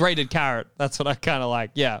a grated carrot. That's what I kind of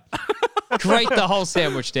like. Yeah. Grate the whole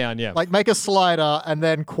sandwich down, yeah. Like make a slider and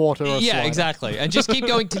then quarter a slider. Yeah, exactly. And just keep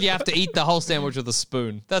going till you have to eat the whole sandwich with a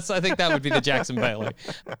spoon. I think that would be the Jackson Bailey.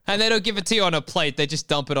 And they don't give it to you on a plate. They just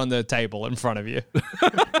dump it on the table in front of you.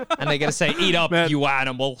 And they got to say, eat up, you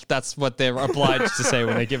animal. That's what they're obliged to say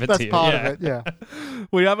when they give it to you. That's part of it, yeah.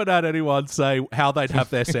 We haven't had anyone say how they'd have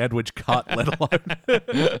their sandwich cut, let alone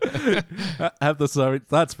have the sandwich.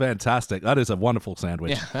 That's fantastic. That is a wonderful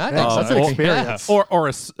sandwich. Yeah, I think so. That's an experience.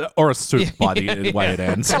 Or a soup by the way it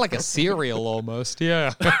ends. It's like a cereal almost,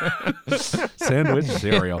 yeah. Sandwich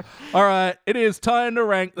cereal. All right, it is time to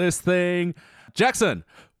rank this thing. Jackson,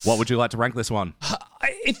 what would you like to rank this one?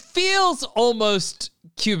 It feels almost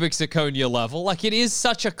cubic zirconia level. Like it is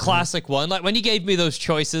such a classic one. Like when you gave me those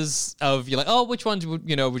choices of you're like, oh, which ones would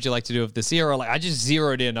you like to do of this era? Like I just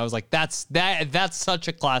zeroed in. I was like, that's such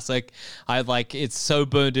a classic. It's so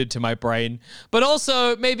burned into my brain. But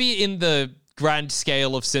also maybe in the grand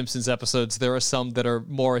scale of Simpsons episodes, there are some that are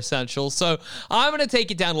more essential. So I'm going to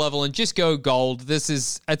take it down level and just go gold.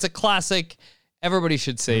 It's a classic. Everybody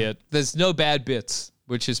should see it. There's no bad bits,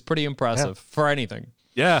 which is pretty impressive for anything.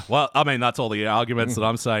 Yeah, well, I mean, that's all the arguments that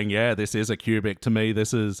I'm saying. Yeah, this is a cubic. To me,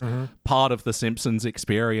 this is part of the Simpsons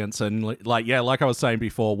experience. And like I was saying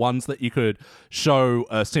before, ones that you could show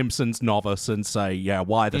a Simpsons novice and say, yeah,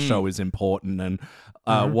 why the show is important and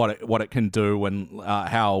what it can do and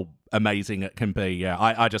how amazing it can be. Yeah,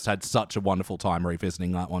 I just had such a wonderful time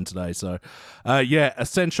revisiting that one today. So,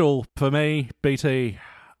 essential for me, BT.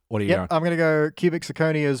 What are you going? I'm going to go Cubic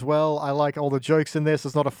Zirconia as well. I like all the jokes in this.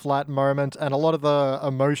 It's not a flat moment, and a lot of the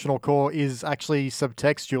emotional core is actually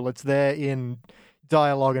subtextual. It's there in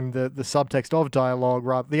dialogue and the subtext of dialogue.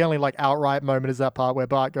 Rather, the only like outright moment is that part where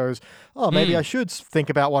Bart goes, "Oh, maybe I should think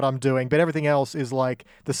about what I'm doing," but everything else is like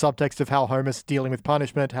the subtext of how Homer's dealing with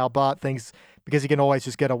punishment, how Bart thinks because he can always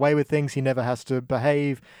just get away with things, he never has to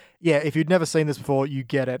behave. Yeah, if you'd never seen this before, you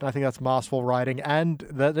get it. I think that's masterful writing, and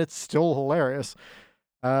that it's still hilarious.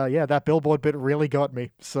 That billboard bit really got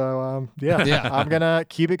me. So, I'm going to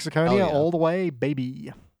Cubic Zirconia all the way,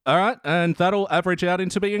 baby. All right, and that'll average out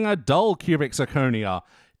into being a dull Cubic Zirconia.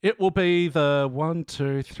 It will be the 1,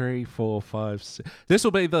 2, 3, 4, 5, 6. This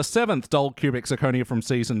will be the 7th dull Cubic Zirconia from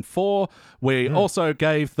Season 4. We also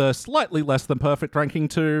gave the slightly less than perfect ranking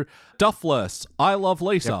to Duffless, I Love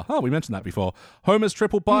Lisa. Yep. Oh, we mentioned that before. Homer's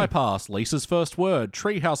Triple Bypass, Lisa's First Word,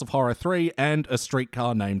 Treehouse of Horror 3, and A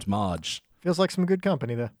Streetcar Named Marge. Feels like some good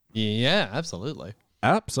company there. Yeah, absolutely.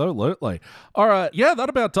 Absolutely. All right. Yeah, that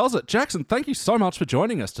about does it. Jackson, thank you so much for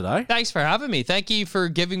joining us today. Thanks for having me. Thank you for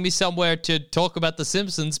giving me somewhere to talk about The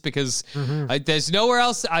Simpsons because there's nowhere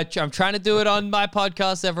else. I'm trying to do it on my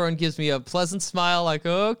podcast. Everyone gives me a pleasant smile like,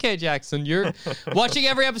 okay, Jackson, you're watching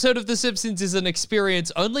every episode of The Simpsons is an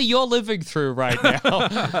experience only you're living through right now.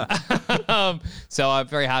 So I'm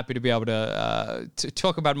very happy to be able to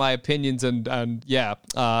talk about my opinions and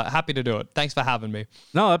happy to do it. Thanks for having me.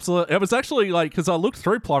 No, absolutely. It was actually like, because I looked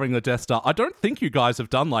through Plumbing the Death Star. I don't think you guys have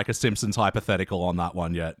done like a Simpsons hypothetical on that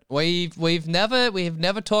one yet. We've never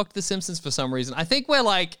talked The Simpsons for some reason. I think we're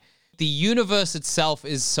like the universe itself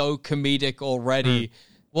is so comedic already.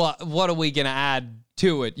 What are we gonna add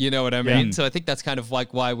to it? You know what I mean? Yeah. So I think that's kind of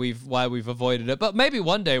like why we've avoided it. But maybe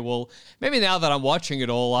one day maybe now that I'm watching it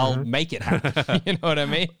all, I'll make it happen. You know what I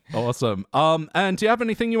mean? Awesome. And do you have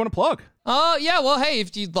anything you want to plug? Well, hey,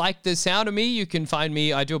 if you like the sound of me, you can find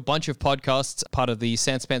me. I do a bunch of podcasts, part of the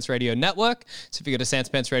Sanspants Radio Network. So if you go to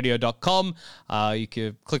sanspantsradio.com, you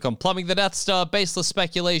can click on Plumbing the Death Star, Baseless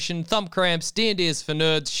Speculation, Thumb Cramps, D&D is for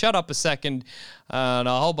Nerds, Shut Up a Second, and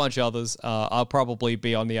a whole bunch of others. I'll probably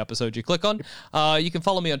be on the episode you click on. You can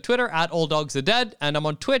follow me on Twitter at All Dogs Are Dead, and I'm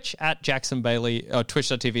on Twitch at Jackson Bailey,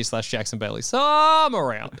 twitch.tv/Jackson Bailey. So I'm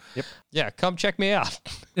around. Yep. Yeah, come check me out.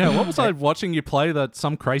 Yeah, what was I watching you play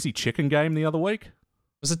some crazy chicken game the other week?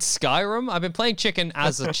 Was it Skyrim? I've been playing Skyrim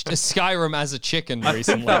as a chicken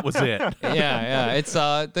recently. That was it. Yeah. It's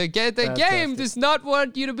the game does not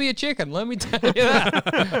want you to be a chicken. Let me tell you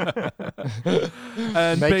that.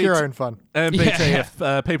 And make your own fun. And BT, if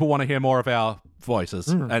people want to hear more of our voices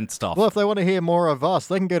and stuff. Well, if they want to hear more of us,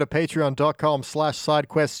 they can go to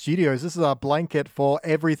patreon.com/sidequeststudios. This is our blanket for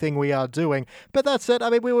everything we are doing. But that said, I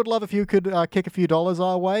mean, we would love if you could kick a few dollars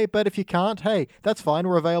our way. But if you can't, hey, that's fine.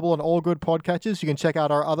 We're available on all good podcatchers. You can check out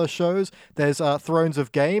our other shows. There's Thrones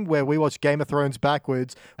of Game, where we watch Game of Thrones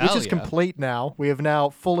backwards, which is complete now. We have now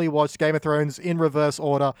fully watched Game of Thrones in reverse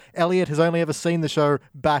order. Elliot has only ever seen the show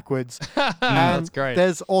backwards. That's great.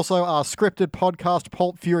 There's also our scripted podcast,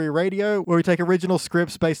 Pulp Fury Radio, where we take original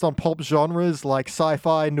scripts based on pulp genres like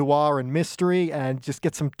sci-fi, noir, and mystery, and just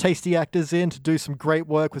get some tasty actors in to do some great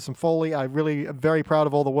work with some Foley. I really am very proud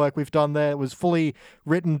of all the work we've done there. It was fully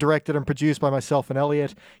written, directed, and produced by myself and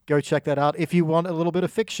Elliot. Go check that out if you want a little bit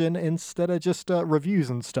of fiction instead of just reviews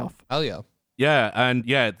and stuff. Oh, yeah. Yeah, and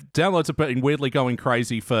downloads have been weirdly going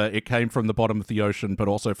crazy for It Came From the Bottom of the Ocean, but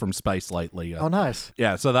also from space lately. Oh, nice.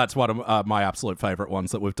 Yeah, so that's one of my absolute favorite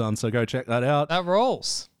ones that we've done, so go check that out. That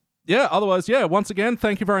rolls. Yeah, otherwise, once again,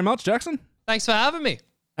 thank you very much, Jackson. Thanks for having me.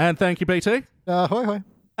 And thank you, BT. Hoy hoy.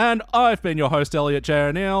 And I've been your host, Elliot J.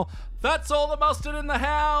 O'Neill. That's all the mustard in the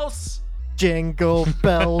house. Jingle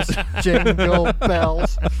bells, jingle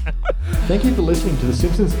bells. Thank you for listening to the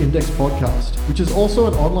Simpsons Index podcast, which is also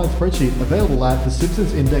an online spreadsheet available at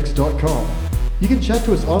thesimpsonsindex.com. You can chat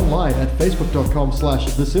to us online at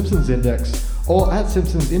facebook.com/thesimpsonsindex or at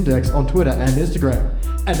Simpsons Index on Twitter and Instagram.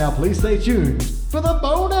 And now please stay tuned for the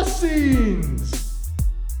bonus scenes!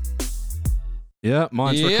 Yeah,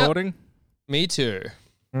 mine's recording. Me too.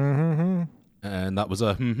 Mm-hmm. And that was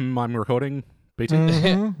I'm recording. BT?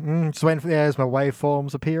 So when there's my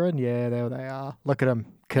waveforms appearing, yeah, there they are. Look at them,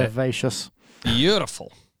 curvaceous.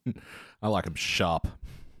 Beautiful. I like them sharp.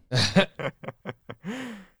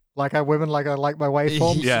 Like I women, like I like my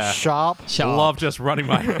waveforms. Yeah. Sharp. Love just running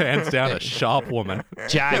my hands down a sharp woman.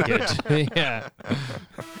 Jagged. Yeah.